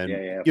 yeah,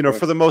 And, yeah, of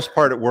for the course, most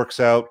part, it works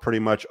out pretty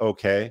much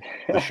okay.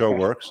 The show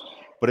works.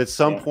 But at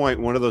some yeah, point,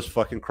 one of those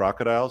fucking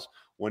crocodiles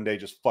one day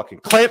just fucking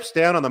clamps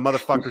down on the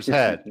motherfucker's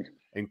head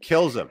and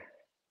kills him.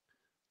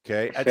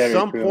 Okay. At very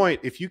some true, point,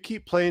 if you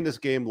keep playing this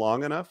game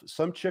long enough,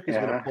 some chick is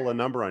going to yeah, pull a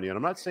number on you. And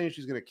I'm not saying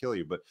she's going to kill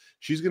you, but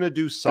she's going to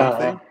do uh-huh,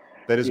 something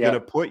that is going yeah,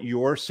 to put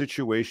your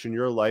situation,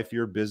 your life,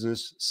 your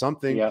business,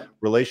 something, yeah,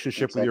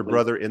 relationship with your exactly,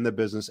 brother in the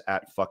business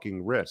at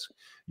fucking risk.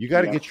 You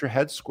got to yeah. get your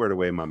head squared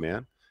away, my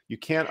man. You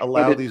can't But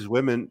allow it, these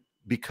women,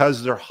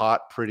 because they're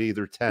hot, pretty,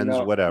 they're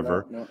tens, no, no,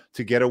 whatever, no.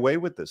 to get away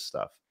with this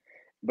stuff.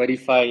 But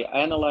if I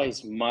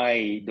analyze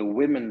the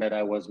women that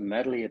I was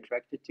madly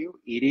attracted to,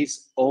 it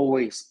is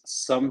always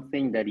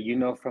something that you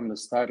know from the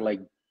start,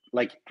 like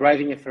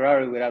driving a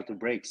Ferrari without the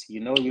brakes.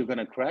 You know you're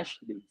gonna crash.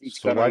 It's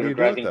So gonna why do you're you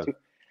do it driving then? to.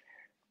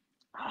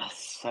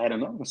 I don't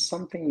know.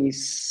 Something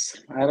is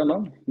I don't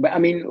know. But I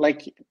mean,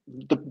 like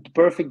the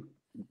perfect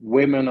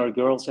women or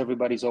girls,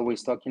 everybody's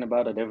always talking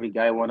about it. Every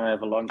guy want to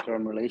have a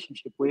long-term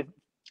relationship with.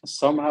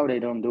 Somehow they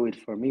don't do it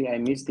for me. I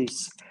miss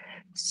this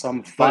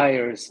some But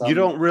fire, you some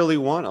don't really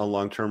want a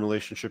long-term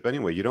relationship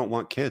anyway. You don't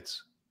want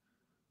kids.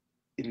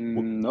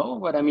 no,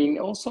 but I mean,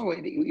 also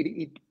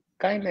it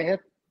kind of had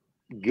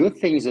good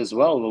things as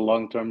well, the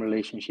long-term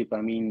relationship.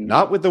 I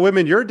Not mean, with the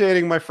women you're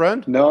dating, my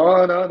friend.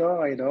 no, no,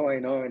 no, I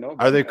know,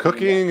 Are but they I mean,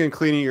 cooking and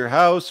cleaning your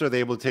house? Are they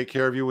able to take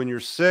care of you when you're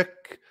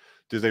sick?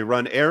 Do they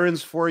run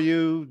errands for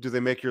you? Do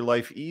they make your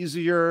life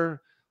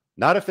easier?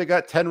 Not if they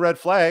got 10 red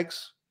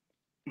flags.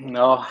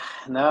 No,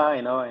 no, I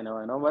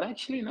know. But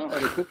actually, no,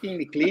 the cooking,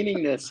 the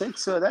cleaning, the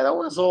sex, that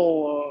was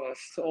all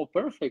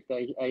perfect. Well,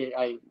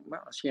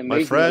 she My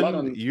amazed me a lot,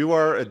 friend, and you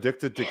are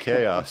addicted to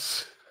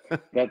chaos.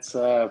 that's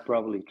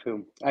probably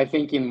true. I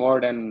think in more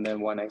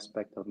than one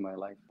aspect of my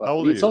life, but How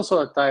old are it's you?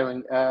 also a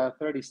tyrant.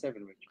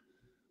 37, Rich.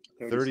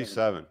 37.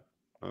 37.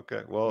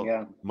 Okay. Well,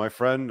 Yeah. my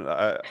friend,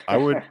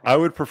 I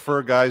would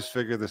prefer guys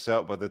figure this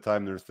out by the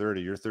time they're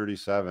 30. You're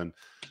 37.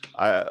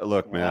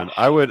 Look, Yeah. man,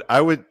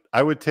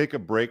 I would take a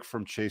break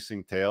from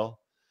chasing tail,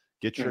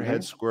 get your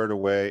head Mm-hmm. squared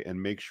away,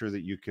 and make sure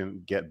that you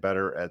can get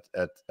better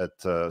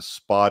at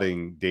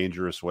spotting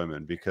dangerous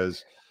women,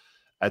 because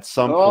at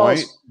some Oh,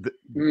 point,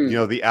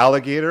 the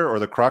alligator or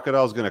the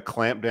crocodile is going to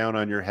clamp down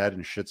on your head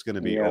and shit's going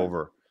to be yeah,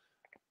 over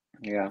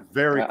yeah.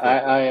 very I,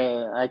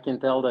 quickly. I can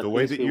tell the The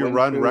way things that we you went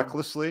run through.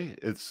 recklessly,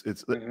 it's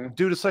Hmm.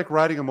 dude, it's like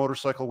riding a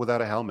motorcycle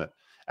without a helmet.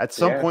 At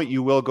some Yeah, point,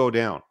 you will go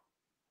down.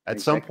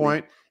 At some exactly.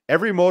 point,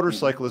 every Hmm.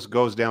 motorcyclist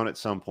goes down at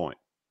some point.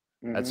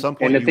 At Hmm. some And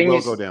point, the you thing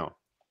will go is, down.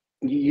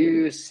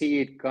 you see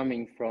it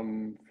coming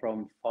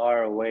from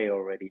far away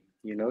already.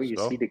 You see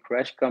So, the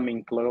crash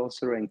coming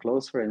closer and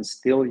closer, and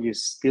still you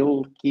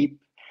still keep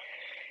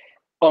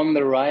on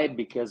the ride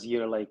because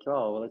you're like,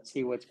 oh, well, let's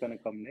see what's gonna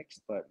come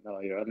next. But no,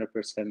 you're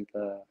 100%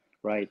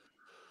 right.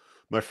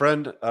 my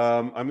friend,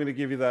 I'm going to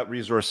give you that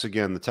resource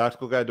again. The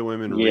Tactical Guide to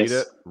Women. Read it.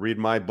 Yes. Read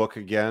my book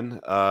again.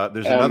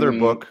 There's another Um.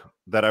 book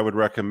that I would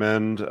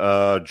recommend.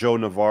 Joe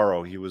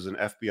Navarro. He was an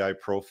FBI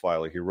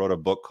profiler. He wrote a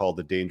book called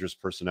The Dangerous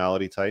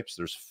Personality Types.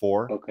 There's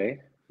 4. Okay.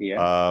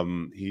 Yeah.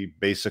 He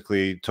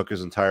basically took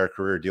his entire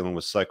career dealing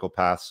with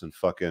psychopaths and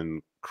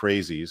fucking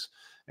crazies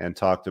and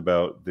talked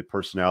about the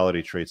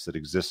personality traits that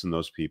exist in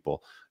those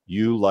people.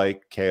 You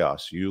like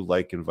chaos. You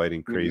like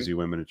inviting Hmm. crazy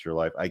women into your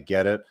life. I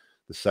get it.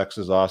 The sex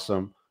is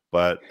awesome,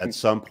 but at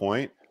some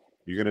point,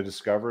 you're going to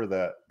discover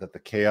that the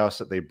chaos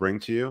that they bring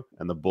to you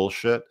and the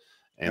bullshit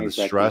and the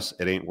Exactly. stress,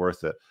 it ain't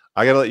worth it.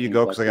 I got to let you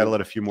go because I got to Exactly.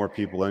 let a few more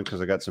people in because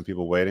I got some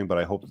people waiting, but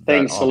I hope that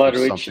Thanks a lot,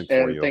 offers Rich, something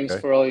for and you. thanks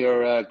Okay. for all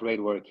your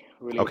great work.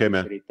 Really Okay,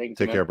 man. appreciate it. Thank you,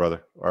 Take man. care,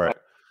 brother. All right.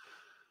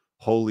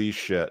 Holy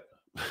shit.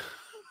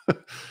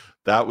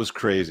 That was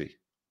crazy.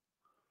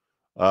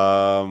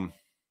 Enrique,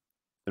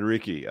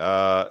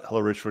 hello,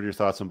 Rich. What are your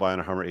thoughts on buying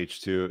a Hummer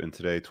H2 in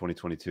today,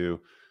 2022?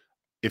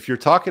 If you're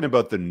talking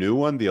about the new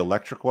one, the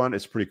electric one,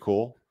 it's pretty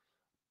cool.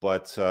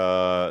 But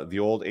the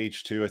old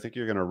H2, I think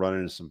you're going to run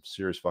into some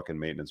serious fucking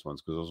maintenance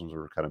ones because those ones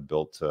were kind of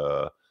built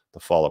to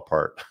fall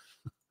apart.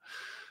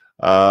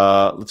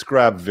 Let's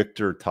grab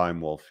Victor Time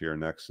Wolf here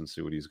next and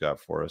see what he's got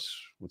for us.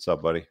 What's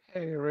up, buddy?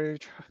 Hey,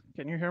 Rich,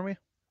 can you hear me?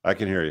 I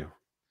can hear you.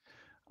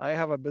 I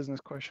have a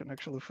business question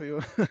actually for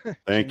you.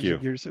 Thank Changing you.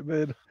 gears a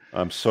bit.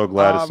 I'm so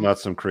glad it's Um, not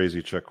some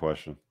crazy chick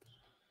question.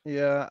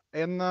 yeah,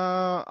 in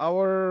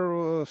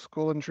our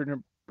school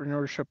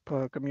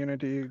entrepreneurship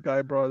community,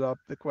 guy brought up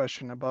the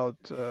question about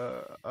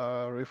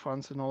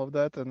refunds and all of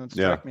that, and it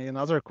Yeah. struck me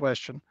another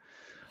question.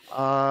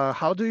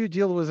 How do you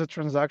deal with a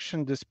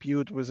transaction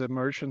dispute with the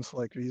merchants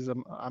like Visa,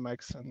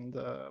 Amex, and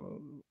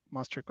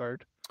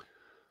MasterCard?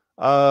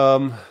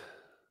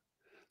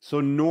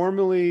 So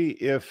normally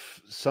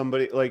if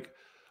somebody like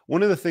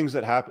one of the things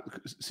that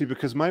happens, see,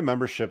 because my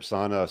membership's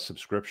on a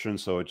subscription,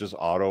 so it just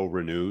auto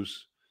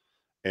renews.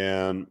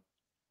 And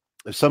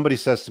if somebody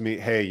says to me,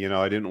 hey,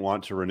 I didn't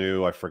want to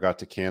renew, I forgot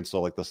to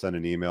cancel, like they'll send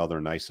an email,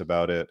 they're nice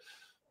about it.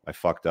 I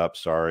fucked up,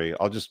 sorry.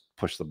 I'll just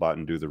push the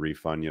button, do the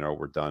refund,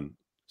 we're done,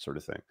 sort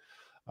of thing.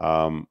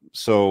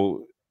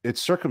 So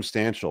it's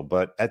circumstantial,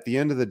 but at the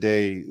end of the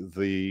day,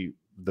 the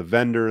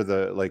vendor,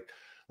 the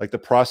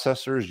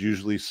processors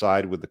usually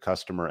side with the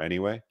customer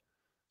anyway.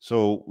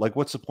 So like,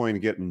 what's the point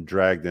of getting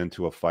dragged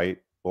into a fight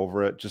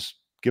over it? Just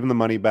give them the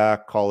money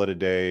back, call it a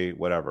day,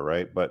 whatever,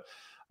 right? But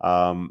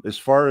as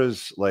far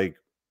as like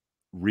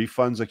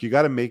refunds, like you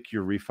got to make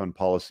your refund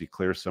policy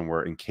clear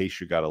somewhere in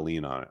case you got to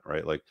lean on it,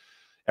 right? Like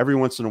every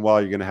once in a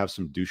while, you're going to have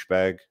some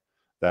douchebag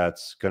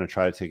that's going to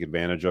try to take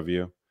advantage of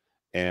you.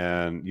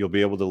 And you'll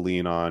be able to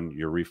lean on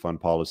your refund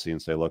policy and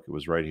say, look, it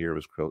was right here.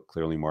 It was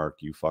clearly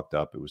marked. You fucked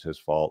up. It was his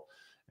fault.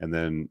 And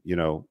then,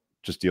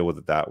 just deal with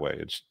it that way.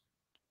 It's,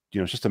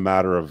 it's just a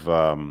matter of,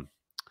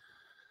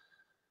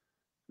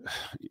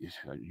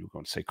 you're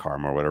going to say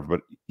karma or whatever,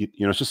 but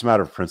it's just a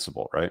matter of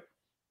principle, right?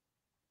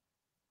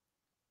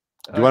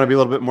 Do you want to be a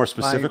little bit more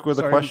specific with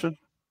the question?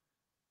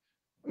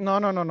 No.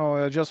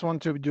 I just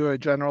want to do a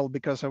general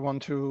because I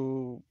want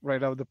to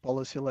write out the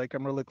policy. Like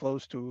I'm really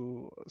close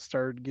to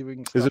start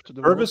giving stuff to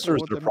the service worker, or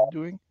is what it a I'm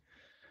problem?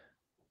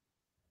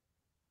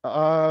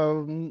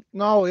 doing.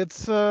 No,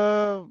 it's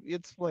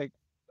like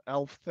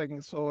elf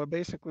thing. So I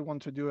basically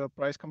want to do a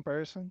price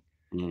comparison.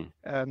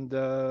 And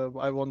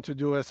I want to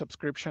do a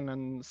subscription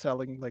and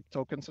selling like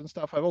tokens and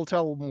stuff. I will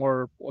tell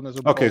more on a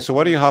Zoom call. Okay, so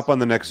why don't you hop on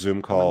the next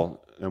Zoom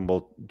call and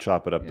we'll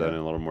chop it up then in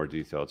a little more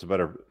detail. It's a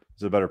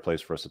better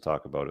place for us to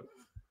talk about it.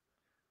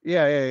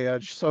 Yeah.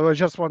 So I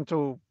just want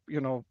to,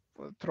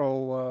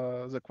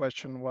 throw the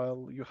question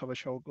while you have a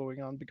show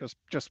going on, because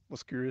just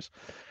was curious.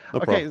 No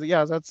Okay, problem.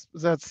 yeah,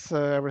 that's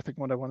everything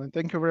what I wanted.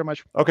 Thank you very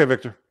much. Okay,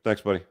 Victor.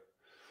 Thanks, buddy.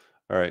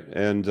 All right,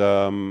 and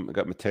I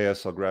got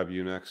Mateus. I'll grab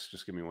you next.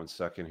 Just give me 1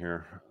 second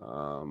here.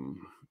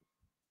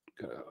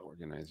 Gotta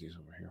organize these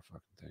over here.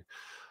 Fucking thing.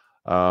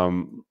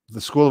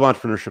 The School of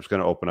Entrepreneurship is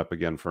going to open up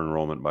again for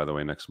enrollment, by the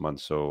way, next month.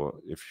 So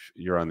if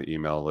you're on the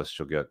email list,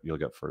 you'll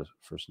get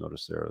first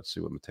notice there. Let's see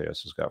what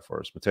Mateus has got for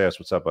us. Mateus,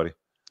 what's up, buddy?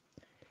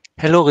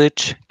 Hello,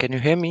 Rich. Can you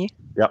hear me?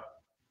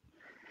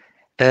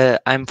 Yep.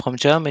 I'm from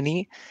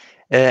Germany,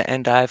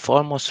 and I've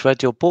almost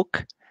read your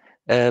book.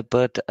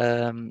 But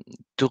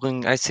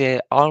I say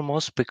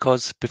almost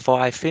because before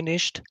I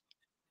finished,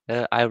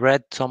 I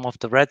read some of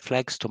the red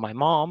flags to my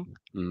mom,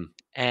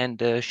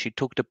 and she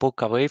took the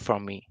book away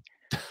from me.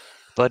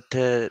 But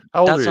How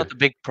old that's are not you? a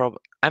big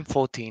problem. I'm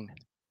 14.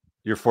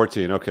 You're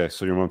 14. Okay,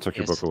 so your mom took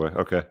your book away.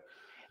 Okay.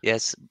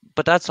 Yes,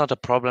 but that's not a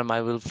problem.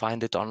 I will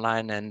find it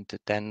online, and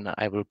then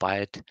I will buy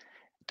it.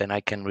 Then I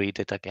can read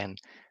it again.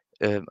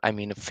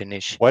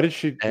 Finish. Why did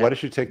she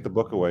take the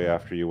book away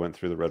after you went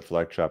through the red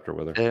flag chapter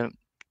with her?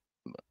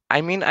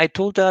 I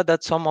told her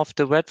that some of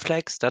the red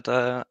flags that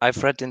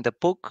I've read in the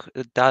book,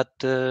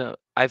 that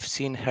I've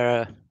seen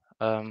her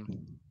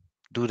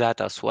do that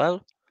as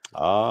well.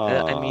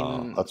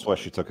 That's why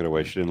she took it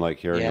away. She didn't like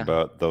hearing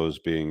about those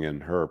being in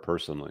her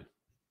personally.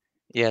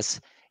 Yes,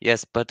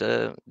 but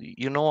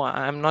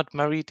I'm not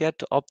married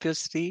yet,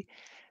 obviously,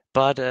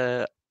 but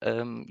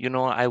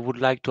I would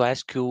like to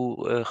ask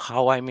you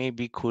how I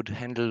maybe could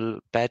handle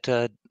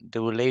better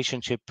the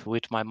relationship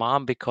with my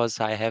mom, because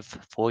I have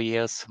 4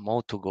 years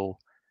more to go.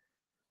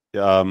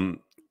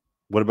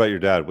 What about your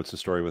dad? What's the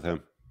story with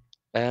him?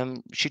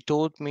 She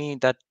told me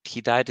that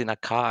he died in a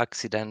car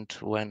accident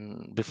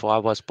before I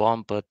was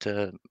born, but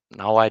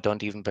now I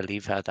don't even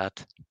believe her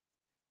that.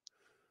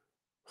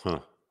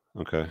 Huh.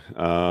 Okay.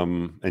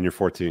 And you're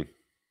 14.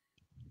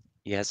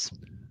 Yes.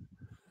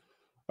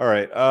 All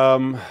right.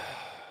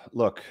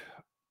 Look,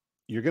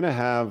 you're gonna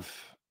have.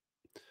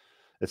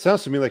 It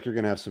sounds to me like you're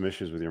gonna have some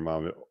issues with your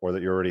mom, or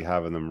that you're already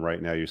having them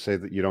right now. You say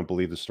that you don't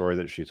believe the story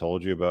that she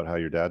told you about how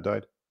your dad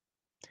died.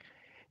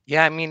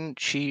 Yeah,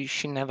 she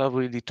never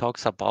really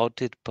talks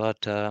about it,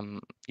 but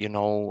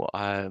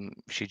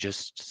she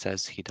just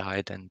says he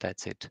died and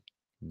that's it.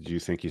 Do you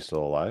think he's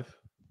still alive?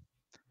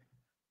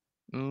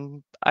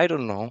 I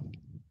don't know.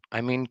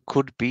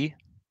 Could be.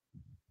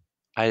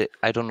 I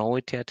don't know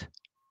it yet.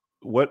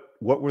 What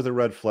were the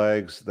red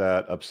flags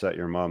that upset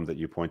your mom that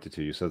you pointed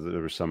to? You said that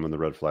there were some in the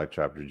red flag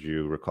chapter. Did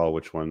you recall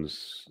which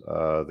ones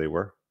they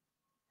were?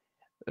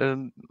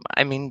 There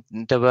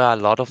were a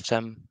lot of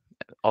them,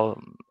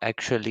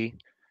 actually.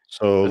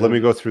 So let me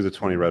go through the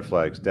 20 red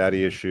flags.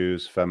 Daddy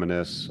issues,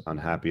 feminists,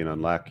 unhappy and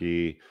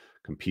unlucky,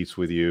 competes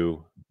with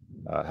you,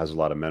 has a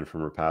lot of men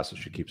from her past that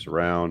she keeps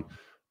around.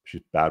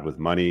 She's bad with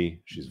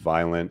money. She's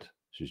violent.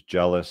 She's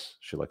jealous.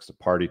 She likes to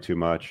party too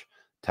much.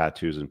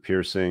 Tattoos and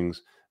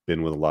piercings.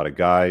 Been with a lot of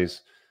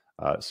guys.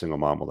 Single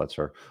mom, well, that's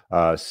her.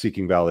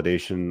 Seeking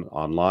validation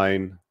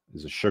online.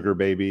 Is a sugar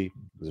baby.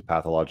 Is a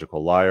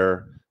pathological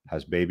liar.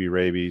 Has baby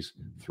rabies.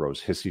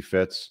 Throws hissy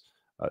fits.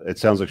 It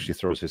sounds like she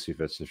throws hissy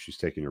fits if she's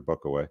taking your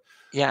book away.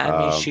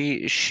 Yeah,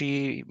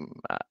 she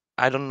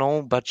I don't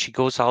know, but she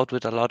goes out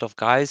with a lot of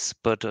guys,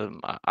 but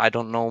I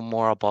don't know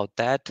more about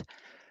that.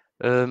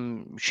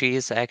 She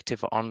is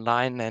active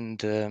online,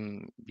 and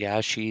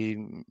she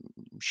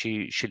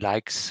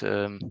likes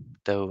the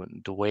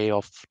way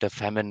of the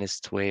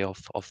feminist way of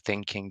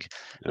thinking,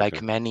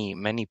 like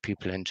many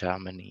people in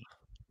Germany.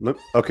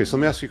 Okay, so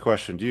let me ask you a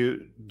question. Do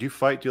you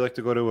fight? Do you like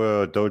to go to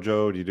a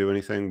dojo? Do you do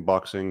anything?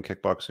 Boxing,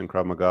 kickboxing,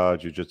 Krav Maga,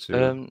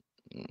 jiu-jitsu?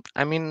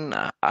 I've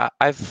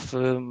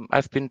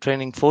been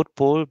training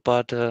football,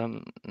 but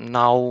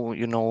now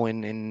in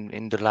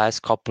the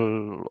last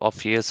couple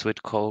of years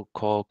with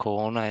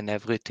Corona and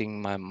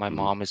everything, my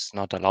mom is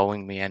not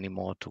allowing me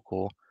anymore to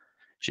go,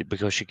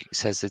 because she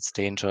says it's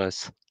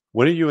dangerous.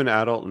 When are you an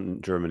adult in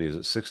Germany? Is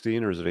it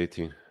 16 or is it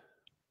 18?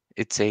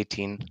 It's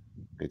 18.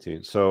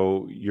 18.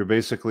 So you're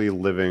basically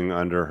living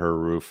under her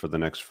roof for the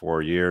next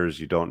 4 years.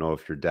 You don't know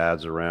if your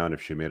dad's around,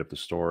 if she made up the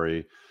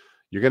story.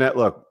 You're gonna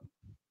look.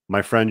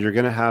 My friend, you're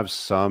going to have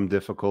some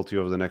difficulty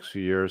over the next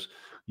few years.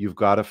 You've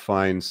got to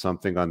find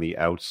something on the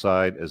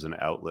outside as an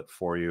outlet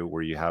for you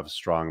where you have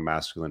strong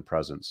masculine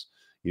presence.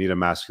 You need a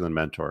masculine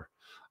mentor.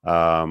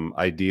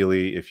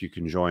 Ideally, if you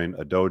can join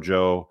a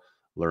dojo,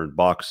 learn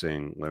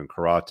boxing, learn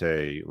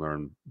karate,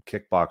 learn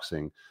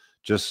kickboxing,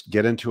 just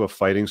get into a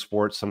fighting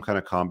sport, some kind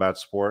of combat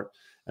sport,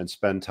 and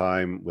spend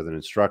time with an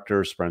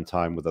instructor, spend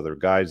time with other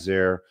guys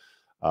there.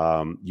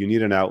 You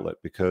need an outlet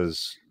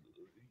because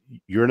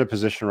you're in a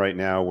position right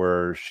now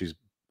where she's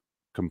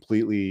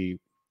completely.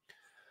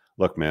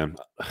 Look, man.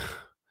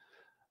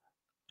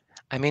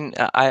 I've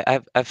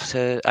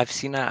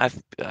seen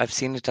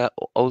it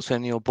also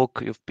in your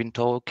book. You've been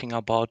talking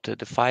about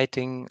the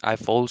fighting.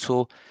 I've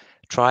also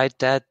tried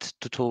that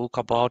to talk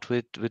about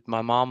with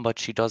my mom, but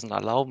she doesn't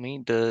allow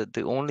me.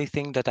 The only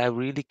thing that I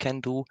really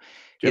can do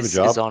you have a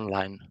job? is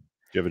online. Do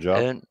you have a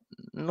job?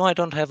 No, I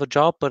don't have a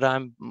job, but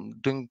I'm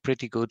doing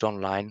pretty good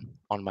online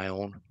on my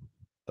own.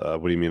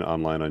 What do you mean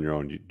online on your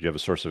own? Do you have a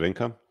source of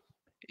income?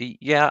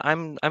 Yeah,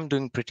 I'm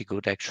doing pretty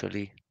good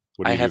actually.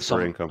 What do I you do have for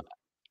some income?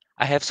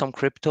 I have some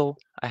crypto.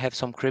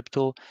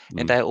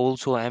 And Mm. I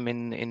also am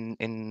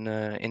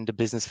in the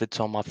business with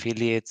some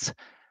affiliates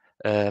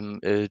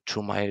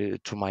to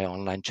my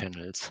online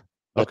channels.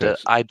 But Okay.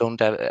 I don't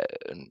have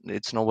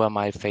it's nowhere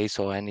my face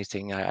or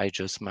anything. I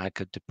just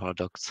market the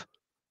products.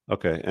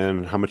 Okay.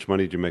 And how much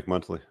money do you make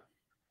monthly?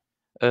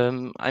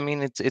 I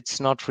mean, it's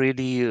not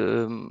really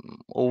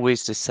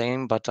always the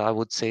same, but I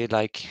would say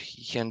like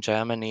here in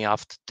Germany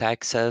after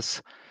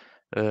taxes,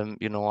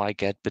 I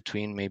get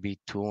between maybe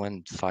 2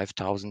 and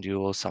 5,000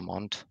 euros a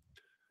month.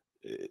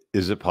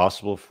 Is it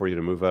possible for you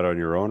to move out on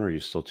your own, or are you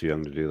still too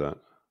young to do that?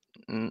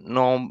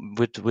 No,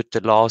 with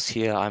the laws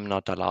here, I'm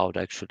not allowed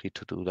actually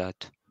to do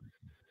that.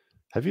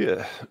 Have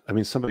you, I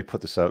mean, somebody put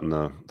this out in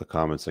the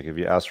comments, like, have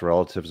you asked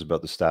relatives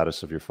about the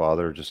status of your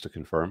father just to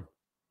confirm?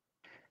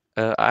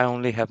 I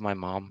only have my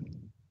mom.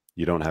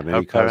 You don't have Her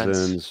any parents,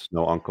 cousins,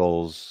 no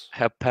uncles?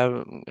 her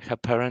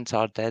parents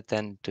are dead,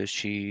 and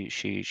she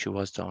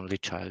was the only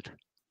child.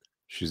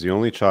 She's the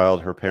only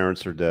child. Her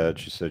parents are dead.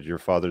 She said your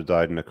father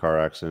died in a car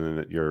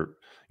accident.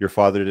 Your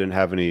father didn't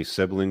have any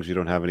siblings. You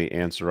don't have any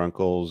aunts or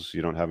uncles.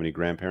 You don't have any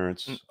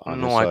grandparents on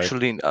his No, side.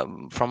 actually,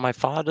 from my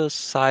father's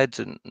side,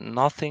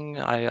 nothing.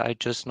 I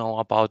just know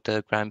about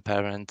the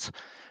grandparents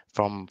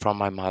from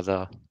my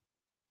mother.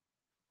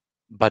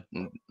 But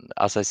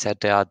as I said,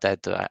 they are dead.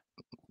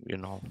 You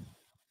know.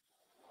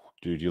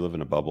 Dude, you live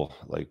in a bubble,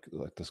 like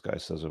this guy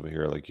says over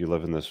here. Like you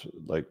live in this,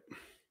 like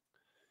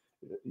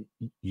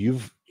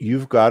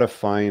you've got to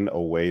find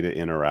a way to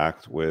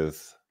interact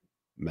with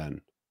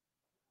men,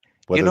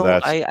 You whether know,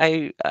 that's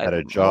I at a more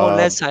or job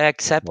less I or a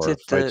accepted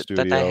fight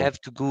that I studio. have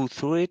to go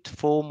through it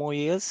 4 more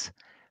years,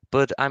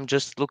 but I'm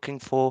just looking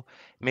for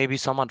maybe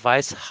some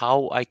advice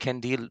how I can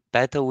deal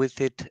better with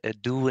it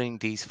during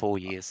these 4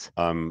 years.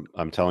 I'm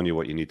telling you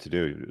what you need to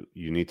do.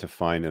 You need to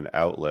find an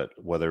outlet,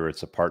 whether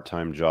it's a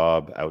part-time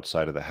job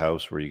outside of the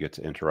house where you get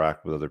to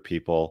interact with other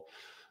people.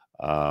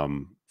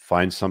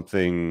 Find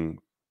something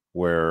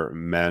where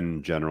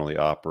men generally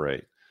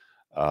operate.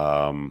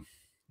 Let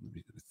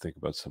me think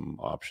about some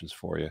options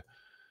for you.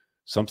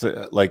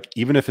 Something like,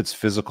 even if it's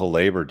physical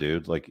labor,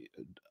 dude, like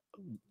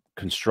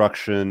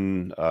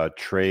construction,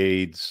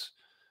 trades,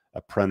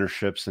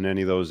 apprenticeships in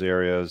any of those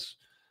areas.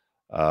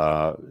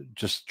 uh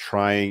just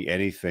trying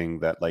anything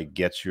that like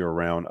gets you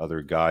around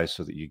other guys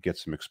so that you get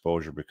some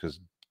exposure, because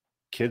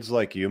kids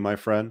like you, my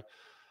friend,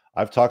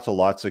 I've talked to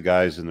lots of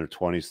guys in their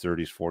 20s,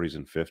 30s, 40s,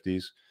 and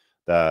 50s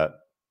that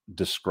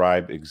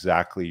describe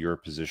exactly your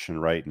position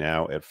right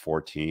now at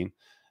 14.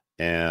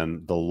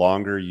 And the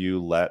longer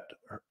you let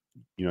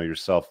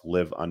yourself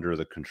live under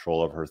the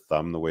control of her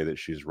thumb the way that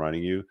she's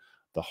running you,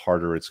 the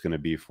harder it's going to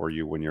be for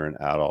you when you're an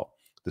adult.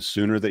 The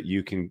sooner that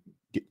you can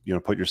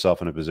put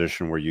yourself in a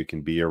position where you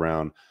can be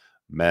around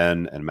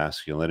men and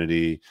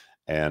masculinity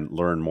and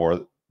learn more,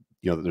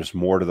 that there's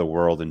more to the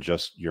world than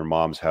just your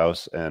mom's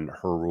house and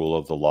her rule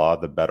of the law,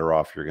 the better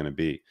off you're going to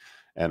be.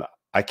 And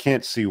I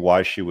can't see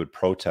why she would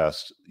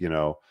protest,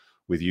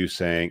 with you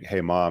saying,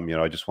 hey mom,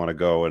 I just want to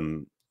go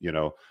and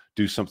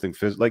do something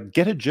physical, like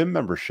get a gym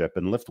membership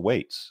and lift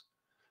weights,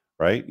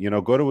 right?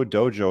 Go to a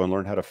dojo and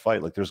learn how to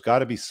fight. Like there's got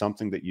to be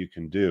something that you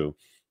can do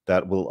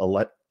that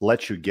will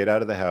let you get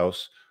out of the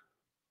house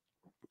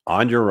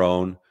on your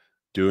own,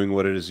 doing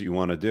what it is you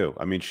want to do.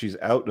 I mean, she's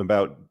out and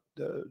about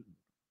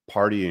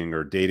partying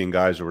or dating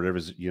guys or whatever,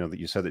 that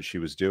you said that she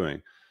was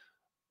doing.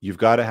 You've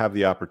got to have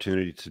the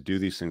opportunity to do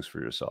these things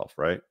for yourself,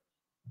 right?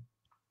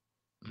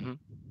 Mhm.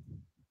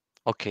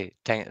 Okay,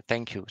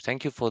 thank you.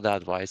 Thank you for the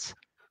advice.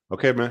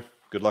 Okay, man.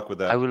 Good luck with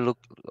that. I will look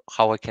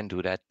how I can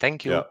do that.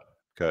 Thank you. Yeah.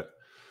 Okay.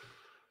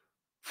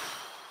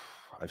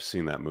 I've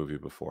seen that movie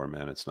before,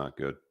 man. It's not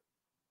good.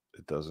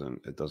 It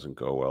doesn't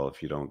go well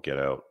if you don't get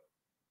out.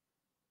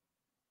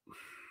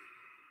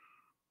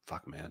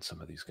 Fuck, man,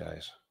 some of these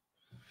guys.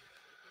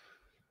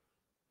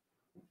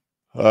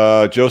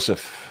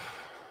 Joseph,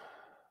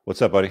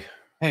 what's up, buddy?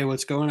 Hey,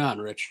 what's going on,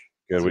 Rich?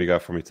 Good. What do you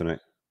got for me tonight?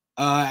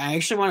 I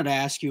actually wanted to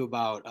ask you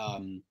about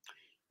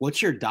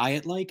what's your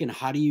diet like, and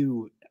how do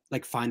you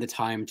like find the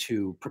time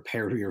to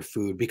prepare your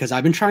food? Because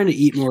I've been trying to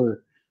eat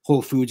more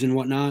whole foods and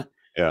whatnot.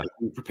 Yeah.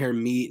 And prepare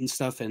meat and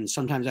stuff, and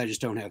sometimes I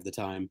just don't have the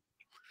time.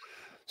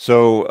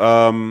 So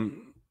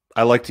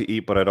I like to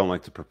eat, but I don't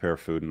like to prepare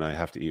food, and I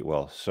have to eat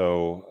well.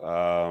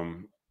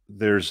 So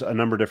there's a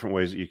number of different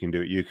ways that you can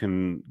do it. You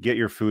can get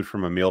your food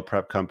from a meal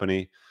prep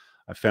company.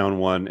 I found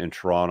one in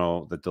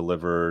Toronto that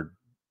delivered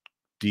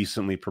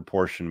decently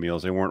proportioned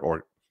meals. They weren't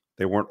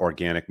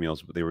organic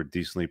meals, but they were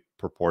decently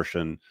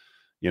proportioned,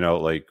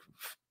 like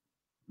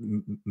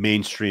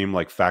mainstream,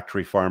 like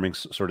factory farming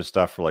sort of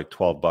stuff for like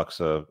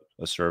 $12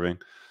 a serving.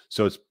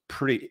 So it's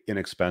pretty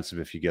inexpensive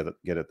if you get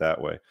it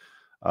that way.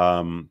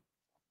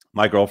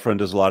 My girlfriend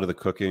does a lot of the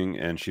cooking,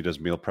 and she does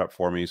meal prep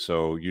for me.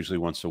 So usually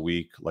once a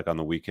week, like on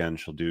the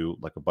weekend, she'll do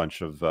like a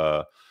bunch of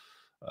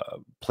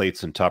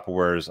plates and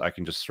Tupperwares. I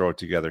can just throw it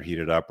together, heat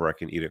it up, or I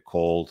can eat it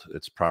cold.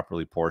 It's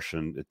properly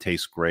portioned. It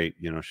tastes great.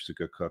 You know, she's a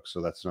good cook,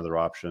 so that's another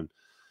option.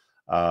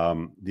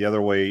 The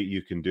other way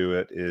you can do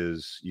it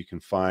is you can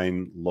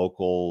find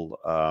local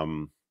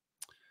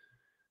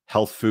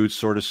health food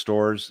sort of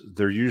stores.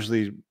 They're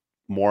usually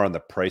more on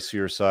the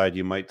pricier side.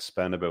 You might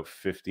spend about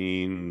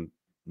 15,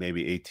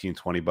 maybe 18,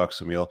 20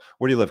 bucks a meal.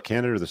 Where do you live,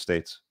 Canada or the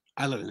States?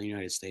 I live in the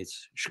United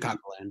States,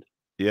 Chicagoland.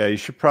 Yeah, you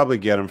should probably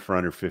get them for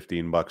under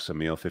 15 bucks a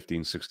meal,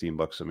 15, 16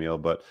 bucks a meal.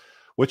 But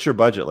what's your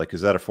budget like?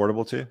 Is that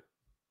affordable to you?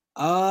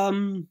 I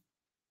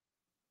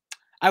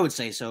would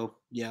say so.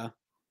 Yeah.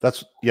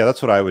 That's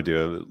what I would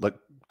do. Like,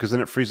 because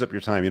then it frees up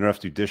your time. You don't have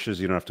to do dishes.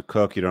 You don't have to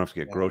cook. You don't have to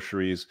get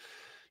groceries.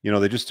 You know,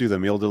 they just do the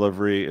meal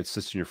delivery. It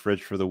sits in your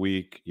fridge for the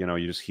week. You know,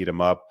 you just heat them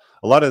up.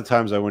 A lot of the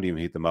times I wouldn't even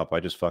heat them up. I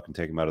just fucking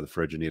take them out of the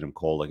fridge and eat them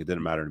cold. Like, it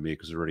didn't matter to me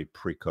because they're already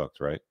pre-cooked,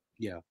 right?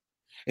 Yeah.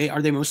 Hey,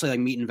 are they mostly like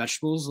meat and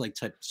vegetables, like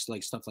types,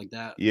 like stuff like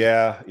that?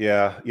 Yeah.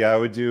 I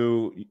would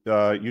do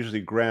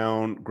usually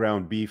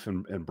ground beef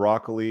and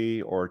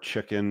broccoli, or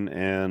chicken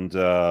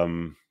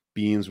and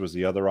beans was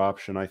the other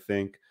option, I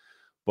think.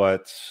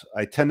 But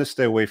I tend to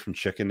stay away from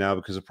chicken now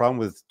because the problem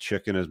with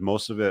chicken is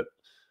most of it,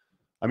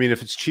 I mean,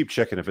 if it's cheap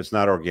chicken, if it's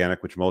not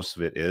organic, which most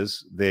of it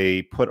is,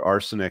 they put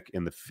arsenic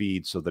in the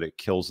feed so that it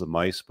kills the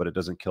mice, but it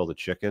doesn't kill the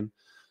chicken.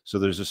 So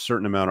there's a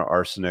certain amount of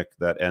arsenic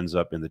that ends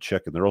up in the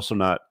chicken. They're also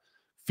not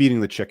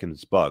feeding the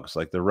chickens bugs.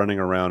 Like, they're running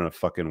around in a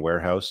fucking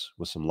warehouse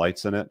with some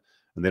lights in it,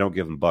 and they don't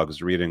give them bugs.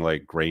 They're eating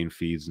like grain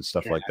feeds and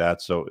stuff like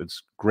that. So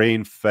it's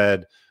grain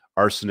fed,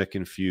 arsenic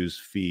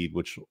infused feed,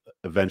 which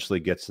eventually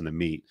gets in the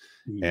meat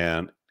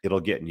and it'll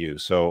get in you.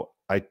 So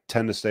I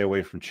tend to stay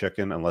away from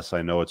chicken unless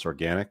I know it's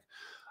organic.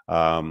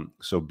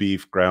 So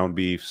beef, ground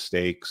beef,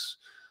 steaks,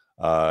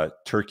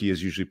 turkey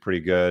is usually pretty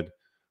good,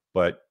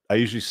 but I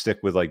usually stick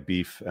with like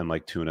beef and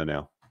like tuna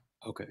now.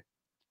 Okay.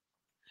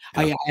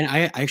 Yeah.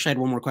 I actually had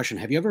one more question.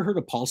 Have you ever heard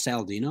of Paul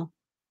Saladino?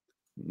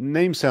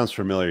 Name sounds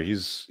familiar.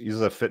 He's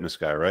a fitness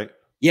guy, right?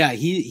 Yeah,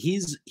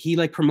 he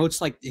like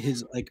promotes like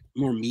his like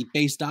more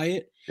meat-based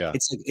diet. Yeah.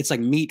 It's like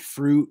meat,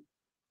 fruit,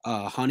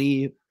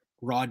 honey,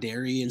 raw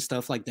dairy and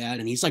stuff like that.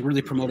 And he's like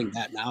really promoting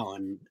that now.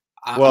 And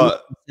I'm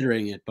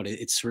considering it, but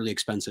it's really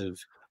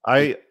expensive.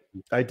 I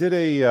did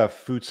a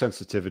food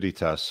sensitivity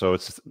test. So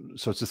it's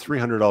a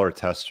 $300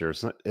 test here.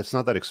 It's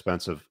not that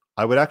expensive.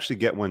 I would actually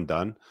get one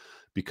done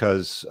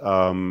because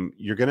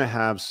you're going to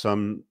have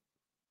some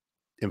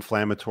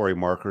inflammatory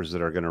markers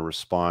that are going to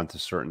respond to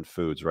certain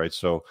foods, right?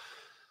 So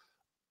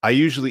I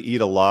usually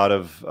eat a lot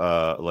of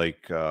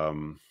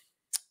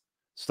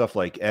stuff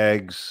like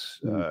eggs,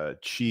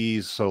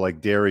 cheese, so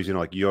like dairies, you know,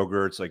 like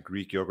yogurts, like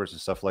Greek yogurts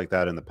and stuff like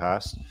that in the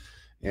past.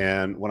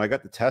 And when I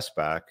got the test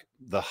back,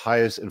 the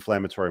highest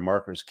inflammatory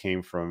markers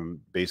came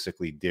from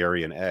basically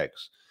dairy and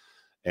eggs.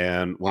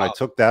 And when I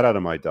took that out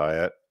of my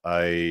diet,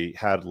 I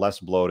had less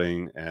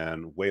bloating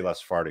and way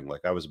less farting.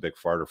 Like, I was a big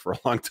farter for a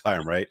long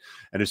time, right?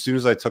 And as soon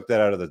as I took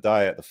that out of the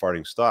diet, the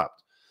farting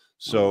stopped.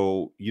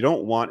 So you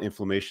don't want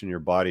inflammation in your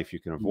body if you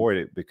can avoid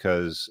it,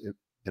 because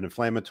an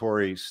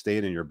inflammatory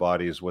state in your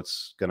body is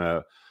what's going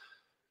to,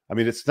 I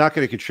mean, it's not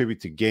going to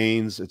contribute to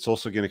gains. It's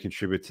also going to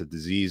contribute to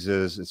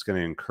diseases. It's going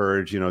to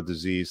encourage, you know,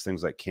 disease,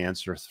 things like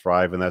cancer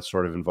thrive in that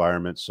sort of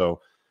environment.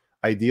 So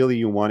ideally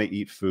you want to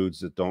eat foods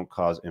that don't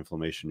cause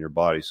inflammation in your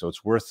body. So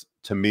it's worth,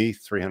 to me,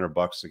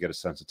 $300 to get a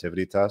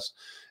sensitivity test.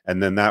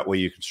 And then that way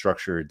you can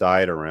structure your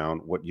diet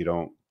around what you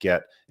don't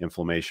get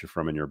inflammation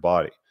from in your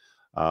body.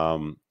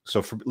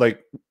 So for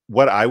like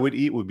what I would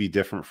eat would be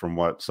different from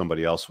what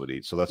somebody else would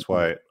eat. So that's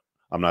why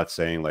I'm not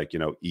saying like, you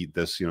know, eat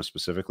this, you know,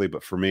 specifically,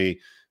 but for me,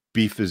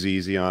 beef is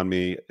easy on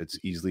me. It's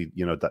easily,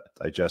 you know,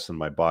 digested.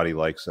 My body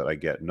likes it. I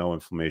get no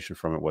inflammation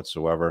from it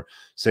whatsoever.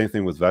 Same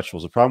thing with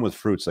vegetables. The problem with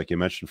fruits, like you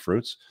mentioned,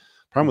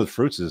 problem with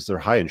fruits is they're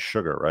high in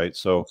sugar, right?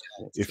 So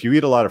if you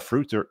eat a lot of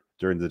fruit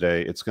during the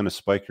day, it's going to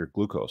spike your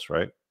glucose,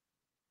 right?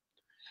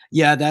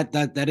 Yeah,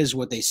 that is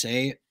what they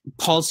say.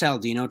 Paul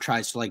Saladino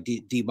tries to like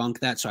debunk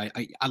that. So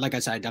I like I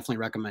said, I definitely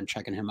recommend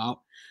checking him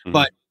out.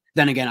 But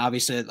then again,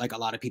 obviously, like a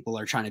lot of people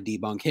are trying to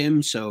debunk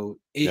him. So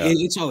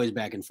it's always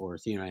back and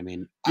forth. You know what I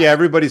mean? Yeah,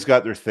 everybody's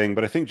got their thing.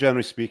 But I think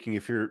generally speaking,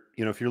 if you're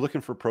looking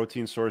for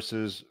protein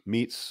sources,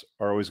 meats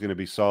are always going to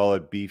be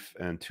solid. Beef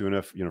and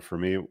tuna, you know, for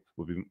me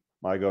would be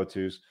my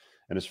go-tos.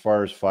 And as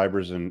far as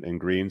fibers and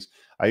greens,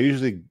 I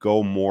usually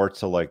go more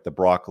to like the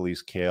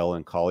broccolis, kale,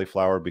 and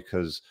cauliflower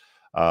because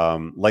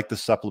like the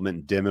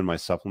supplement DIM in my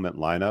supplement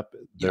lineup,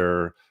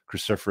 they're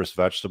cruciferous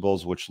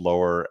vegetables which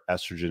lower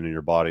estrogen in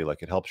your body.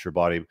 Like, it helps your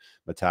body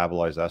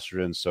metabolize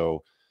estrogen,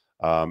 so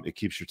it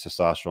keeps your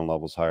testosterone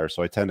levels higher.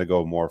 So I tend to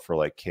go more for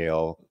like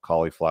kale,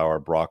 cauliflower,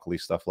 broccoli,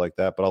 stuff like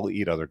that, but I'll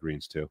eat other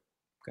greens too.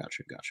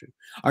 Gotcha.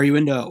 Are you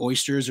into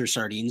oysters or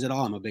sardines at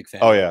all? I'm a big fan.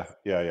 Oh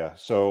yeah.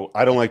 So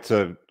I don't like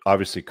to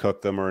obviously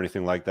cook them or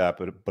anything like that,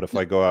 but if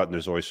I go out and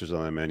there's oysters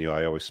on the menu,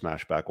 I always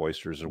smash back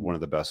oysters. They're one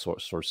of the best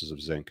sources of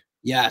zinc.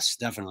 Yes,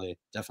 definitely.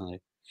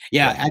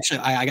 Yeah, actually,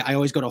 I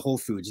always go to Whole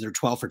Foods. They're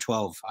 12 for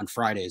 12 on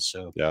Fridays.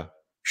 So yeah,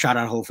 shout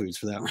out Whole Foods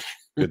for that one.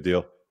 Good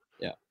deal.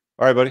 Yeah.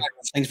 All right, buddy.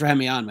 Thanks for having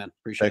me on, man.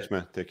 Appreciate it. Thanks,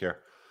 man. Take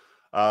care.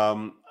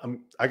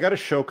 I got a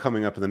show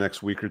coming up in the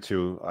next week or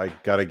two. I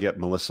got to get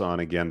Melissa on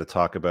again to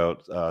talk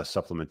about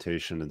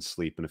supplementation and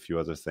sleep and a few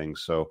other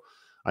things. So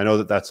I know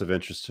that that's of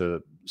interest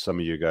to some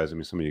of you guys. I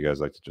mean, some of you guys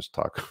like to just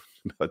talk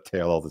about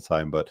tail all the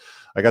time, but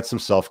I got some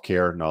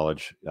self-care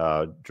knowledge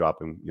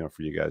dropping,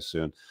 for you guys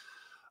soon.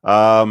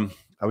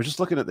 I was just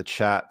looking at the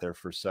chat there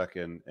for a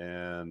second,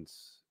 and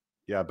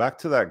yeah, back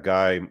to that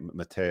guy,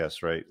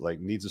 Mateus, right? Like,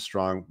 needs a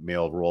strong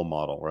male role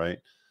model, right?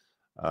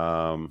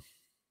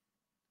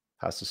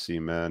 Has to see,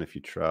 man, if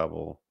you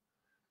travel.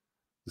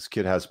 This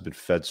kid has been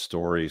fed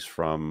stories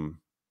from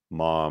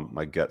mom.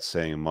 My gut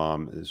saying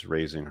mom is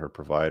raising her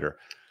provider.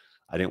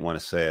 I didn't want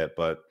to say it,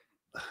 but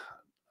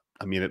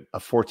I mean, a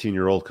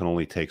 14-year-old can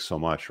only take so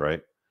much,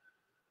 right?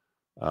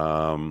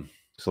 So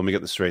let me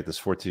get this straight.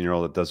 This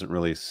 14-year-old, that doesn't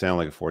really sound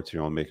like a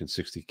 14-year-old making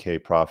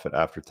 60K profit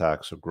after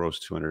tax, so gross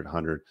 200,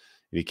 100.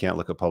 And he can't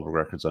look at public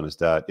records on his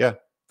dad. Yeah,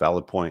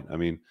 valid point. I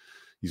mean,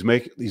 he's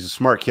a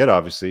smart kid,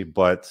 obviously,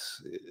 but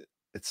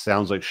it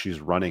sounds like she's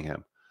running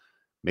him.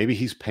 Maybe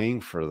he's paying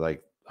for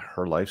like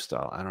her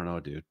lifestyle. I don't know,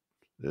 dude.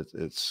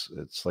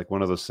 It's like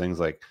one of those things.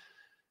 Like,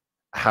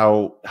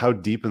 how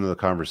deep into the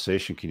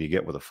conversation can you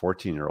get with a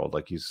 14-year-old?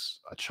 Like, he's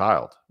a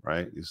child,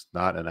 right? He's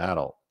not an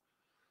adult.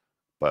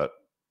 But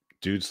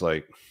dude's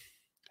like,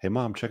 hey,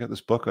 mom, check out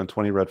this book on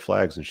 20 red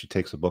flags. And she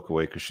takes the book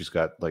away because she's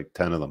got like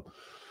 10 of them.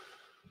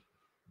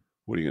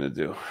 What are you going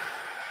to do?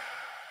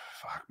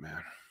 Fuck,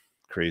 man.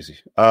 Crazy.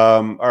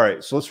 All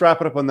right. So let's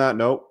wrap it up on that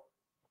note.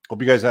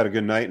 Hope you guys had a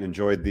good night and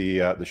enjoyed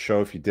the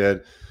show. If you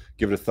did,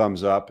 give it a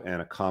thumbs up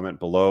and a comment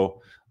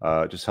below.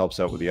 It just helps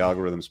out with the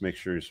algorithms. Make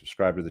sure you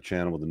subscribe to the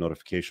channel with the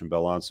notification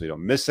bell on so you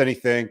don't miss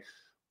anything.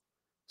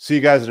 See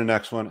you guys in the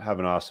next one. Have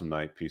an awesome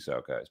night. Peace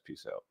out, guys.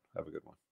 Peace out. Have a good one.